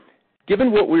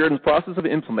 Given what we are in the process of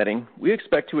implementing, we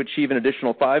expect to achieve an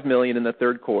additional $5 million in the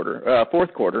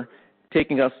fourth quarter,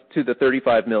 taking us to the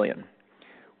 $35 million.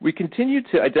 We continue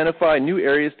to identify new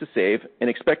areas to save and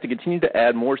expect to continue to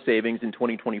add more savings in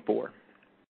 2024.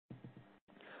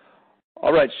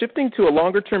 All right, shifting to a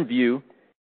longer-term view,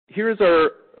 here is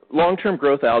our long-term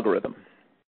growth algorithm.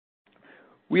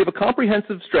 We have a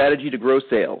comprehensive strategy to grow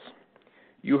sales.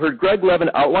 You heard Greg Levin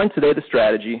outline today the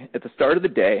strategy at the start of the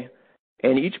day,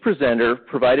 and each presenter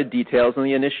provided details on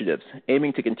the initiatives,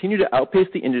 aiming to continue to outpace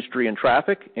the industry in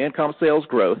traffic and comp sales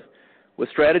growth with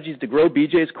strategies to grow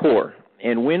BJ's core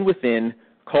and win within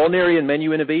culinary and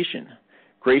menu innovation,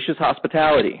 gracious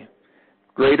hospitality,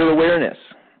 greater awareness,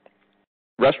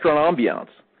 restaurant ambiance,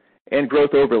 and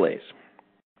growth overlays.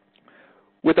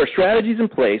 With our strategies in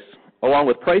place, along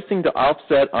with pricing to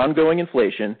offset ongoing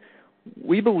inflation,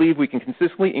 we believe we can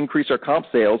consistently increase our comp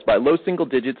sales by low single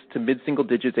digits to mid-single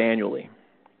digits annually.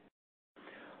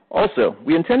 Also,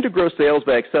 we intend to grow sales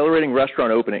by accelerating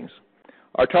restaurant openings.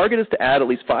 Our target is to add at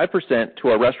least 5% to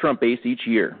our restaurant base each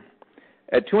year.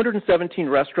 At 217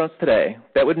 restaurants today,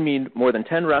 that would mean more than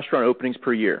 10 restaurant openings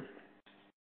per year.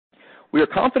 We are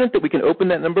confident that we can open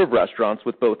that number of restaurants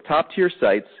with both top-tier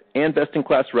sites and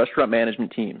best-in-class restaurant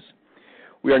management teams.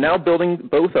 We are now building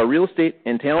both our real estate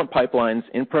and talent pipelines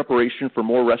in preparation for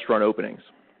more restaurant openings.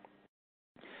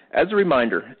 As a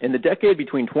reminder, in the decade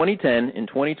between 2010 and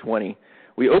 2020,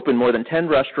 we opened more than 10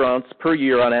 restaurants per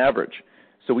year on average,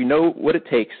 so we know what it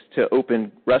takes to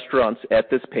open restaurants at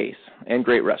this pace, and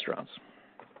great restaurants.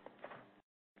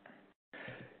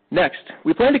 Next,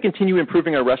 we plan to continue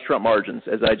improving our restaurant margins,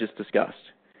 as I just discussed.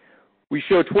 We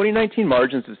show 2019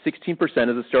 margins of 16%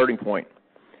 as a starting point,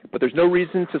 but there's no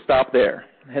reason to stop there,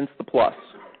 hence the plus.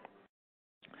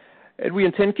 And we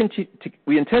intend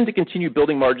to continue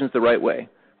building margins the right way,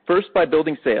 first by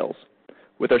building sales,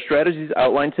 with our strategies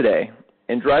outlined today,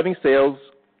 and driving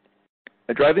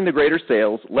the greater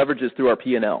sales leverages through our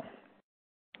P&L.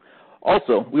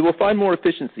 Also, we will find more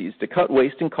efficiencies to cut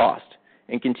waste and cost,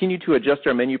 and continue to adjust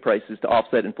our menu prices to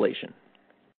offset inflation.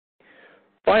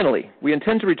 Finally, we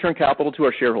intend to return capital to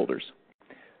our shareholders.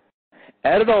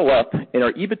 Add it all up, and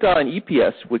our EBITDA and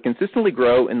EPS would consistently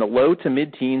grow in the low to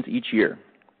mid-teens each year.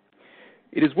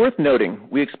 It is worth noting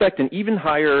we expect an even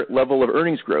higher level of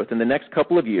earnings growth in the next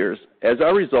couple of years as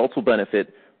our results will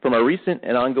benefit from our recent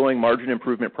and ongoing margin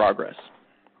improvement progress.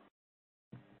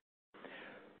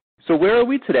 So where are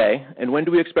we today, and when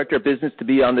do we expect our business to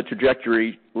be on the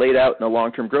trajectory laid out in the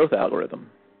long-term growth algorithm?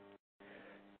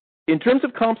 In terms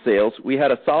of comp sales, we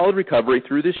had a solid recovery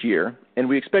through this year, and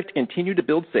we expect to continue to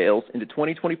build sales into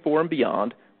 2024 and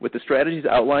beyond with the strategies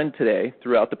outlined today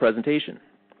throughout the presentation.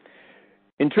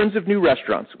 In terms of new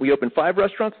restaurants, we opened 5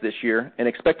 restaurants this year and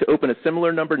expect to open a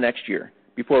similar number next year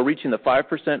before reaching the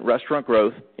 5% restaurant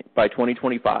growth by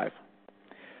 2025.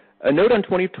 A note on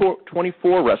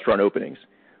 2024 restaurant openings.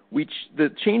 The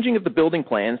changing of the building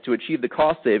plans to achieve the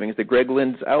cost savings that Greg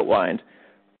Lynn's outlined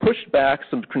pushed back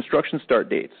some construction start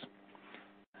dates.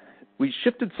 We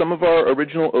shifted some of our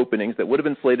original openings that would have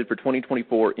been slated for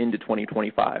 2024 into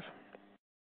 2025.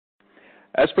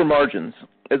 As for margins,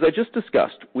 as I just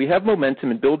discussed, we have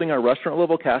momentum in building our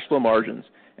restaurant-level cash flow margins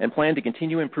and plan to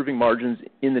continue improving margins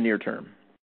in the near term.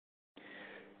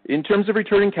 In terms of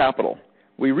returning capital,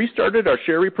 we restarted our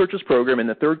share repurchase program in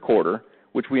the third quarter,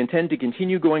 which we intend to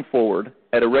continue going forward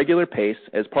at a regular pace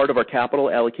as part of our capital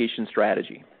allocation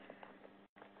strategy.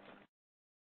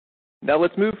 Now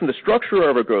let's move from the structure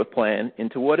of our growth plan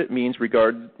into what it means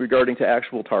regarding to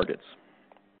actual targets.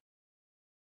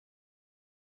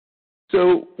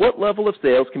 So what level of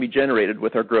sales can be generated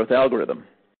with our growth algorithm?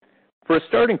 For a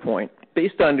starting point,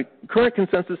 based on current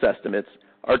consensus estimates,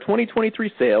 our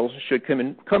 2023 sales should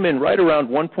come in right around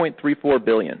 $1.34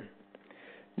 billion.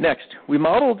 Next, we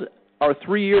modeled our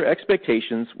 3-year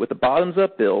expectations with a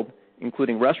bottoms-up build,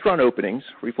 including restaurant openings,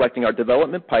 reflecting our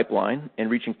development pipeline and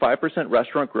reaching 5%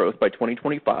 restaurant growth by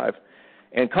 2025,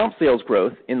 and comp sales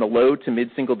growth in the low to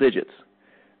mid-single digits.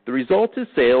 The result is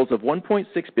sales of $1.6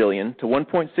 billion to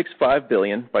 $1.65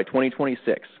 billion by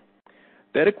 2026.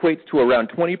 That equates to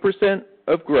around 20%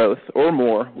 of growth or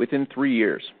more within 3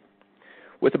 years,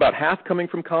 with about half coming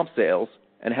from comp sales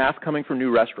and half coming from new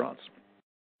restaurants.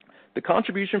 The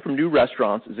contribution from new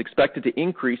restaurants is expected to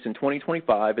increase in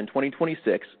 2025 and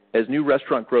 2026 as new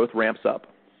restaurant growth ramps up.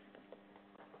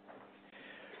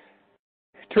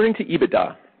 Turning to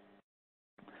EBITDA.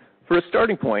 For a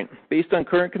starting point, based on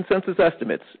current consensus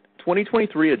estimates,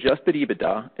 2023 adjusted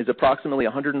EBITDA is approximately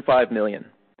 $105 million.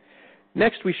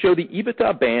 Next, we show the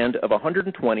EBITDA band of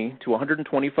 $120 to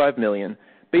 $125 million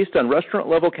based on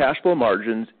restaurant-level cash flow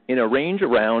margins in a range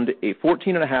around a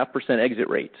 14.5% exit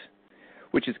rate,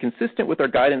 which is consistent with our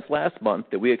guidance last month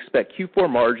that we expect Q4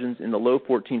 margins in the low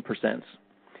 14%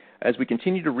 as we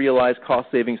continue to realize cost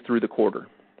savings through the quarter.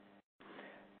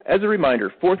 As a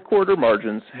reminder, fourth quarter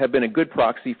margins have been a good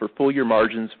proxy for full-year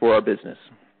margins for our business.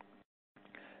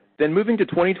 Then moving to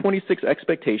 2026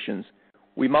 expectations,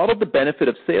 we modeled the benefit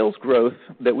of sales growth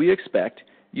that we expect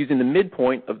using the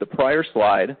midpoint of the prior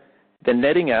slide, then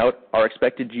netting out our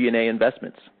expected G&A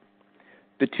investments.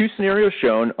 The two scenarios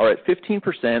shown are at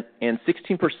 15% and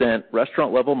 16%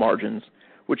 restaurant-level margins,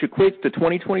 which equates to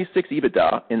 2026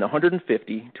 EBITDA in the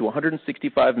 $150 to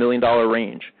 $165 million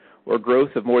range, or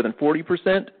growth of more than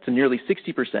 40% to nearly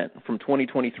 60% from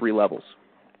 2023 levels.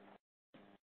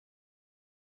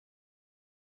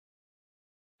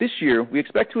 This year, we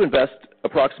expect to invest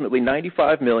approximately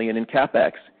 $95 million in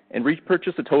CapEx and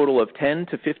repurchase a total of $10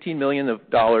 to $15 million of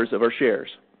our shares.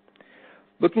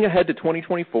 Looking ahead to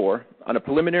 2024, on a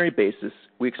preliminary basis,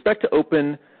 we expect to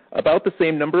open about the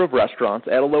same number of restaurants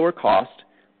at a lower cost,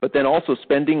 but then also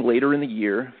spending later in the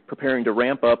year, preparing to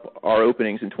ramp up our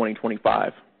openings in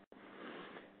 2025.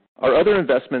 Our other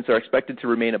investments are expected to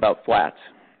remain about flat.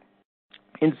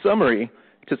 In summary,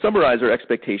 to summarize our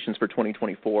expectations for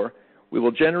 2024, we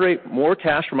will generate more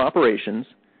cash from operations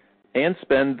and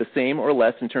spend the same or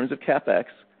less in terms of CapEx,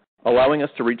 allowing us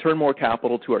to return more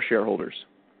capital to our shareholders.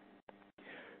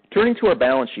 Turning to our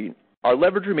balance sheet, our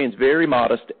leverage remains very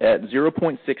modest at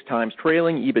 0.6 times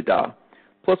trailing EBITDA,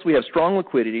 plus we have strong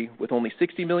liquidity with only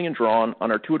 $60 million drawn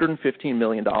on our $215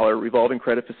 million revolving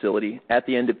credit facility at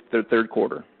the end of the third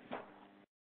quarter.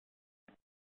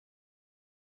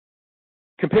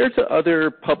 Compared to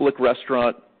other public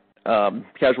restaurant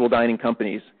casual dining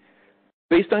companies,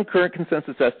 based on current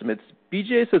consensus estimates,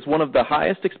 BJ's has one of the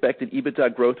highest expected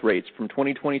EBITDA growth rates from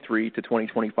 2023 to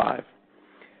 2025.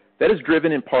 That is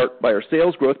driven in part by our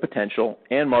sales growth potential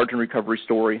and margin recovery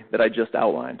story that I just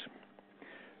outlined.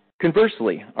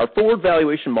 Conversely, our forward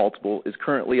valuation multiple is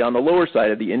currently on the lower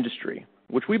side of the industry,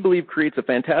 which we believe creates a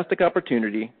fantastic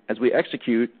opportunity as we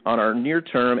execute on our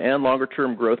near-term and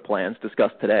longer-term growth plans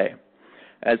discussed today,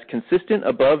 as consistent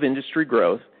above-industry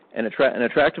growth and an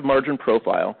attractive margin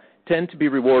profile tend to be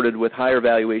rewarded with higher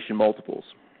valuation multiples.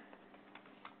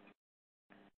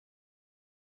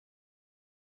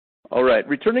 All right,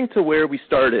 returning to where we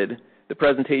started the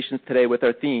presentations today with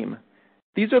our theme,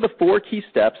 these are the 4 key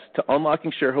steps to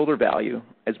unlocking shareholder value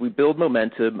as we build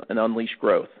momentum and unleash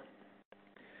growth.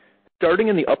 Starting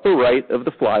in the upper right of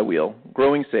the flywheel,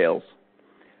 growing sales.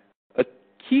 A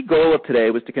key goal of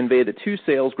today was to convey the 2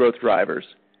 sales growth drivers.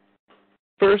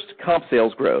 First, comp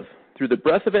sales growth, through the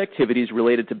breadth of activities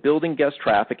related to building guest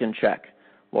traffic and check,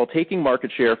 while taking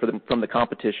market share from the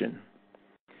competition.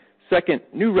 Second,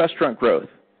 new restaurant growth,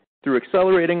 through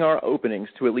accelerating our openings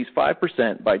to at least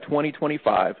 5% by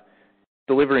 2025,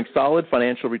 delivering solid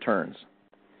financial returns.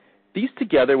 These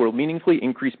together will meaningfully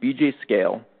increase BJ's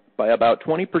scale by about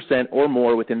 20% or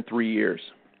more within 3 years.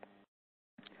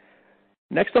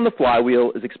 Next on the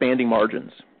flywheel is expanding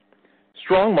margins.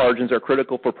 Strong margins are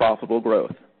critical for profitable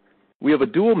growth. We have a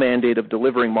dual mandate of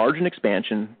delivering margin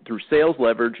expansion through sales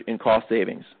leverage and cost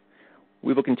savings.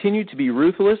 We will continue to be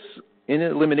ruthless in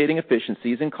eliminating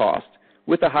efficiencies and cost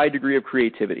with a high degree of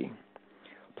creativity.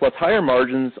 Plus, higher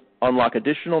margins unlock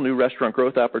additional new restaurant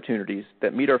growth opportunities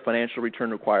that meet our financial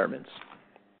return requirements.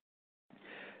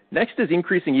 Next is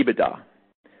increasing EBITDA.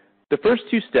 The first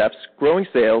two steps, growing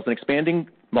sales and expanding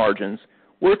margins,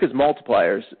 work as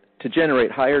multipliers to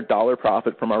generate higher dollar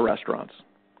profit from our restaurants.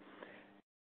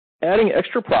 Adding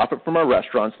extra profit from our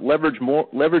restaurants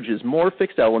leverages more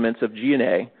fixed elements of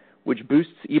G&A, which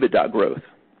boosts EBITDA growth.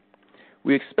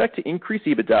 We expect to increase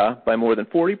EBITDA by more than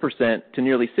 40% to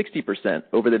nearly 60%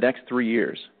 over the next 3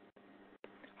 years.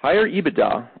 Higher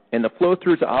EBITDA and the flow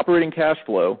through to operating cash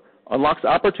flow unlocks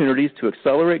opportunities to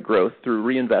accelerate growth through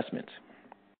reinvestment,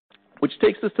 which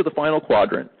takes us to the final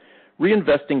quadrant,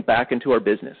 reinvesting back into our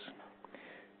business.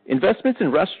 Investments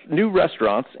in new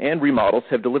restaurants and remodels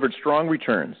have delivered strong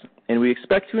returns, and we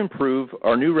expect to improve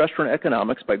our new restaurant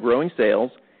economics by growing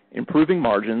sales, improving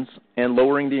margins, and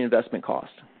lowering the investment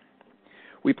cost.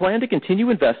 We plan to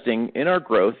continue investing in our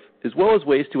growth as well as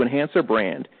ways to enhance our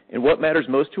brand and what matters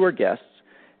most to our guests,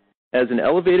 as an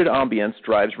elevated ambience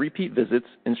drives repeat visits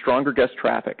and stronger guest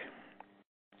traffic.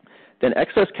 Then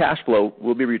excess cash flow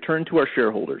will be returned to our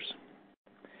shareholders.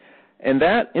 And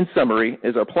that, in summary,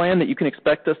 is our plan that you can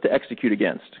expect us to execute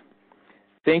against.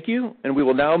 Thank you, and we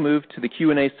will now move to the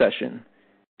Q&A session.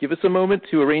 Give us a moment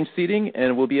to arrange seating,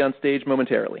 and we'll be on stage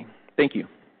momentarily. Thank you.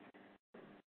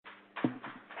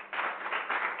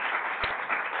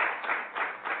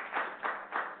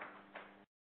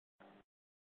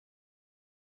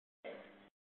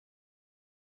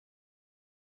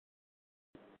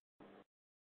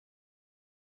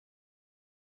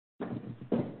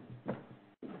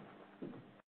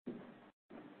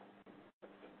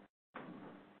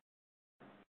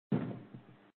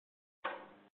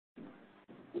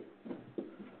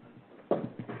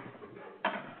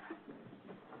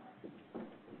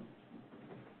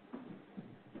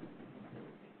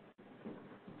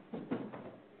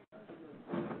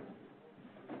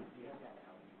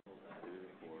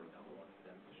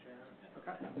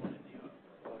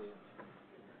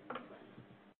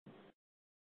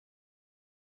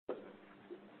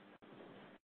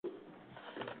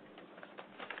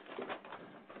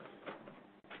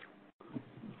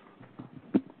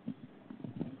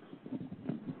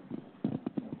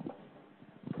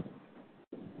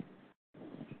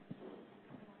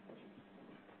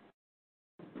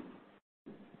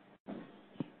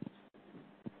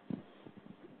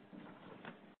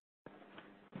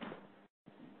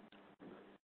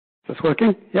 Is this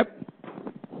working? Yep.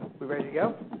 We ready to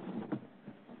go?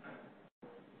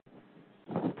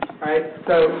 All right,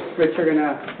 so Rich, you're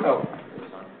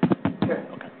okay.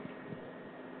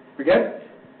 We good?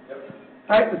 Yep.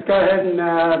 All right, let's go ahead and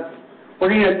we're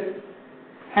going to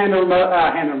hand the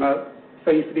remote.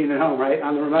 So used to being at home, right?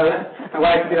 On the remote. My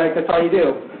wife would be like, that's all you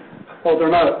do. Hold the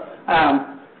remote.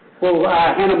 We'll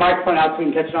hand the microphone out so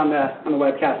we can catch it on the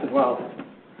webcast as well.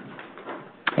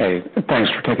 Hey,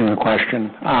 thanks for taking the question.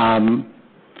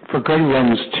 For Greg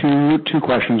Williams, two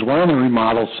questions. One on the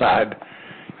remodel side.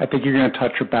 I think you're going to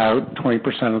touch about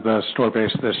 20% of the store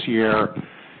base this year.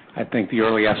 I think the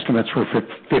early estimates were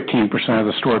 15% of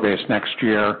the store base next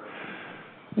year.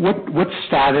 What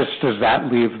status does that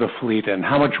leave the fleet in?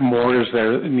 How much more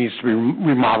needs to be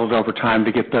remodeled over time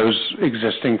to get those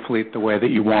existing fleet the way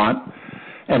that you want?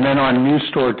 And then on new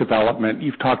store development,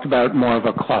 you've talked about more of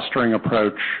a clustering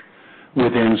approach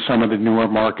within some of the newer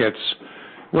markets.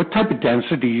 What type of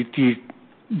density do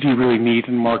you really need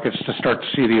in markets to start to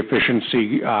see the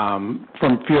efficiency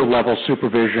from field level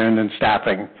supervision and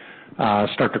staffing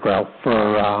start to grow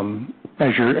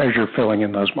as you're filling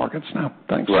in those markets now?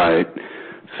 Thanks. Right.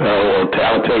 So I'll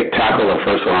tackle the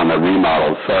first one on the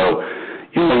remodels. So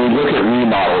when we look at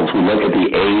remodels, we look at the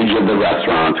age of the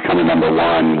restaurants, kind of number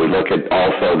one. We look at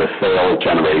also the sales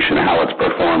generation, how it's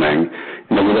performing.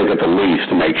 And then we look at the lease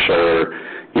to make sure,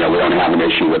 we don't have an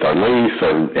issue with our lease.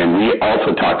 And we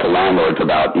also talk to landlords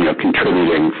about,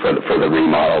 contributing for the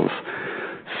remodels.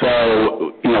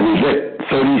 So, we hit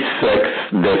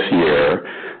 36 this year.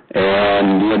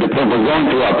 And, we're going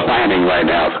through our planning right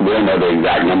now, so we don't know the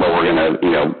exact number we're going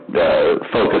to,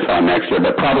 focus on next year,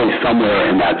 but probably somewhere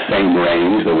in that same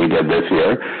range that we did this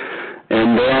year.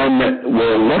 And then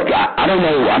we'll look, I don't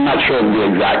know, I'm not sure of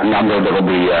the exact number that will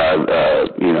be,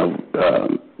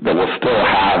 that we'll still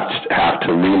have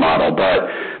to remodel, but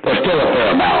there's still a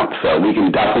fair amount, so we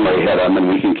can definitely hit them and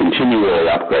we can continually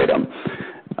upgrade them.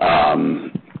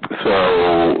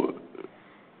 So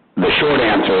the short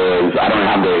answer is I don't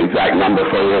have the exact number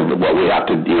for what we have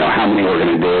to, how many we're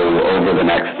going to do over the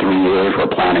next 3 years. We're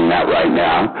planning that right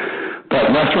now. But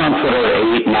restaurants that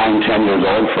are 8, 9, 10 years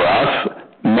old for us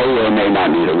may or may not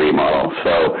need a remodel.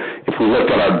 So if we look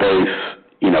at our base,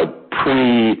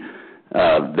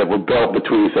 that were built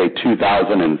between, say,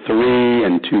 2003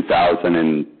 and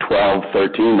 2012,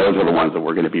 13, those are the ones that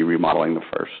we're going to be remodeling the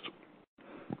first.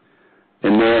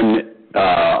 And then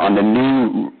on the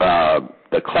new,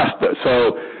 the cluster,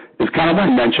 so it's kind of like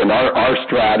I mentioned, our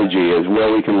strategy is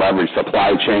where we can leverage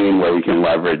supply chain, where we can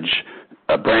leverage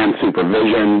brand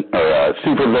supervision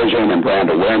and brand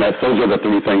awareness. Those are the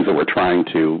three things that we're trying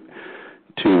to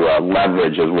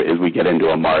leverage as we get into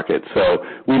a market. So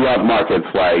we love markets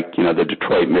like, the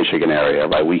Detroit, Michigan area,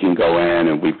 right? We can go in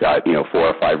and we've got, 4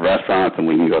 or 5 restaurants, and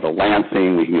we can go to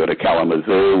Lansing, we can go to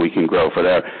Kalamazoo, we can grow for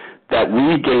there. That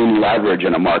we gain leverage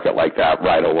in a market like that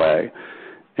right away.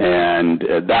 And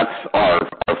that's our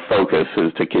focus,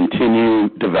 is to continue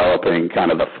developing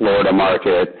kind of the Florida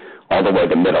market all the way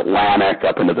to Mid-Atlantic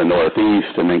up into the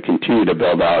Northeast, and then continue to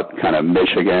build out kind of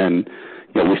Michigan.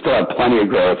 We still have plenty of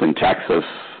growth in Texas,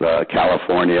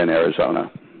 California, and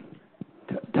Arizona.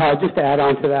 Todd, just to add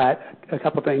on to that, a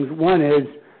couple things. One is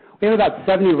we have about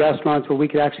 70 restaurants where we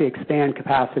could actually expand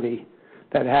capacity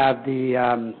that have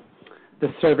the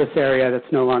service area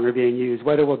that's no longer being used.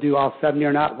 Whether we'll do all 70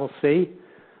 or not, we'll see.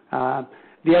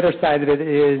 The other side of it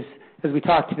is, as we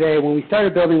talked today, when we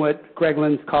started building what Greg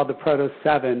Lynn's called the Proto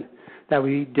 7 that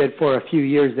we did for a few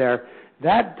years there,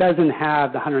 that doesn't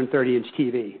have the 130-inch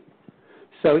TV.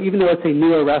 So even though it's a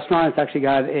newer restaurant, it's actually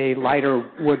got a lighter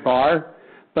wood bar,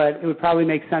 but it would probably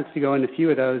make sense to go in a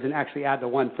few of those and actually add the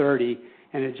 130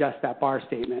 and adjust that bar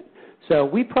statement. So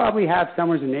we probably have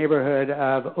somewhere in the neighborhood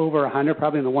of over 100,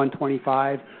 probably in the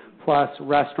 125 plus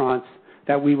restaurants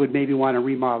that we would maybe want to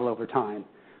remodel over time.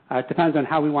 It depends on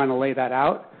how we want to lay that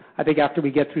out. I think after we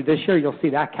get through this year, you'll see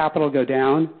that capital go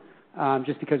down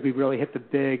just because we've really hit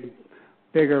the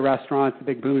bigger restaurants, the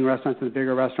big booming restaurants and the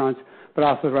bigger restaurants, but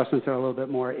also the restaurants that are a little bit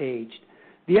more aged.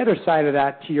 The other side of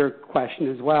that, to your question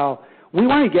as well, we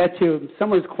want to get to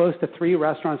somewhere close to 3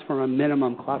 restaurants from a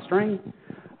minimum clustering.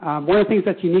 One of the things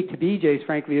that's unique to BJ's,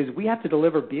 frankly, is we have to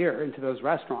deliver beer into those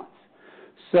restaurants.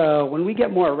 So when we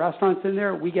get more restaurants in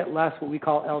there, we get less what we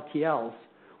call LTLs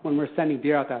when we're sending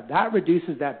beer out there. That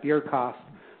reduces that beer cost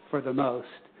for the most.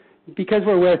 Because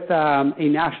we're with a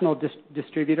national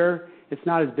distributor, it's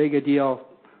not as big a deal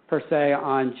per se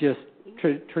on just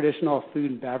traditional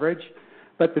food and beverage,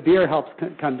 but the beer helps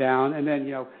come down. And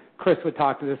then, Chris would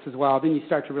talk to this as well. Then you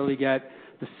start to really get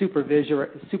the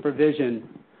supervision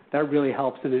that really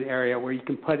helps in an area where you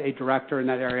can put a director in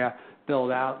that area,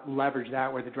 build out, leverage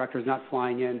that where the director is not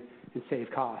flying in and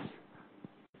save costs.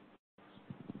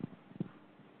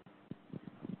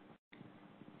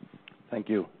 Thank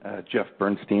you. Jeff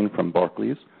Bernstein from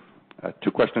Barclays.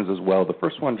 2 questions as well. The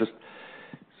first one just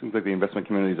seems like the investment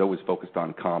community is always focused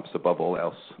on comps above all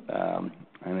else.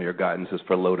 I know your guidance is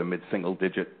for low to mid-single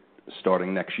digit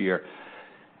starting next year.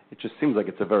 It just seems like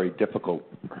it's a very difficult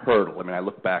hurdle. I mean, I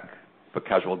look back for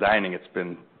casual dining, it's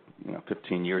been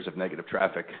 15 years of negative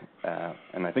traffic,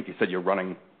 and I think you said you're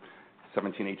running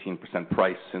 17-18%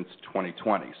 price since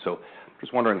 2020. So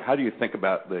just wondering, how do you think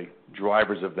about the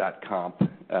drivers of that comp,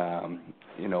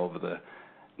 over the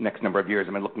next number of years?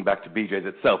 I mean, looking back to BJ's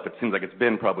itself, it seems like it's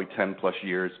been probably 10-plus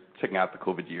years, taking out the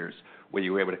COVID years, where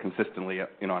you were able to consistently,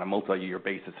 on a multi-year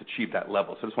basis, achieve that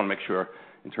level. So I just want to make sure,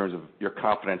 in terms of your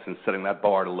confidence in setting that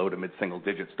bar to low to mid-single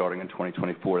digits starting in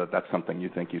 2024, that's something you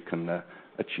think you can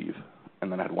achieve.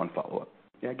 And then I had one follow-up.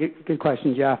 Yeah, good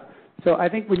question, Jeff. So I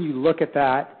think when you look at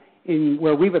that, in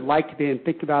where we would like to be and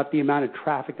think about the amount of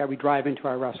traffic that we drive into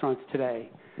our restaurants today,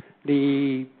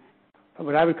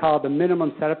 what I would call the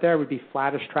minimum setup there would be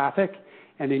flattish traffic,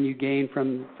 and then you gain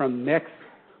from mix.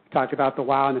 We talked about the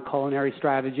wow and the culinary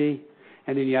strategy,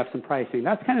 and then you have some pricing.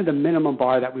 That's kind of the minimum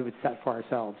bar that we would set for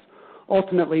ourselves.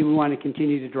 Ultimately, we want to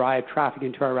continue to drive traffic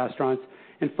into our restaurants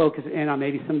and focus in on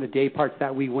maybe some of the day parts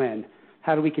that we win.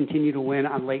 How do we continue to win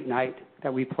on late night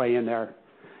that we play in there?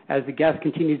 As the guest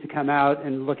continues to come out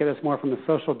and look at us more from the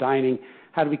social dining,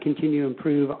 how do we continue to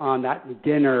improve on that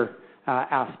dinner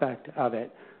aspect of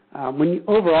it? When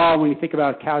you think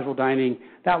about casual dining,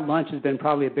 that lunch has been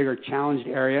probably a bigger challenged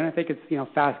area, and I think it's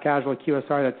fast casual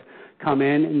QSR that's come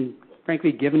in and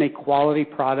frankly given a quality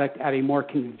product at a more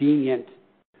convenient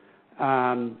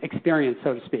experience,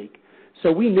 so to speak.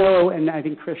 So we know, and I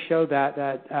think Chris showed that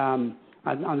on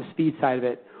the speed side of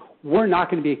it, we're not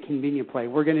going to be a convenient play.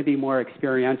 We're going to be more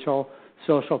experiential,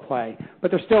 social play. But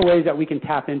there's still ways that we can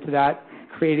tap into that,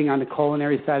 creating on the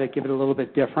culinary side that give it a little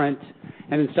bit different,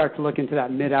 and then start to look into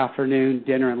that mid-afternoon,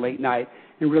 dinner, and late night,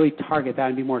 and really target that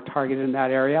and be more targeted in that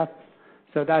area.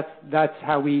 So that's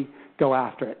how we go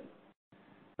after it.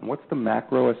 And what's the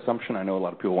macro assumption? I know a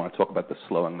lot of people want to talk about the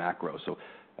slowing macro. So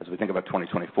as we think about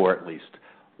 2024 at least,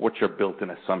 what's your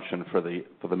built-in assumption for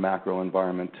the macro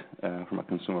environment from a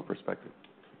consumer perspective?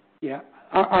 Yeah,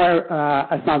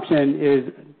 our assumption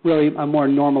is really a more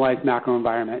normalized macro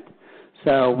environment.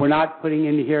 So we're not putting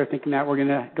into here thinking that we're going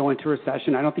to go into a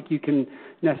recession. I don't think you can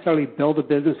necessarily build a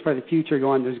business for the future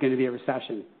going there's going to be a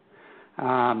recession.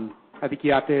 I think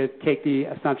you have to take the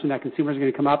assumption that consumers are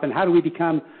going to come up, and how do we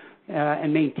become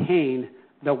and maintain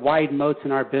the wide moats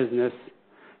in our business?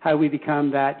 How do we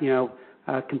become that,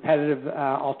 competitive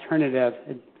alternative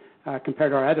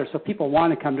compared to our others? So people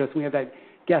want to come to us, and we have that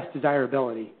guest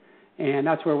desirability. And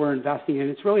that's where we're investing in.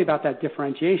 It's really about that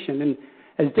differentiation. And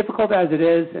as difficult as it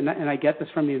is, and I get this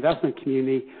from the investment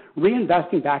community,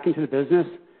 reinvesting back into the business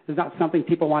is not something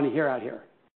people want to hear out here.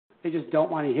 They just don't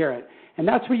want to hear it. And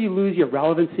that's where you lose your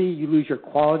relevancy, you lose your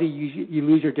quality, you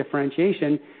lose your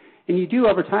differentiation, and you do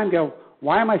over time go,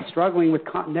 why am I struggling with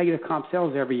negative comp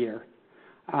sales every year?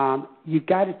 You've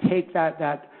got to take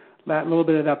that little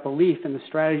bit of that belief in the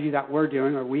strategy that we're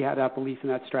doing, or we have that belief in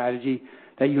that strategy,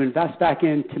 that you invest back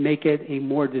in to make it a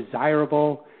more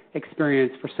desirable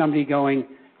experience for somebody going,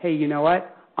 hey, you know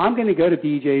what? I'm going to go to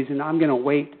BJ's and I'm going to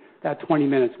wait that 20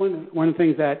 minutes. One of the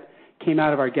things that came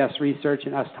out of our guest research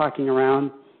and us talking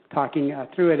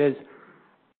through it is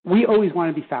we always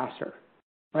want to be faster,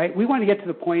 right? We want to get to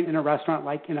the point in a restaurant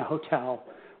like in a hotel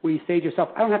where you say to yourself,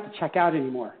 I don't have to check out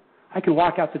anymore. I can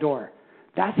walk out the door.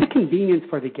 That's a convenience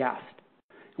for the guest.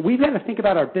 We've got to think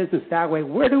about our business that way.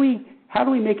 How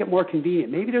do we make it more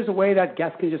convenient? Maybe there's a way that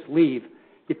guests can just leave.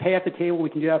 You pay at the table, we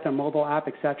can do that with our mobile app,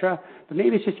 et cetera. But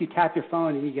maybe it's just you tap your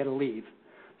phone and you get to leave.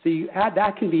 So you add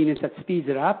that convenience that speeds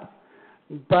it up.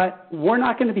 But we're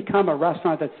not going to become a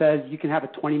restaurant that says you can have a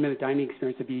 20-minute dining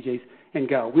experience at BJ's and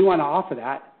go. We want to offer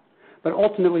that. But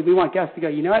ultimately, we want guests to go,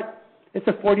 you know what? It's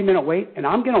a 40-minute wait, and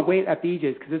I'm going to wait at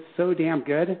BJ's because it's so damn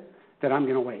good that I'm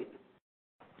going to wait.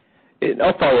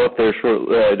 I'll follow up there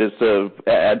shortly, just to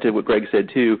add to what Greg said,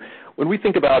 too. When we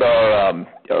think about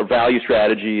our value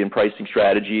strategy and pricing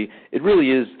strategy, it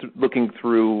really is looking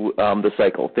through the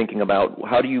cycle, thinking about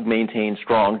how do you maintain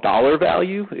strong dollar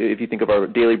value. If you think of our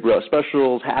daily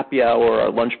specials, happy hour,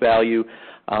 our lunch value.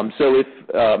 So if,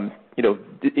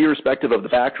 irrespective of the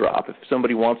backdrop, if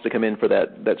somebody wants to come in for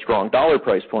that strong dollar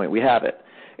price point, we have it.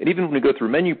 And even when we go through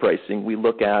menu pricing, we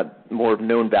look at more of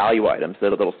known value items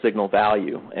that'll signal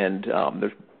value. And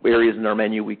there's areas in our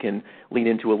menu we can lean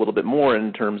into a little bit more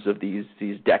in terms of these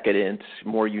decadent,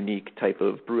 more unique type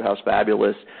of Brewhouse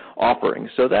Fabulous offerings.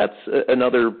 So that's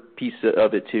another piece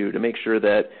of it, too, to make sure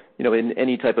that, in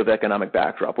any type of economic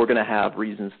backdrop, we're going to have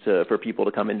reasons for people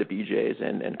to come into BJ's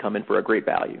and come in for a great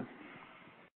value.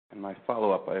 And my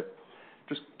follow-up, I'm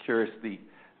just curious,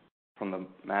 from the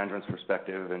management's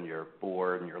perspective and your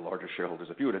board and your larger shareholders,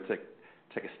 if you were to take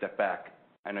a step back,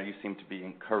 I know you seem to be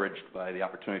encouraged by the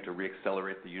opportunity to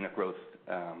reaccelerate the unit growth,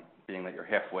 being that you're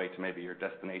halfway to maybe your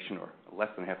destination or less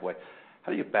than halfway.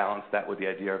 How do you balance that with the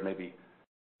idea of maybe,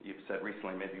 you've said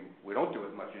recently, maybe we don't do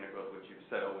as much unit growth, which you've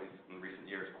said always in recent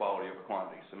years, quality over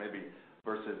quantity. So maybe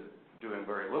versus doing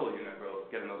very little unit growth,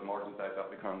 getting those margins back up,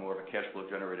 becoming more of a cash flow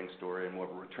generating story and more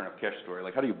of a return of cash story.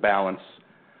 Like, how do you balance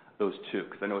those two?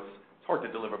 Because I know it's hard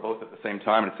to deliver both at the same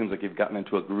time, and it seems like you've gotten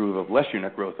into a groove of less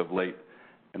unit growth of late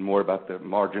and more about the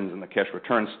margins and the cash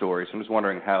return story. So I'm just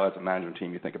wondering how, as a management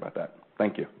team, you think about that.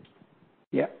 Thank you.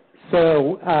 Yeah.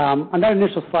 So on that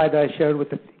initial slide that I showed with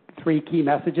the three key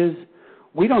messages,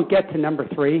 we don't get to number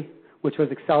 3, which was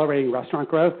accelerating restaurant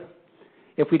growth,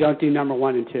 if we don't do number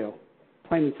 1 and 2.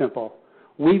 Plain and simple.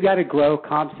 We've got to grow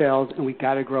comp sales, and we've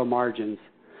got to grow margins.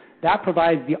 That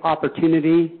provides the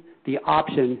opportunity, the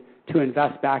option to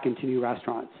invest back into new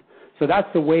restaurants. So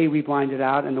that's the way we've lined it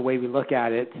out and the way we look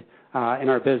at it in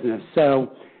our business.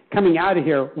 So coming out of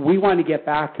here, we want to get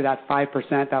back to that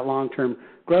 5%, that long-term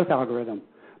growth algorithm.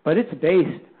 But it's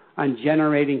based on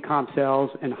generating comp sales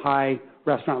and high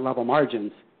restaurant-level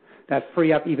margins that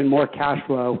free up even more cash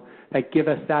flow that give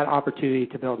us that opportunity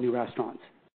to build new restaurants.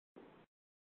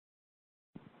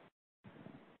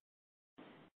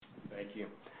 Thank you.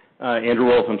 Andrew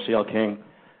Wolf from CL King.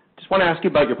 Just want to ask you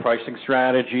about your pricing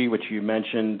strategy, which you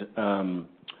mentioned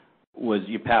was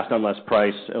you passed on less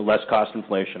cost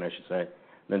inflation, I should say,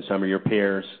 than some of your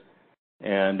peers.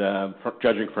 And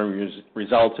judging from your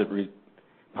results,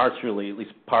 partially, at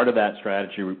least part of that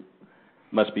strategy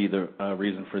must be the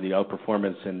reason for the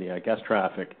outperformance in the guest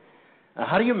traffic.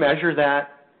 How do you measure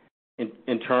that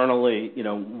internally,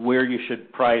 where you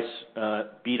should price,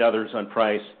 beat others on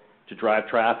price to drive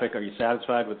traffic? Are you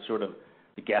satisfied with sort of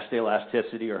the guest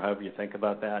elasticity, or however you think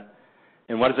about that?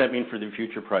 And what does that mean for the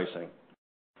future pricing?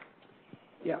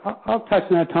 Yeah, I'll touch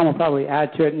on that. Tom will probably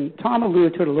add to it. And Tom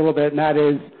alluded to it a little bit, and that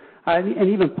is, and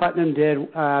even Putnam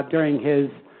did during his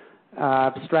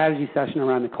strategy session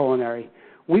around the culinary.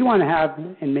 We want to have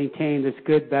and maintain this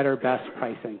good, better, best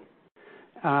pricing.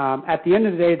 At the end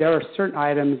of the day, there are certain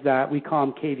items that we call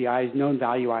them KVIs, known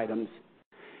value items.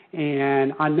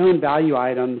 And on known value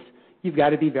items, you've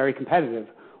got to be very competitive.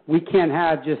 We can't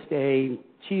have just a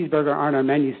cheeseburger on our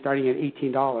menu starting at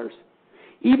 $18.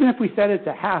 Even if we said it's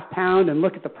a half pound and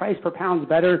look at the price per pound is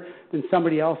better than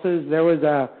somebody else's, there was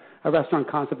a restaurant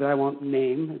concept that I won't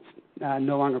name, it's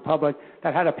no longer public,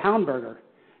 that had a pound burger.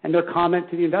 And their comment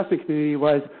to the investment community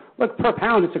was, look, per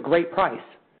pound, it's a great price.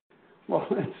 Well,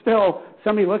 still,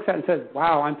 somebody looks at it and says,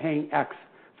 wow, I'm paying X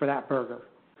for that burger.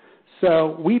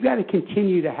 So we've got to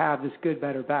continue to have this good,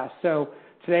 better, best. So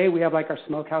today we have like our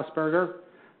smokehouse burger.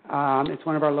 It's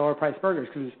one of our lower priced burgers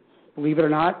because, believe it or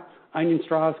not, onion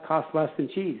straws cost less than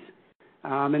cheese.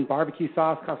 And barbecue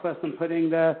sauce costs less than putting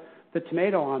the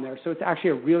tomato on there. So it's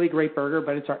actually a really great burger,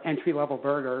 but it's our entry-level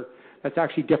burger that's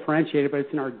actually differentiated, but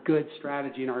it's in our good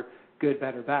strategy and our good,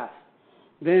 better, best.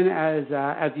 Then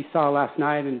as you saw last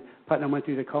night, and Putnam went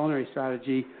through the culinary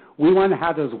strategy, we want to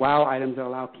have those wow items that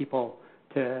allow people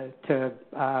to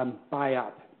buy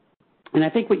up. And I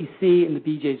think what you see in the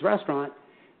BJ's restaurant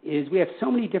is we have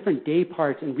so many different day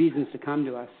parts and reasons to come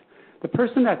to us. The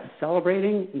person that's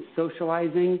celebrating and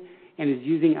socializing and is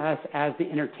using us as the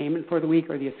entertainment for the week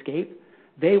or the escape,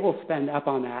 they will spend up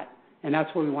on that. And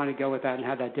that's where we want to go with that and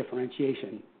have that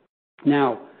differentiation.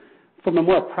 Now, from a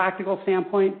more practical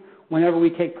standpoint, whenever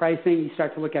we take pricing, you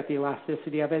start to look at the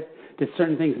elasticity of it. Did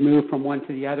certain things move from one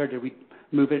to the other? Did we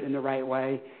move it in the right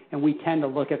way? And we tend to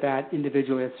look at that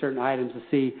individually at certain items to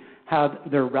see how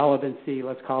their relevancy,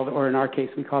 let's call it, or in our case,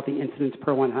 we call it the incidence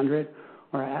per 100,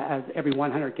 or as every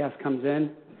 100 guests comes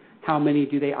in, how many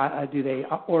do they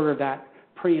order that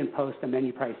pre and post the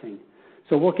menu pricing.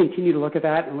 So we'll continue to look at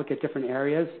that and look at different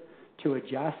areas to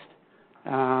adjust.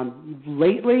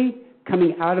 Lately,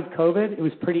 coming out of COVID, it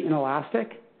was pretty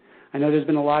inelastic. I know there's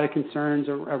been a lot of concerns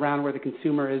around where the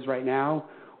consumer is right now.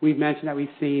 We've mentioned that we've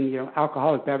seen,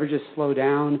 alcoholic beverages slow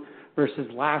down versus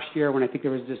last year when I think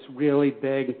there was this really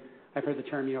big, I've heard the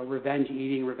term, revenge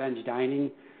eating, revenge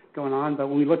dining going on. But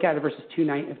when we look at it versus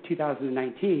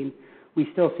 2019, we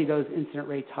still see those incident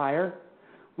rates higher.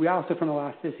 We also, from an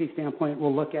elasticity standpoint,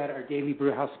 will look at our daily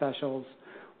brewhouse specials.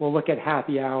 We'll look at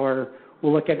happy hour.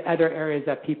 We'll look at other areas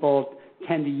that people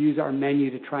tend to use our menu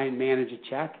to try and manage a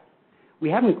check. We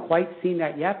haven't quite seen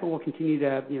that yet, but we'll continue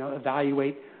to,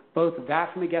 evaluate both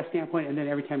that from a guest standpoint, and then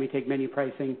every time we take menu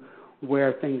pricing,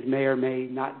 where things may or may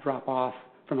not drop off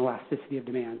from elasticity of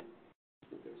demand.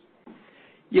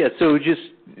 Yeah, so just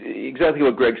exactly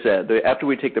what Greg said. After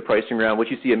we take the pricing round, what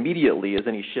you see immediately is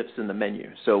any shifts in the menu.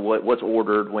 So what's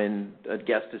ordered when a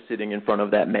guest is sitting in front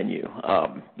of that menu.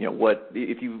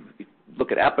 If you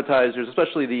look at appetizers,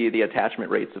 especially the attachment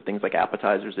rates of things like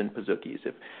appetizers and pizookies.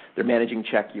 If they're managing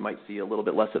check, you might see a little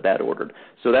bit less of that ordered.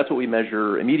 So that's what we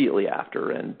measure immediately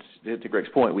after. And to Greg's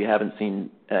point, we haven't seen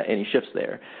any shifts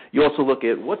there. You also look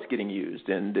at what's getting used.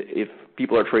 And if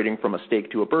people are trading from a steak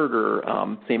to a burger,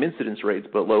 same incidence rates,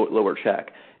 but lower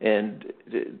check. And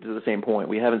to the same point,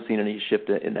 we haven't seen any shift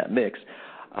in that mix.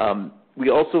 We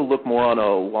also look more on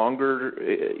a longer,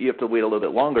 you have to wait a little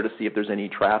bit longer to see if there's any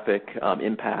traffic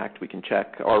impact. We can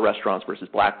check our restaurants versus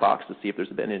Black Box to see if there's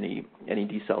been any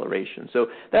deceleration. So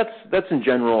that's in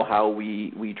general how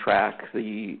we track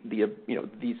the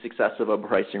success of a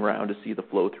pricing round to see the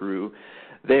flow through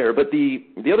there. But the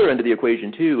other end of the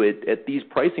equation too, at these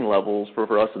pricing levels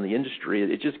for us in the industry,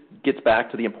 it just gets back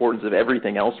to the importance of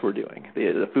everything else we're doing.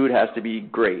 The food has to be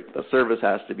great. The service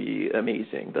has to be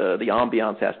amazing. The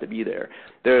ambiance has to be there.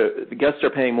 The guests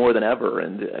are paying more than ever,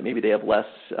 and maybe they have less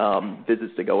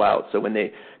visits to go out. So when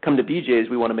they come to BJ's,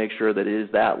 we want to make sure that it is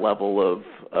that level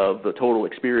of the total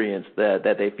experience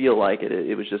that they feel like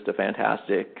it was just a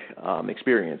fantastic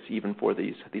experience, even for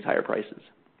these higher prices.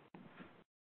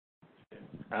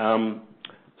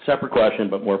 Separate question,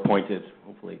 but more pointed,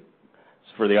 hopefully.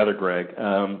 It's for the other Greg.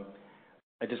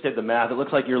 I just did the math. It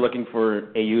looks like you're looking for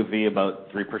AUV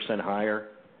about 3% higher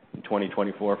in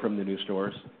 2024 from the new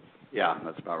stores. Yeah,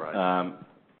 that's about right.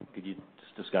 Could you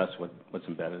just discuss what's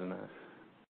embedded in that?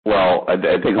 Well, I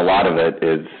think a lot of it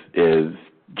is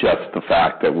just the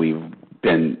fact that we've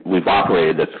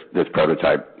operated this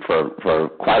prototype for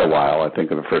quite a while. I think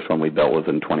the first one we built was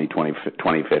in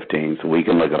 2015, so we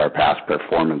can look at our past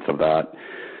performance of that.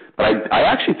 But I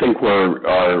actually think we're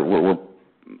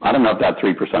I don't know if that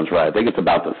 3% is right. I think it's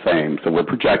about the same. So we're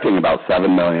projecting about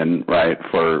 $7 million, right,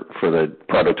 for the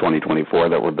Proto 2024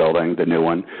 that we're building, the new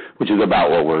one, which is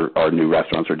about what our new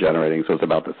restaurants are generating. So it's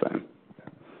about the same.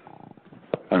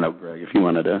 don't know, Greg, if you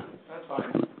wanted to. That's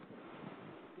fine.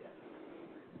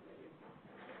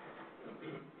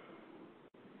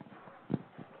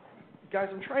 Guys,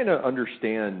 I'm trying to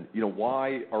understand,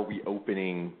 why are we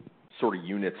opening sort of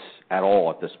units at all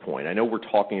at this point? I know we're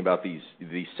talking about these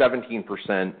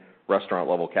 17% restaurant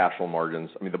level cash flow margins.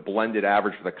 I mean, the blended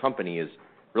average for the company is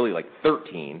really like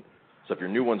 13. So if your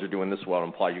new ones are doing this well, it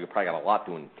implies you probably got a lot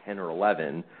doing 10 or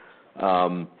 11.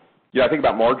 I think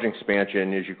about margin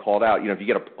expansion, as you called out. If you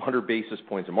get 100 basis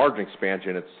points of margin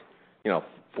expansion, it's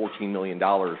 $14 million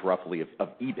roughly of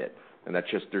EBIT, and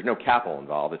that's just, there's no capital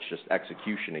involved. It's just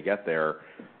execution to get there.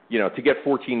 To get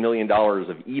 $14 million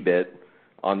of EBIT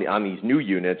on these new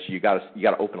units, you got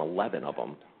to open 11 of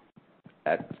them.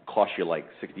 That costs you like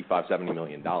 $65-70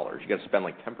 million. You got to spend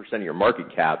like 10% of your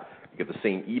market cap to get the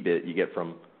same EBIT you get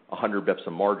from 100 bips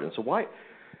of margin. So why?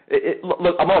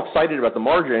 Look, I'm all excited about the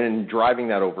margin and driving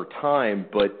that over time,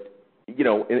 but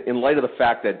in light of the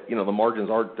fact that the margins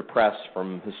are depressed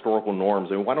from historical norms,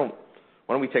 I mean, why don't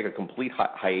we take a complete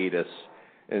hiatus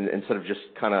instead of just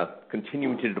kind of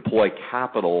continuing to deploy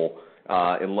capital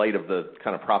in light of the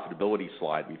kind of profitability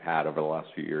slide we've had over the last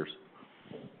few years?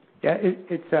 Yeah,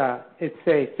 it's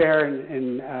a fair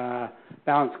and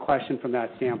balanced question from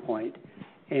that standpoint.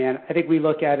 And I think we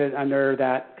look at it under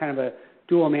that kind of a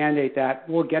dual mandate that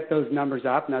we'll get those numbers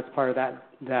up, and that's part of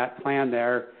that plan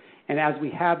there. And as we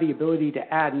have the ability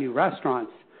to add new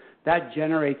restaurants, that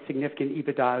generates significant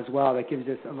EBITDA as well. That gives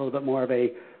us a little bit more of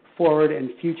a forward and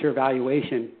future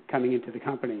valuation coming into the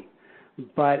company.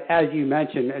 But as you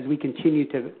mentioned, as we continue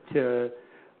to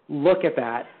look at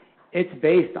that, it's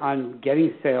based on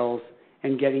getting sales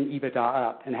and getting EBITDA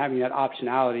up and having that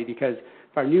optionality, because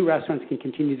if our new restaurants can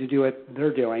continue to do what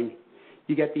they're doing,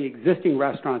 you get the existing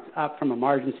restaurants up from a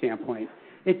margin standpoint.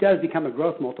 It does become a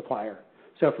growth multiplier.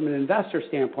 So from an investor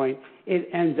standpoint, it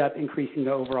ends up increasing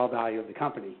the overall value of the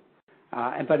company.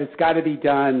 But it's got to be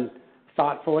done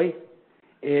thoughtfully.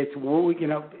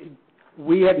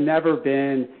 We have never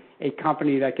been a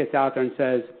company that gets out there and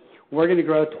says, we're going to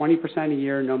grow 20% a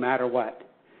year no matter what,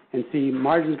 and see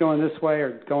margins going this way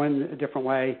or going a different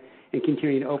way and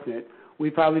continuing to open it.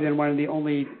 We've probably been one of the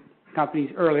only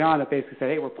companies early on that basically said,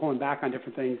 hey, we're pulling back on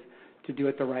different things to do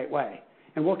it the right way.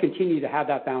 And we'll continue to have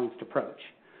that balanced approach.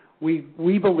 We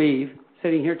believe,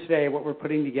 sitting here today, what we're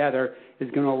putting together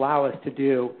is going to allow us to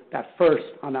do that first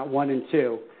on that 1 and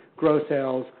 2, grow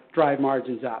sales, drive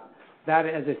margins up. That,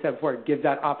 as I said before, it gives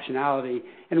that optionality.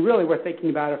 And really, we're thinking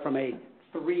about it from a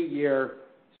 3-year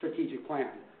strategic plan.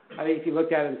 I think if you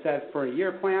looked at it and said, for a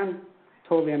year plan,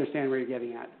 totally understand where you're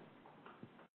getting at.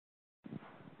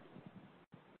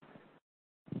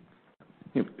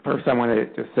 First, I want to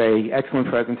just say excellent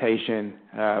presentation.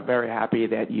 Very happy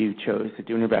that you chose to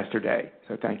do an Investor Day,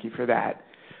 so thank you for that.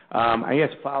 I guess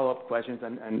follow-up questions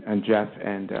on Jeff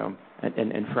and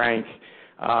Frank.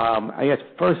 I guess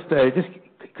first, just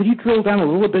could you drill down a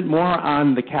little bit more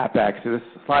on the CapEx? So this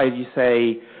slide you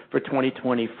say for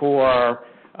 2024,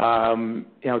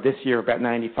 this year about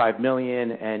 $95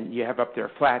 million, and you have up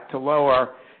there flat to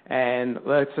lower. And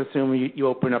let's assume you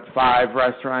open up 5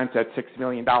 restaurants at $6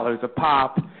 million a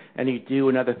pop, and you do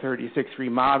another 36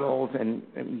 remodels, and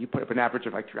you put up an average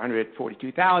of like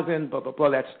 $342,000, blah, blah, blah.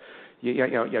 That's,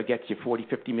 gets you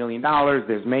 $40-50 million.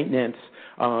 There's maintenance.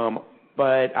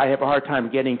 But I have a hard time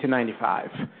getting to 95.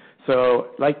 So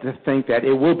I'd like to think that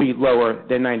it will be lower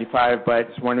than 95, but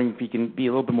just wondering if you can be a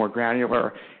little bit more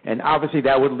granular. And obviously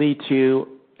that would lead to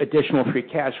additional free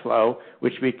cash flow,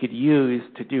 which we could use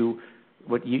to do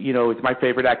what is my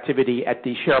favorite activity at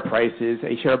these share prices,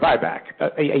 a share buyback,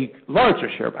 a larger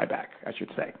share buyback, I should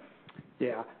say.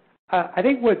 Yeah. I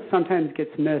think what sometimes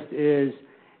gets missed is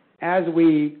as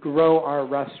we grow our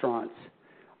restaurants,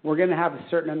 we're going to have a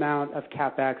certain amount of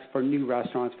CapEx for new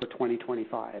restaurants for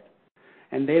 2025.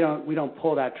 And we don't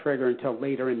pull that trigger until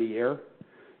later in the year.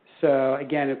 So,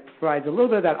 again, it provides a little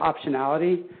bit of that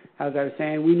optionality. As I was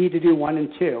saying, we need to do 1 and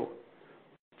 2,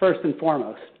 first and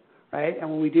foremost. Right? And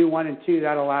when we do 1 and 2,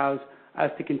 that allows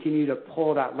us to continue to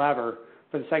pull that lever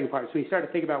for the second part. So when you start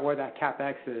to think about where that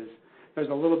CapEx is, there's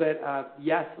a little bit of,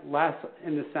 yes, less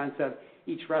in the sense of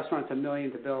each restaurant's $1 million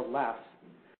to build less.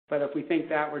 But if we think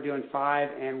that we're doing 5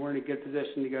 and we're in a good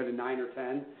position to go to 9 or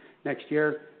 10 next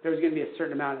year, there's going to be a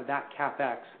certain amount of that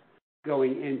CapEx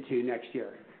going into next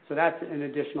year. So that's an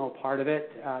additional part of it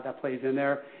that plays in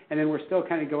there. And then we're still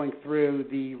kind of going through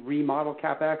the remodel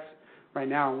CapEx right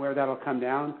now and where that'll come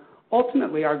down.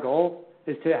 Ultimately, our goal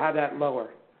is to have that lower.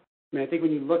 I mean, I think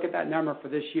when you look at that number for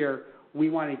this year, we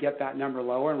want to get that number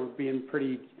lower, and we're being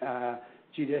pretty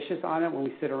judicious on it when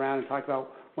we sit around and talk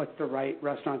about what's the right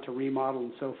restaurant to remodel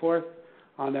and so forth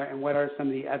on there, and what are some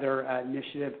of the other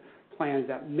initiative plans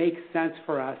that make sense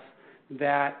for us,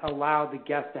 that allow the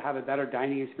guest to have a better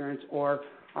dining experience or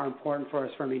are important for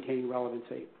us for maintaining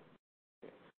relevancy.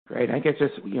 Great. I guess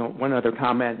just, one other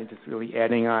comment and just really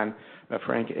adding on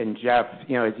Frank and Jeff,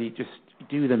 as you just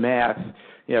do the math,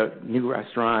 new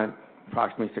restaurant,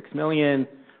 approximately $6 million,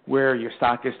 where your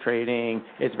stock is trading,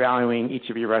 is valuing each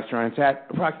of your restaurants at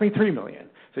approximately $3 million.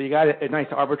 So you got a nice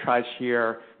arbitrage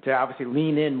here to obviously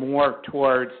lean in more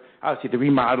towards, obviously, the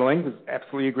remodeling.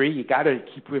 Absolutely agree. You got to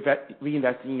keep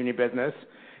reinvesting in your business.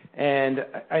 And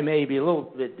I may be a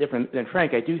little bit different than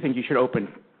Frank. I do think you should open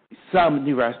some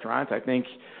new restaurants. I think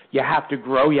you have to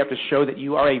grow. You have to show that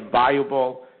you are a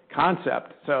viable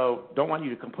concept. So don't want you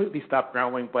to completely stop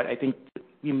growing, but I think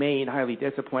remain highly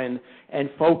disciplined and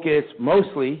focus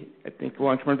mostly, I think,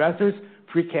 long-term investors,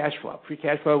 free cash flow. Free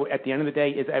cash flow, at the end of the day,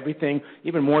 is everything,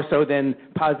 even more so than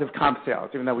positive comp sales.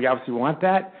 Even though we obviously want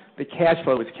that, the cash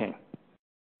flow is king.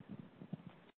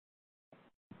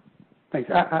 Thanks.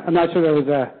 I'm not sure there was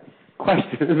a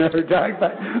question in there, Doug,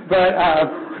 but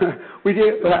we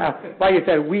do, like I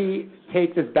said, we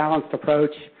take this balanced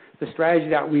approach. The strategy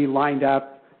that we lined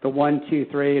up, the 1, 2,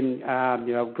 3,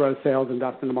 and grow sales,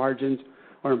 invest in the margins,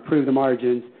 or improve the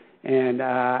margins, and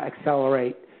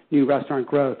accelerate new restaurant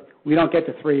growth. We don't get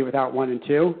to 3 without 1 and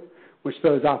 2, which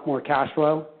throws off more cash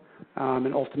flow,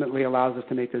 and ultimately allows us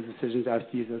to make those decisions as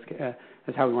to use those,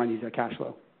 as how we want to use that cash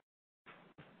flow.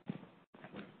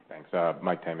 Thanks.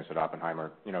 Mike Tamas at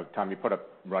Oppenheimer. Tom, you put up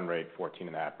run rate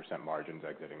 14.5% margins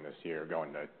exiting this year,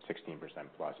 going to 16%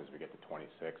 plus as we get to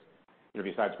 26.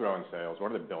 Besides growing sales,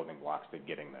 what are the building blocks to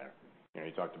getting there?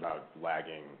 You talked about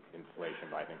lagging inflation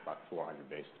by, I think, about 400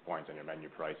 basis points on your menu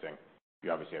pricing.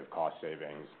 You obviously have cost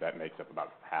savings. That makes up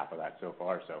about half of that so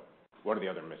far. So what are the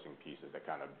other missing pieces that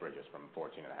kind of bridge us from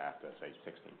 14.5 to, say,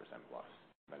 16% plus?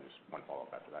 Then just one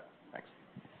follow-up after that. Thanks.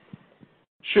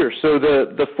 Sure. So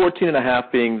the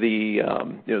 14.5 being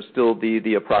the still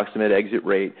the approximate exit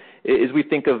rate. As we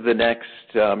think of the next,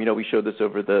 we showed this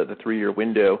over the 3-year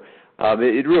window.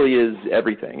 It really is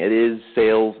everything. It is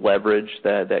sales leverage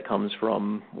that comes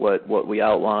from what we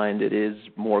outlined. It is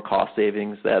more cost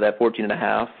savings. That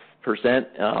 14.5%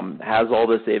 has all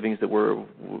the savings that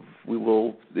we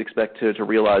will expect to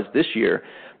realize this year.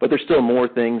 But there's still more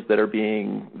things that are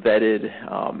being vetted,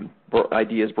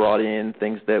 ideas brought in,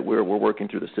 things that we're working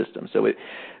through the system. So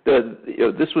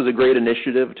this was a great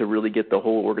initiative to really get the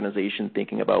whole organization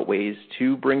thinking about ways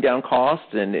to bring down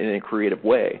costs in a creative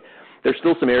way. There's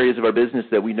still some areas of our business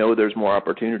that we know there's more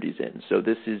opportunities in. So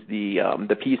this is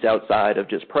the piece outside of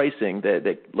just pricing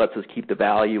that lets us keep the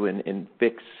value and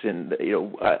fix and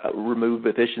remove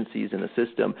efficiencies in the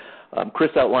system.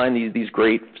 Chris outlined these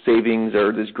great savings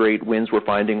or these great wins we're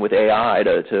finding with AI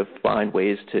to find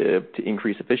ways to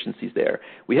increase efficiencies there.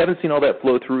 We haven't seen all that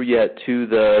flow through yet to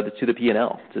the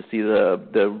P&L to see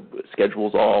the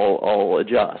schedules all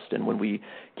adjust. And when we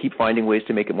keep finding ways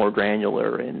to make it more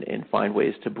granular and find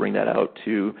ways to bring that out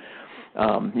to,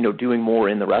 doing more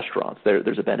in the restaurants,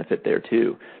 there's a benefit there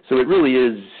too. So it really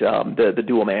is the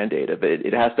dual mandate of it.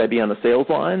 It has to be on the sales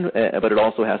line, but it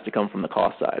also has to come from the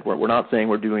cost side. We're not saying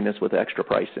we're doing this with extra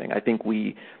pricing. I think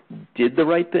we did the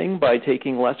right thing by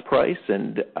taking less price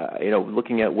and,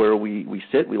 looking at where we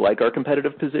sit. We like our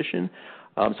competitive position.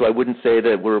 So I wouldn't say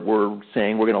that we're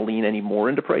saying we're going to lean any more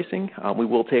into pricing. We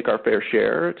will take our fair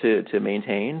share to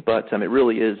maintain, but it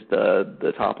really is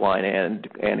the top line and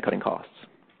cutting costs.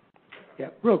 Yeah,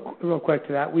 real quick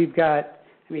to that. We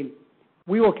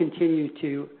will continue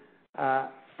to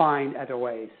find other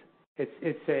ways.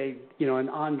 It's an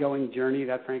ongoing journey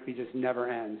that frankly just never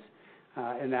ends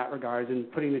in that regard. And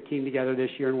putting the team together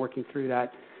this year and working through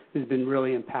that has been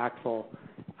really impactful.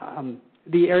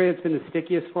 The area that's been the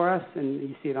stickiest for us, and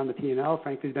you see it on the P&L,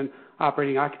 frankly, has been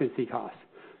operating occupancy costs.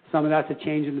 Some of that's a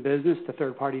change in the business to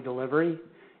third-party delivery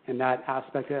and that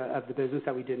aspect of the business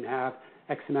that we didn't have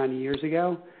X amount of years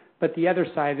ago. But the other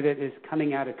side of it is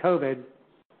coming out of COVID,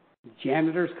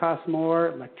 janitors cost more,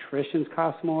 electricians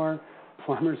cost more,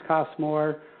 plumbers cost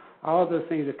more. All of those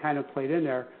things have kind of played in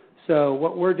there. So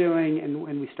what we're doing, and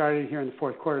when we started here in the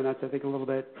fourth quarter, and that's, I think, a little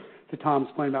bit to Tom's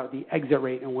point about the exit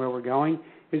rate and where we're going,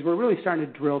 is we're really starting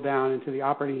to drill down into the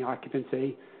operating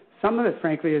occupancy. Some of it,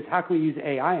 frankly, is how can we use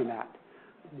AI in that?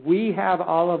 We have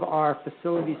all of our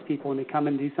facilities people, when they come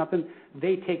and do something,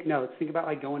 they take notes. Think about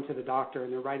like going to the doctor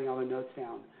and they're writing all the notes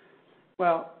down.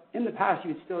 Well, in the past,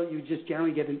 you would just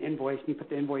generally get an invoice, and you put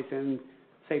the invoice in,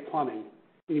 say, plumbing,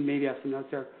 and you maybe have some notes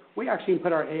there. We actually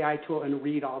put our AI tool and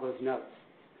read all those notes.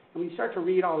 And when you start to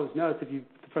read all those notes,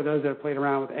 for those that have played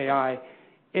around with AI,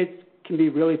 it can be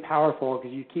really powerful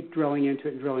because you keep drilling into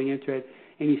it,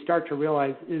 and you start to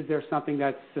realize, is there something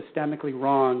that's systemically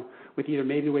wrong with either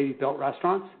maybe the way we built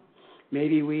restaurants,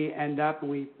 maybe we end up, and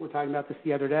we were talking about this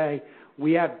the other day,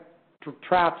 we have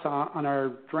traps on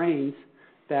our drains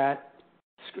that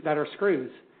are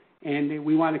screws, and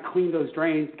we want to clean those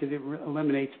drains because it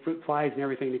eliminates fruit flies and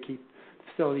everything to keep the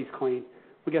facilities clean.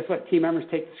 Well, guess what? Team members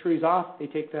take the screws off. They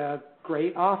take the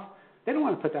grate off. They don't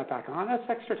want to put that back on. That's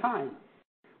extra time.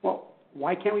 Well,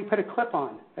 why can't we put a clip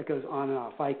on that goes on and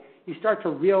off? Like, you start to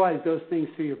realize those things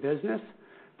through your business.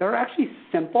 They're actually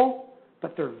simple,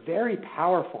 but they're very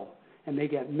powerful, and they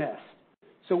get missed.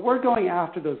 So we're going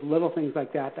after those little things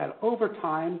like that over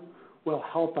time will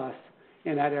help us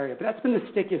in that area. But that's been the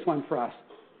stickiest one for us.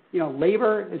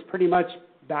 Labor is pretty much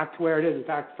back to where it is. In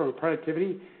fact, from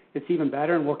productivity, it's even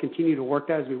better, and we'll continue to work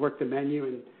that as we work the menu,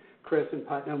 and Chris and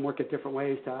Putnam work at different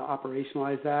ways to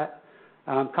operationalize that.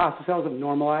 Cost of sales have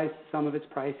normalized. Some of it's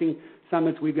pricing. Some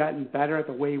of it's we've gotten better at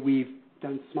the way we've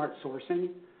done smart sourcing,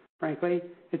 frankly.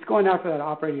 It's going after that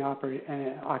operating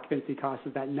occupancy cost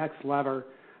is that next lever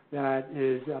that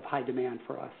is of high demand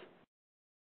for us.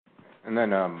 And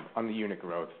then on the unit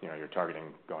growth, you're targeting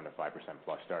going to 5%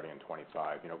 plus starting in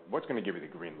 25. What's going to give you the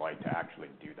green light to actually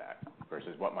do that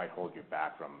versus what might hold you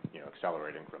back from,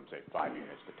 accelerating from, say, 5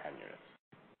 units to 10 units?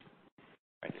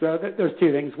 Thank you. So there's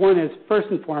two things. One is, first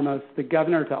and foremost, the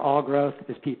governor to all growth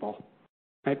is people.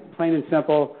 Right? Plain and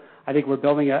simple, I think we're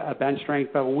building a bench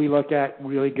strength, but when we look at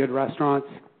really good restaurants,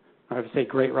 or I would say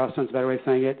great restaurants, a better way of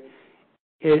saying it,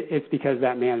 it's because of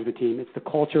that management team. It's the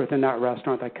culture within that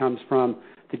restaurant that comes from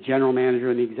the general manager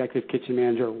and the executive kitchen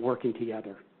manager working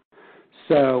together.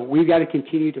 So we've got to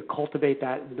continue to cultivate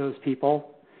those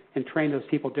people and train those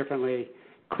people differently.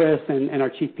 Chris and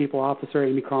our chief people officer,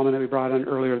 Amy Krallman, that we brought on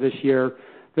earlier this year,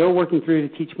 they're working through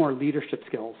to teach more leadership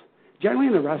skills. Generally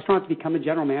in the restaurant, to become a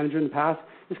general manager in the past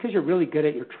is because you're really good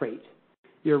at your trade.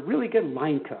 You're a really good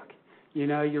line cook.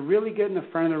 You're really good in the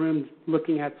front of the room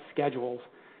looking at schedules.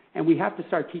 And we have to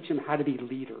start teaching them how to be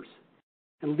leaders.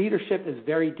 And leadership is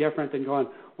very different than going,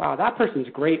 wow, that person's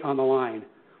great on the line.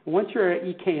 Well, once you're at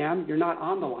EKM, you're not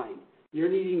on the line. You're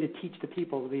needing to teach the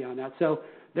people to be on that. So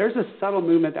there's a subtle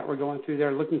movement that we're going through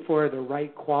there, looking for the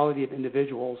right quality of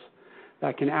individuals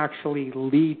that can actually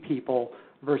lead people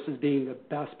versus being the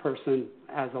best person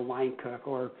as a line cook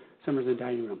or someone's in the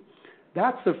dining room.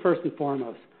 That's the first and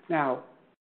foremost. Now,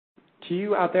 to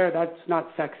you out there, that's not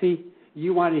sexy.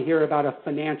 You want to hear about a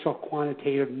financial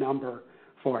quantitative number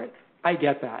for it. I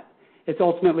get that. It's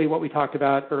ultimately what we talked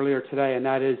about earlier today, and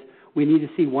that is we need to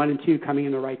see 1 and 2 coming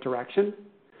in the right direction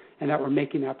and that we're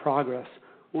making that progress.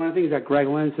 One of the things that Greg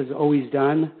Lenz has always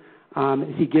done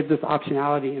is he gives us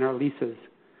optionality in our leases.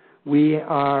 We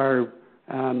are,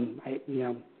 I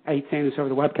hate saying this over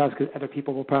the webcast because other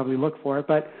people will probably look for it,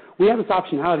 but we have this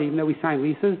optionality, even though we sign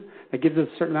leases, that gives us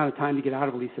a certain amount of time to get out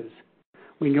of leases.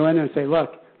 We can go in there and say,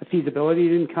 look, the feasibility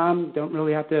didn't come, don't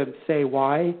really have to say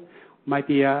why. Might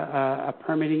be a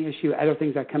permitting issue, other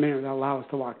things that come in that allow us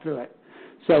to walk through it.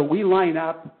 So we line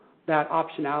up that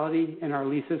optionality in our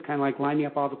leases, kind of like lining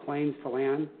up all the planes to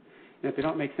land. And if they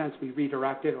don't make sense, we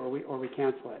redirect it or we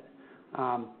cancel it.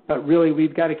 But really,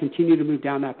 we've got to continue to move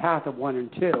down that path of 1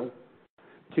 and 2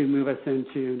 to move us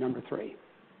into number 3.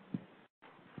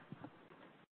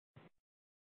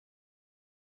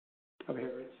 Over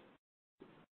here, Rich.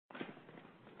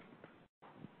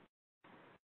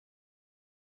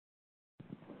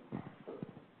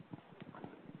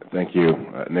 Thank you.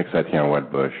 Nick Satian,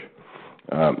 Wedbush.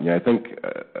 I think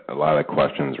a lot of the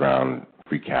questions around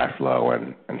free cash flow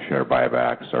and share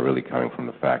buybacks are really coming from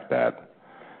the fact that,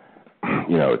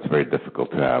 it's very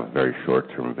difficult to have very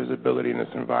short-term visibility in this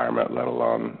environment, let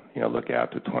alone, look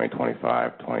out to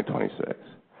 2025, 2026.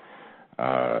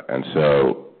 And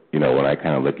so, when I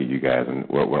kind of look at you guys and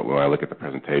when I look at the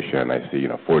presentation, I see,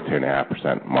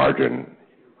 14.5% margin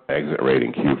exit rate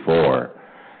in Q4.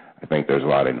 I think there's a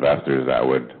lot of investors that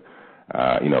would,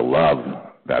 love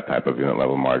that type of unit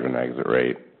level margin exit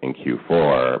rate in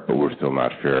Q4, but we're still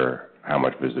not sure how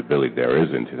much visibility there is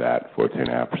into that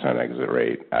 14.5% exit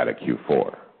rate out of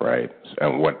Q4, right?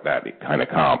 And what that kind of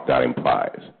comp that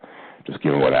implies. Just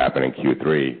given what happened in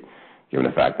Q3, given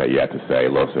the fact that you had to say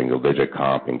low single-digit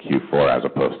comp in Q4 as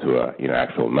opposed to a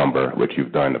actual number, which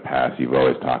you've done in the past. You've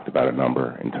always talked about a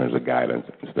number in terms of guidance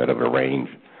instead of a range.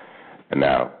 And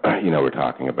now, we're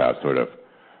talking about sort of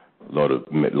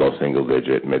low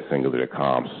single-digit, mid-single-digit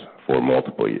comps for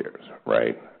multiple years,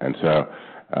 right? And so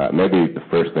maybe the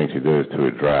first thing to do is to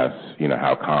address,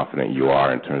 how confident you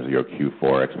are in terms of your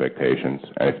Q4 expectations,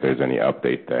 and if there's any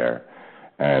update there.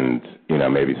 And,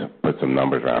 maybe put some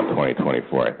numbers around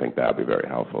 2024. I think that would be very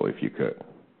helpful if you could.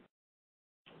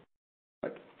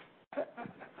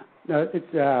 No,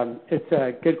 it's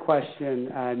a good question,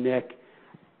 Nick.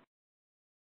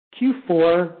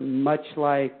 Q4, much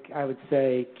like I would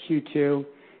say Q2,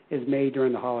 is made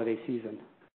during the holiday season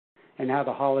and how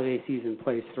the holiday season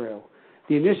plays through.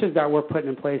 The initiatives that we're putting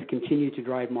in place continue to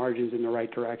drive margins in the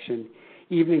right direction.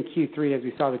 Even in Q3, as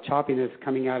we saw the choppiness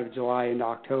coming out of July into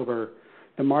October,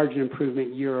 the margin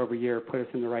improvement year over year put us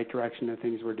in the right direction of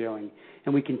things we're doing.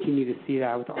 And we continue to see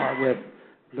that with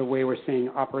the way we're seeing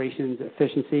operations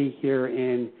efficiency here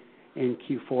in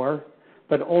Q4.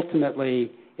 But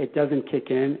ultimately, it doesn't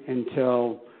kick in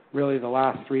until really the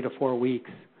last 3 to 4 weeks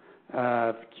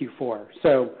of Q4.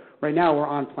 So right now we're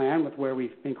on plan with where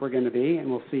we think we're going to be, and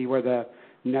we'll see where the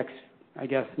next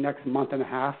month and a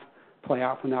half play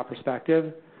out from that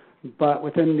perspective. But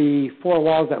within the 4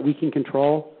 walls that we can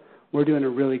control, we're doing a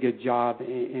really good job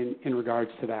in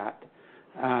regards to that.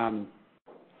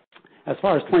 As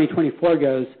far as 2024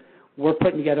 goes, we're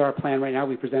putting together our plan right now.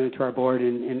 We presented to our board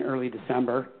in early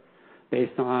December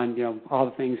based on all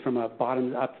the things from a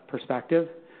bottoms-up perspective.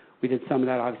 We did some of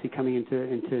that obviously coming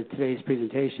into today's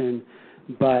presentation,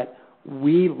 but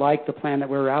we like the plan that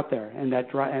we're out there and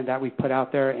that we put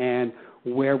out there and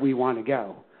where we want to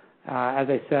go. As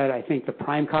I said, I think the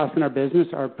prime costs in our business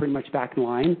are pretty much back in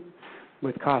line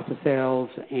with cost of sales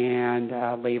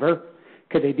and labor.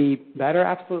 Could they be better?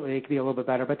 Absolutely, they could be a little bit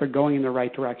better, but they're going in the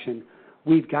right direction.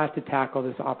 We've got to tackle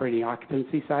this operating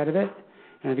occupancy side of it,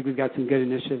 and I think we've got some good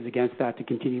initiatives against that to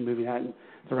continue moving that in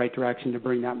the right direction to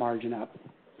bring that margin up.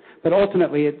 But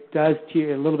ultimately, it does,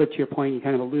 a little bit to your point, you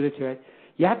kind of alluded to it,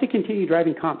 you have to continue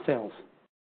driving comp sales.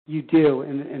 You do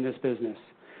in this business.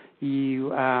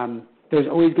 There's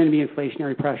always going to be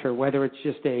inflationary pressure, whether it's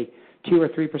just a 2 or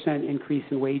 3% increase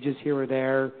in wages here or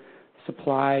there,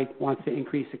 supply wants to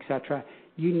increase, et cetera.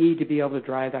 You need to be able to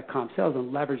drive that comp sales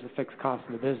and leverage the fixed cost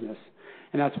of the business.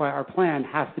 And that's why our plan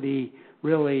has to be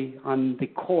really on the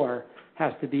core,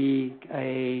 has to be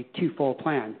a twofold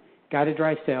plan. Got to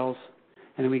drive sales,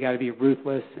 and then we got to be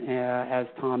ruthless, as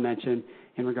Tom mentioned,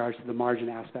 in regards to the margin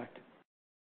aspect.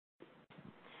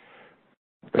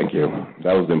 Thank you.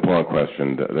 That was the important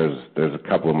question. There's a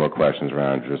couple of more questions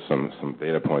around just some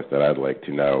data points that I'd like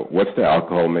to know. What's the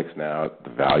alcohol mix now,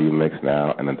 the value mix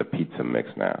now, and then the pizza mix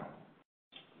now?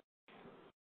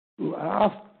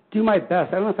 I'll do my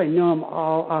best. I don't know if I know them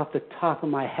all off the top of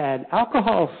my head.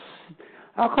 Alcohol's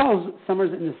somewhere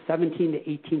in the 17 to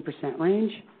 18%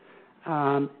 range.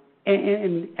 And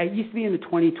it used to be in the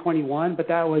 2021, but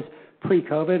that was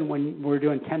pre-COVID when we were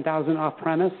doing 10,000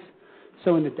 off-premise.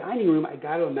 So in the dining room, I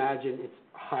got to imagine it's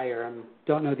higher. I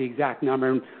don't know the exact number.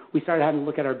 And we started having to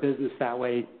look at our business that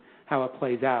way, how it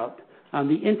plays out.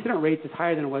 The incident rate is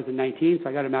higher than it was in 19, so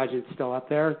I got to imagine it's still up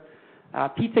there.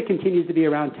 Pizza continues to be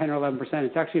around 10 or 11%.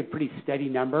 It's actually a pretty steady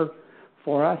number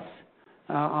for us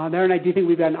on there. And I do think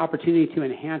we've got an opportunity to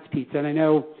enhance pizza. And I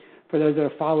know for those that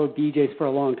have followed BJ's for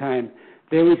a long time,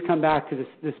 they always come back to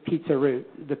this pizza root,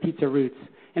 the pizza roots.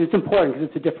 And it's important because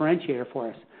it's a differentiator for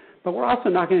us. But we're also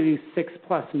not going to do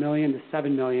 $6+ million to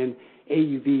 $7 million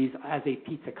AUVs as a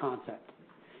pizza concept.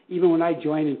 Even when I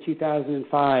joined in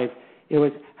 2005, it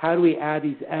was how do we add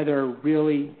these other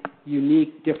really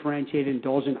unique, differentiated,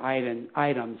 indulgent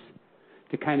items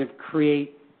to kind of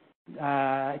create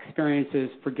experiences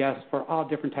for guests for all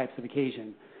different types of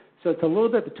occasion. So it's a little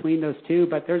bit between those two,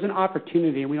 but there's an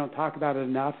opportunity, and we don't talk about it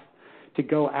enough, to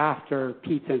go after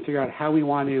pizza and figure out how we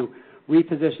want to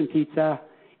reposition pizza.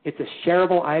 It's a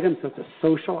shareable item, so it's a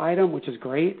social item, which is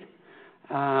great.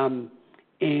 And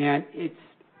it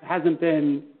hasn't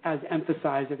been as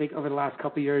emphasized, I think, over the last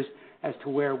couple of years as to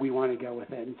where we want to go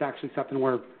with it. It's actually something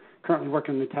we're currently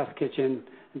working in the test kitchen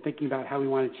and thinking about how we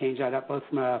want to change that up, both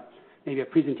from maybe a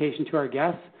presentation to our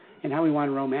guests and how we want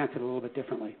to romance it a little bit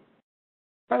differently.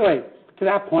 By the way, to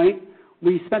that point,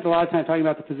 we spent a lot of time talking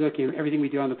about the Pizookie and everything we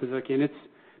do on the Pizookie.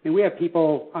 And we have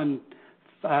people on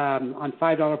 $5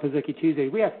 Pizookie Tuesday.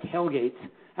 We have tailgates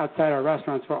outside our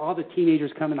restaurants where all the teenagers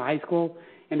come into high school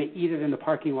and they eat it in the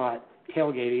parking lot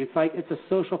tailgating. It's a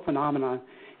social phenomenon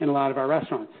in a lot of our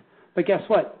restaurants. But guess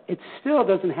what? It still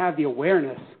doesn't have the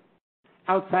awareness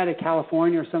outside of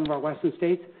California or some of our western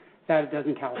states that it does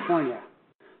in California.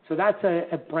 So that's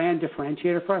a brand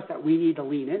differentiator for us that we need to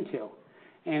lean into.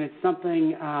 And it's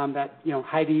something that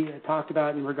Heidi talked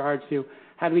about in regards to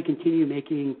how do we continue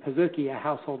making Pizookie a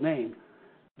household name.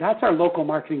 That's our local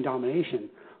marketing domination.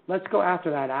 Let's go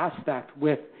after that aspect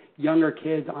with younger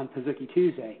kids on Pizookie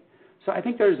Tuesday. So I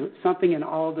think there's something in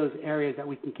all of those areas that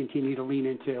we can continue to lean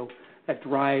into that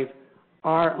drive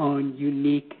our own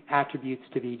unique attributes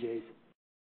to BJ's.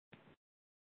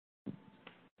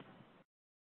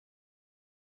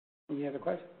 Any other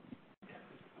questions?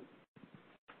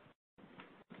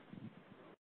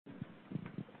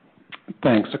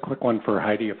 Thanks. A quick one for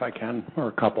Heidi, if I can, or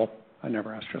a couple. I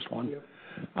never asked just one. Yep.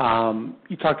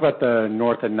 You talked about the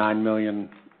north of 9 million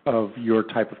of your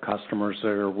type of customers that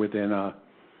are within a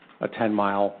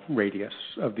 10-mile radius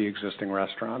of the existing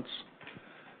restaurants.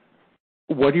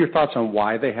 What are your thoughts on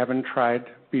why they haven't tried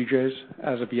BJ's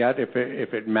as of yet, if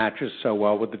it matches so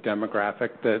well with the demographic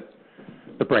that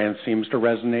the brand seems to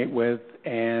resonate with,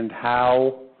 and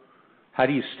how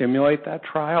do you stimulate that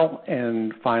trial?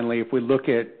 And finally, if we look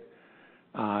at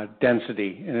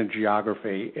density in a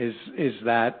geography, is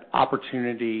that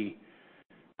opportunity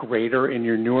greater in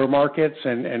your newer markets,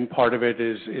 and part of it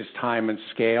is time and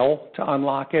scale to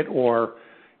unlock it, or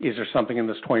is there something in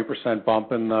this 20%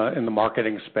 bump in the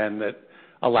marketing spend that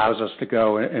allows us to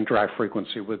go and drive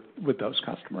frequency with those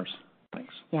customers?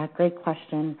 Thanks. Yeah, great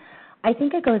question. I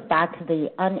think it goes back to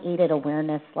the unaided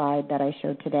awareness slide that I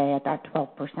showed today at that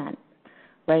 12%,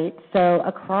 right? So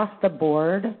across the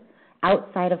board,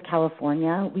 outside of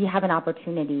California, we have an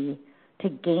opportunity to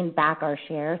gain back our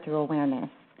share through awareness.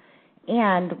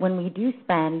 And when we do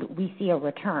spend, we see a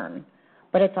return,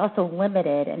 but it's also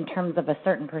limited in terms of a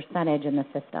certain percentage in the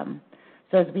system.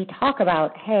 So as we talk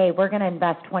about, hey, we're going to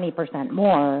invest 20%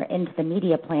 more into the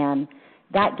media plan,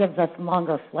 that gives us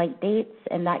longer flight dates,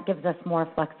 and that gives us more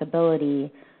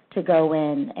flexibility to go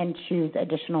in and choose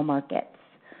additional markets.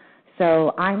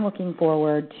 So I'm looking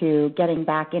forward to getting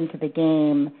back into the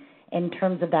game in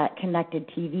terms of that connected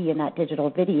TV and that digital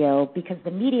video, because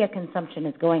the media consumption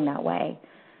is going that way.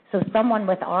 So someone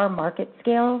with our market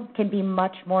scale can be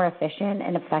much more efficient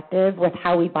and effective with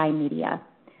how we buy media.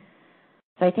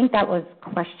 So I think that was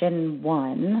question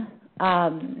one.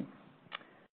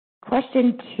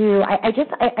 Question two,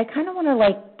 I kind of want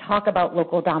to talk about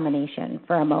local domination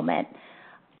for a moment,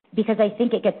 because I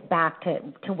think it gets back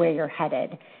to where you're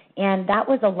headed. And that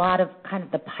was a lot of kind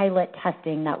of the pilot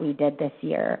testing that we did this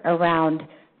year around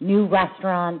new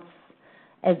restaurants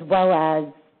as well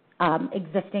as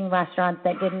existing restaurants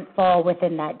that didn't fall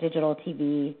within that digital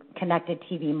TV, connected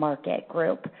TV market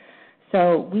group.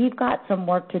 So we've got some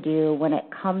work to do when it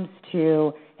comes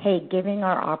to, hey, giving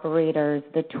our operators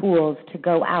the tools to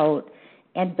go out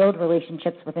and build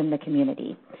relationships within the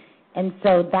community. And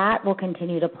so that will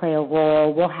continue to play a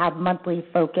role. We'll have monthly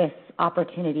focus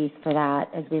opportunities for that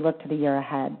as we look to the year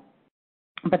ahead.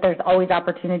 But there's always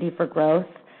opportunity for growth.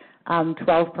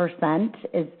 12%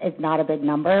 is not a big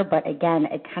number, but again,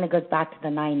 it kind of goes back to the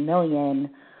 9 million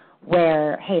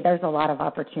where, hey, there's a lot of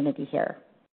opportunity here.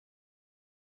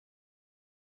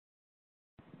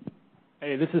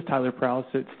 Hey, this is Tyler Prowse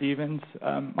at Stephens.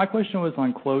 My question was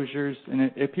on closures, and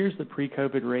it appears the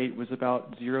pre-COVID rate was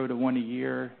about 0 to 1 a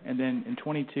year, and then in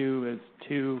 22 is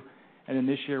 2, and then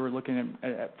this year we're looking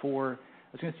at 4.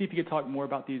 I was going to see if you could talk more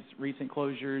about these recent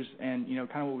closures and,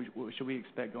 kind of what should we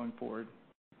expect going forward.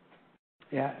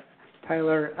 Yeah,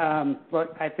 Tyler,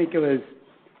 look, I think it was,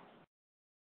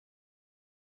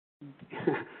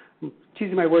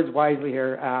 choosing my words wisely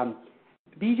here,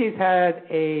 BJ's had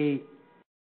a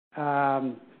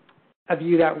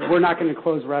view that we're not going to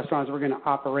close restaurants, we're going to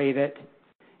operate it,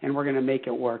 and we're going to make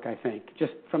it work, I think,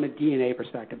 just from a DNA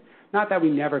perspective. Not that we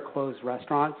never closed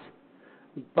restaurants,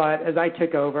 but as I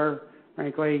took over,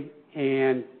 frankly,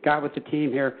 and got with the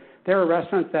team here, there were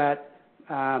restaurants that,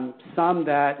 some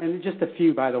that, and just a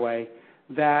few, by the way,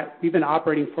 that we've been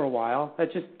operating for a while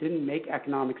that just didn't make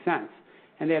economic sense.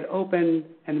 And they had opened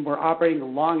and were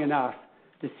operating long enough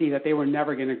to see that they were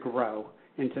never going to grow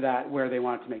into that where they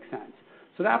wanted to make sense.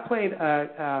 So that played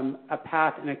a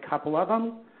path in a couple of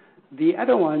them. The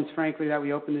other ones, frankly, that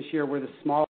we opened this year were the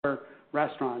smaller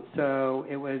restaurants. So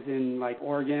it was in like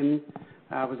Oregon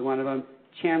was one of them.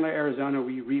 Chandler, Arizona,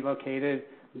 we relocated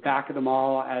back of the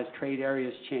mall as trade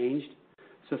areas changed.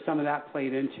 So some of that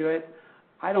played into it.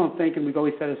 I don't think, and we've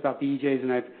always said this about BJ's,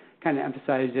 and I've kind of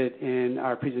emphasized it in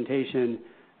our presentation,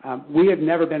 we have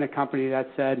never been a company that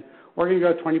said, we're going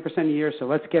to grow 20% a year, so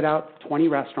let's get out 20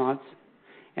 restaurants,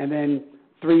 and then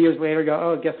 3 years later go,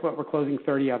 oh, guess what, we're closing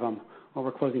 30 of them, or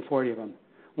we're closing 40 of them.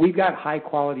 We've got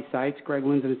high-quality sites. Greg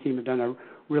Lins and the team have done a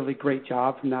really great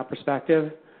job from that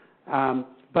perspective.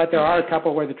 But there are a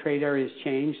couple where the trade areas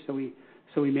changed, so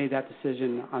we made that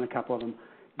decision on a couple of them.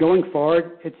 Going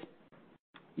forward, it's,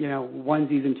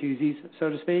 onesies and twosies, so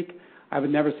to speak. I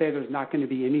would never say there's not going to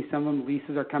be any. Some of them,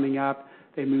 leases are coming up.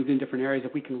 They moved in different areas.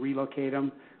 If we can relocate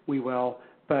them, we will.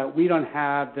 But we don't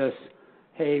have this,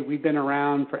 hey, we've been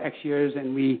around for X years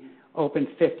and we opened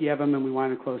 50 of them and we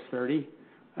want to close 30.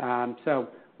 So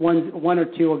one or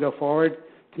two will go forward.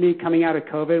 To me, coming out of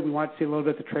COVID, we want to see a little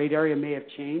bit the trade area may have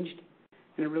changed,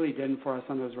 and it really didn't for us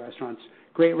on those restaurants.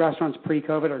 Great restaurants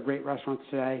pre-COVID are great restaurants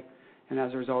today, and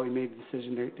as a result, we made the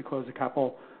decision to close a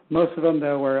couple. Most of them,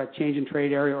 though, were a change in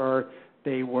trade area, or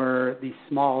they were the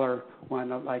smaller one,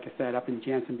 like I said, up in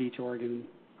Jansen Beach, Oregon,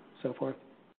 so forth.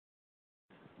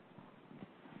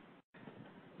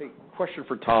 Hey, question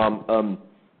for Tom.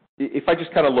 If I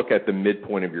just kind of look at the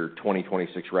midpoint of your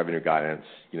 2026 revenue guidance,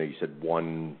 you said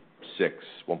 1.6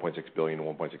 billion to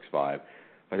 1.65.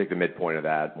 I think the midpoint of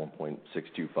that,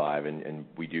 1.625, and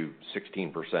we do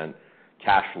 16%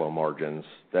 cash flow margins.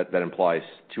 That implies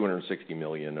 260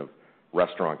 million of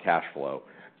restaurant cash flow,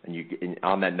 and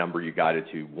on that number you guided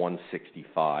to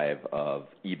 165 of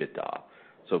EBITDA.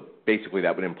 So basically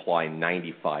that would imply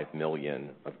 95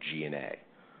 million of G&A.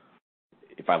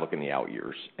 If I look in the out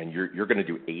years, and you're going to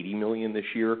do 80 million this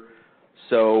year.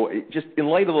 So just in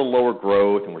light of the lower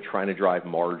growth, and we're trying to drive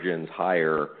margins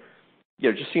higher,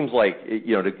 it just seems like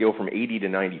to go from 80 to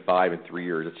 95 in 3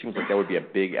 years, it seems like that would be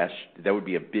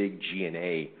a big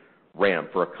G&A ramp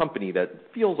for a company that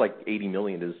feels like 80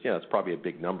 million is it's probably a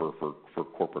big number for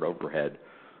corporate overhead.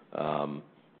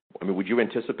 Would you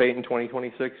anticipate in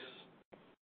 2026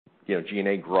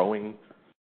 G&A growing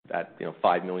at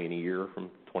 5 million a year from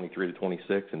 23 to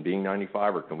 26 and being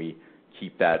 95, or can we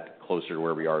keep that closer to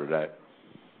where we are today?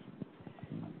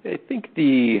 I think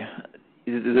the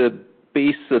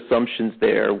base assumptions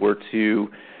there were to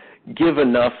give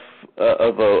enough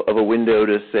of a window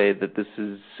to say that this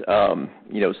is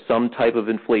some type of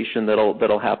inflation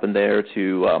that'll happen there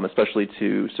to especially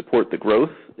to support the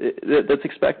growth that's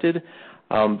expected.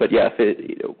 But yeah,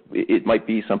 it might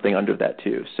be something under that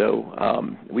too.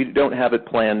 So we don't have it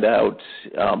planned out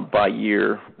by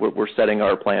year. We're setting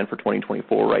our plan for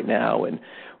 2024 right now, and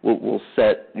we'll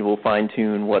fine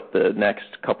tune what the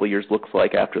next couple of years looks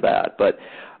like after that. But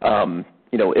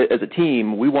as a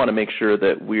team, we want to make sure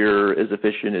that we're as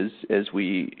efficient as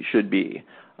we should be.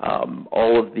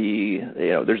 All of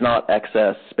the, there's not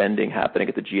excess spending happening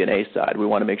at the G&A side. We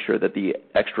want to make sure that the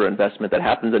extra investment that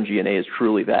happens on G&A is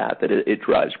truly that it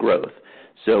drives growth.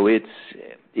 So it's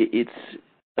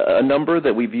a number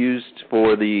that we've used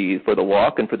for the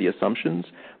walk and for the assumptions.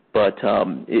 But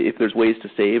if there's ways to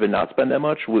save and not spend that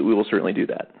much, we will certainly do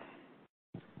that.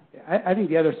 I think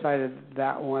the other side of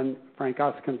that one, Frank,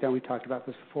 also comes down, we talked about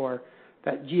this before,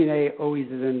 that G&A always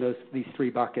is in these three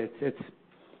buckets. It's,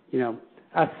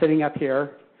 us sitting up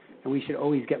here, and we should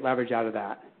always get leverage out of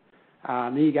that.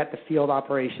 Then you got the field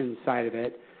operations side of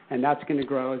it, and that's going to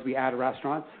grow as we add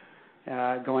restaurants.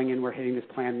 Going in, we're hitting this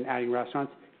plan and adding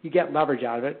restaurants. You get leverage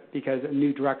out of it because a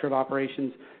new director of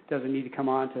operations doesn't need to come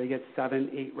on until you get 7,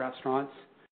 8 restaurants,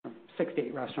 or 6 to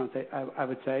 8 restaurants, I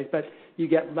would say. But you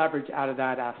get leverage out of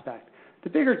that aspect. The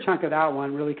bigger chunk of that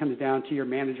one really comes down to your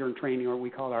manager and training, or what we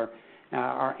call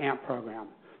our AMP program.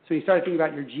 So you start thinking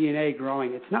about your G&A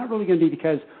growing. It's not really going to be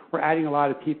because we're adding a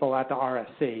lot of people at the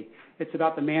RSC. It's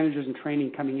about the managers and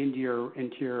training coming into your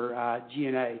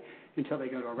G&A until they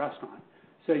go to a restaurant.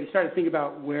 So you start to think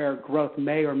about where growth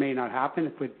may or may not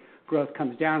happen. If growth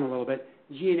comes down a little bit,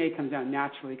 G&A comes down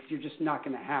naturally because you're just not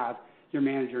going to have your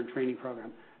manager and training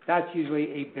program. That's usually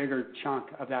a bigger chunk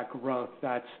of that growth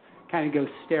that's kind of goes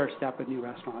stair-step with new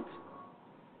restaurants.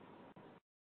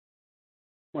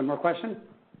 One more question?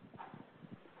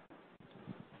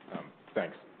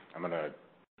 Thanks. I'm going to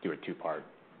do a two-part.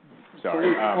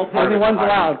 Sorry. Everyone's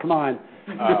allowed. Come on.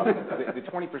 The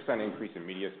 20% increase in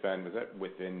media spend, was that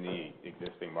within the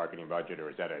existing marketing budget, or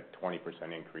is that a 20%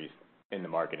 increase in the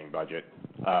marketing budget?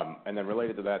 And then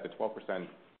related to that, the 12%,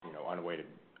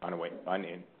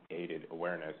 unaided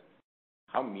awareness,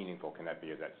 how meaningful can that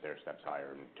be as that stair steps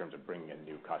higher in terms of bringing in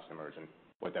new customers and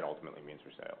what that ultimately means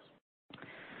for sales?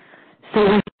 So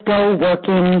we're still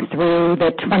working through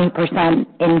the 20%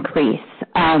 increase.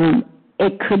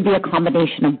 It could be a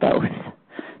combination of both.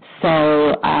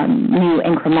 So new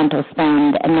incremental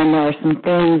spend, and then there are some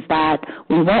things that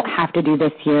we won't have to do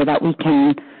this year that we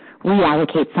can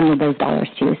reallocate some of those dollars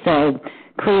to. So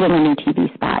creating a new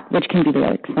TV spot, which can be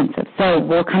very expensive. So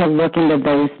we'll kind of look into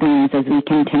those things as we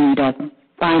continue to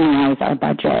finalize our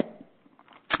budget.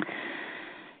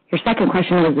 Your second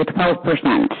question was the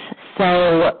 12%.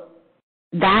 So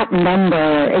that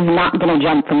number is not going to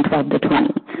jump from 12 to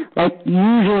 20.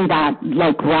 Usually that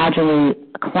gradually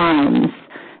climbs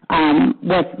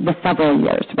with several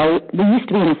years, right? We used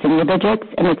to be in the single digits,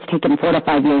 and it's taken 4 to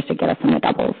 5 years to get us in the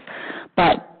doubles.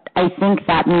 But I think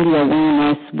that media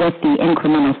awareness with the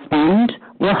incremental spend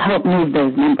will help move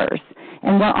those numbers.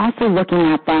 And we're also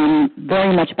looking at them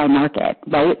very much by market,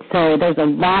 right? So there's a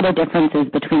lot of differences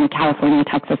between California,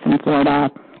 Texas, and Florida,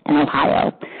 and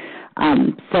Ohio.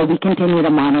 So we continue to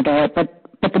monitor it, but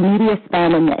the media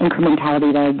spend and the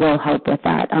incrementality there will help with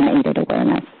that unaided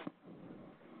awareness.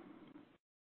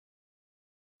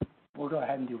 We'll go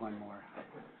ahead and do one more.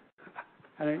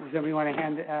 Does somebody want to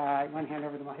hand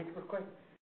over the mic real quick?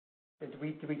 Did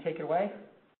we take it away?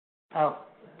 Oh,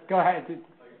 go ahead. I can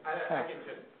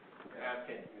just ask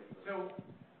it. So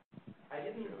I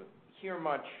didn't hear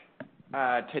much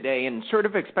today, and sort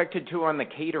of expected to on the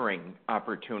catering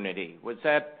opportunity. Was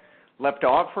that left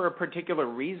off for a particular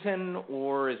reason,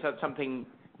 or is that something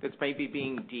that's maybe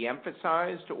being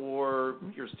de-emphasized, or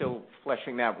you're still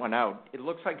fleshing that one out? It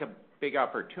looks like a big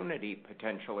opportunity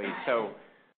potentially, so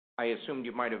I assumed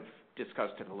you might have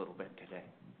discussed it a little bit today.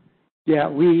 Yeah,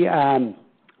 we, it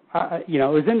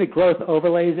was in the growth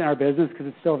overlays in our business because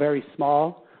it's still very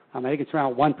small. I think it's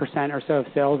around 1% or so of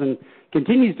sales and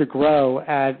continues to grow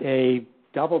at a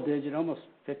double-digit, almost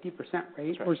 50%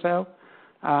 rate or so.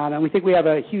 And we think we have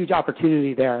a huge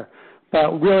opportunity there.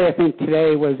 But really, I think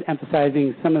today was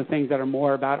emphasizing some of the things that are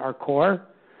more about our core.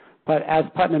 But as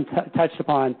Putnam touched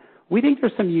upon, we think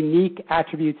there's some unique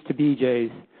attributes to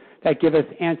BJ's that give us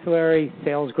ancillary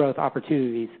sales growth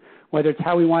opportunities, whether it's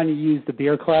how we want to use the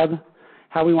beer club,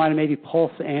 how we want to maybe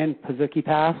pulse in Pizookie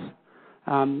Pass,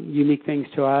 unique things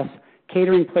to us.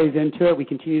 Catering plays into it. We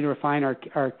continue to refine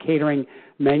our catering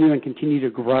menu and continue to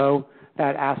grow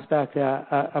that aspect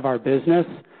of our business.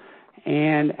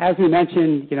 And as we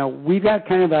mentioned, we've got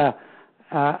kind of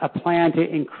a plan to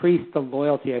increase the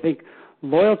loyalty. I think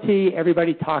loyalty,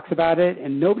 everybody talks about it,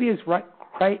 and nobody has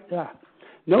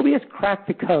cracked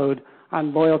the code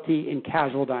on loyalty in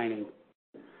casual dining.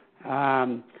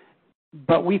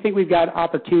 But we think we've got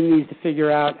opportunities to figure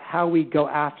out how we go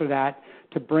after that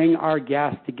to bring our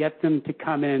guests, to get them to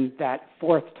come in that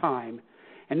fourth time.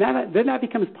 And then that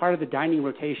becomes part of the dining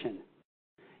rotation.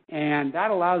 And that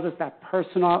allows us that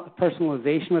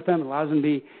personalization with them. It allows them to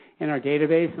be in our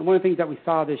database. And one of the things that we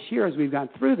saw this year as we've gone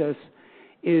through this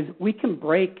is we can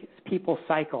break people's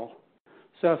cycle.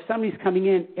 So if somebody's coming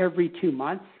in every 2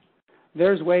 months,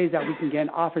 there's ways that we can get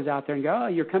offers out there and go, oh,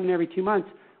 you're coming every 2 months.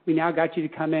 We now got you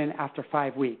to come in after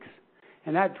 5 weeks.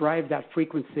 And that drives that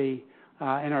frequency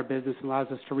in our business and allows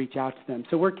us to reach out to them.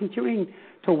 So we're continuing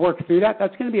to work through that.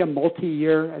 That's going to be a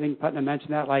multi-year. I think Putnam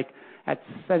mentioned that, I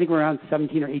think we're around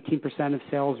 17 or 18% of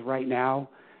sales right now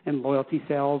in loyalty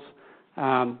sales.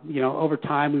 Over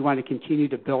time, we want to continue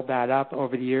to build that up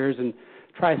over the years and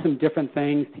try some different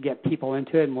things to get people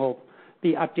into it. And we'll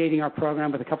be updating our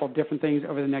program with a couple of different things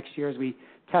over the next year as we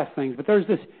test things. But there's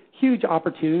this huge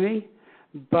opportunity.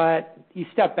 But you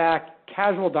step back,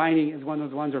 casual dining is one of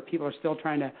those ones where people are still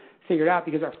trying to figure it out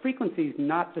because our frequency is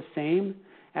not the same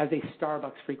as a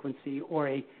Starbucks frequency or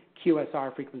a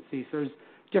QSR frequency. So there's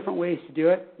different ways to do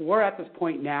it. We're at this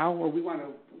point now where we want to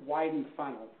widen the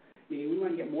funnel. Meaning we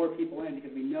want to get more people in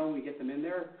because we know when we get them in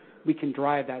there, we can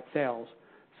drive that sales.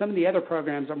 Some of the other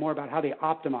programs are more about how they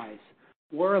optimize.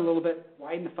 We're a little bit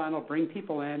widen the funnel, bring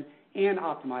people in, and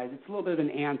optimize. It's a little bit of an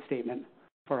and statement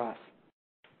for us.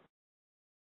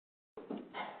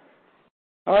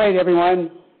 All right,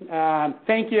 everyone.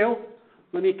 Thank you.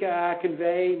 Let me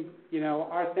convey,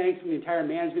 our thanks from the entire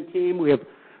management team. We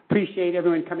appreciate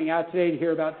everyone coming out today to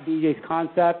hear about the BJ's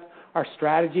concept, our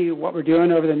strategy, what we're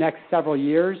doing over the next several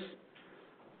years.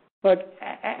 But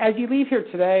as you leave here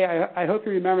today, I hope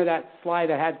you remember that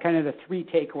slide that had kind of the 3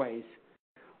 takeaways.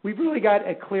 We've really got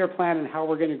a clear plan on how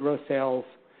we're going to grow sales,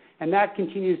 and that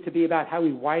continues to be about how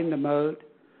we widen the moat.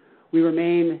 We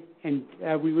remain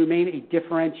a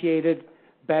differentiated,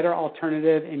 better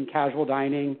alternative in casual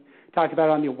dining. Talked about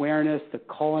on the awareness, the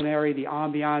culinary, the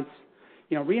ambiance,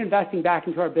 reinvesting back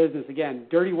into our business. Again,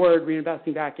 dirty word,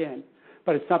 reinvesting back in,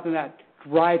 but it's something that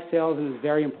drives sales and is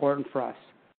very important for us.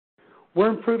 We're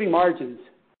improving margins.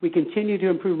 We continue to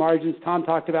improve margins. Tom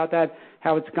talked about that,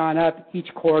 how it's gone up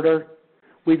each quarter.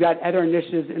 We've got other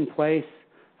initiatives in place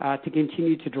to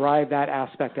continue to drive that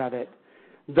aspect of it.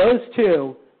 Those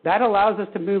 2, that allows us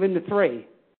to move into 3.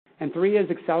 And 3 is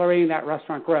accelerating that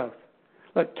restaurant growth.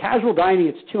 Look, casual dining,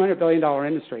 it's a $200 billion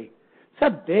industry. It's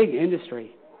a big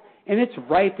industry. And it's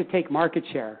right to take market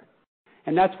share.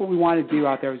 And that's what we want to do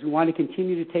out there is we want to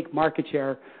continue to take market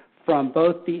share from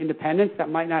both the independents that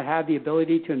might not have the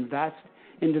ability to invest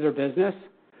into their business,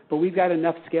 but we've got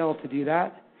enough scale to do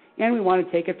that. And we want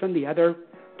to take it from the other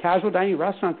casual dining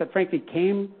restaurants that frankly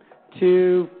came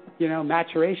to,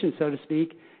 maturation, so to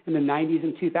speak, in the 90s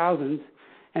and 2000s,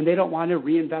 and they don't want to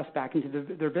reinvest back into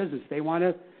their business. They want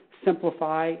to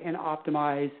simplify and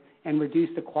optimize and reduce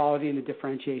the quality and the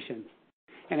differentiation.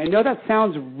 And I know that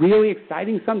sounds really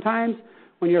exciting sometimes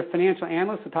when you're a financial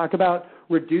analyst to talk about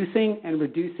reducing and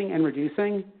reducing and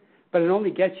reducing, but it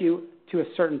only gets you to a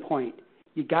certain point.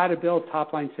 You got to build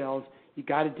top-line sales. You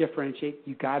got to differentiate.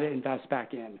 You got to invest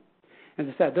back in. As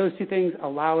I said, those 2 things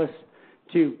allow us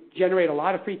to generate a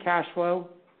lot of free cash flow,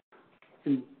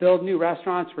 and build new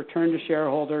restaurants, return to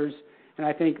shareholders, and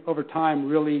I think over time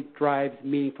really drives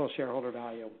meaningful shareholder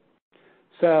value.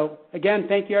 So again,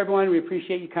 thank you everyone. We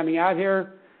appreciate you coming out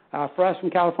here. For us from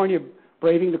California,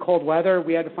 braving the cold weather,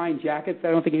 we had to find jackets that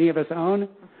I don't think any of us own.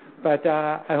 But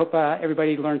I hope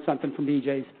everybody learned something from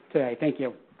BJ's today. Thank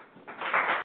you.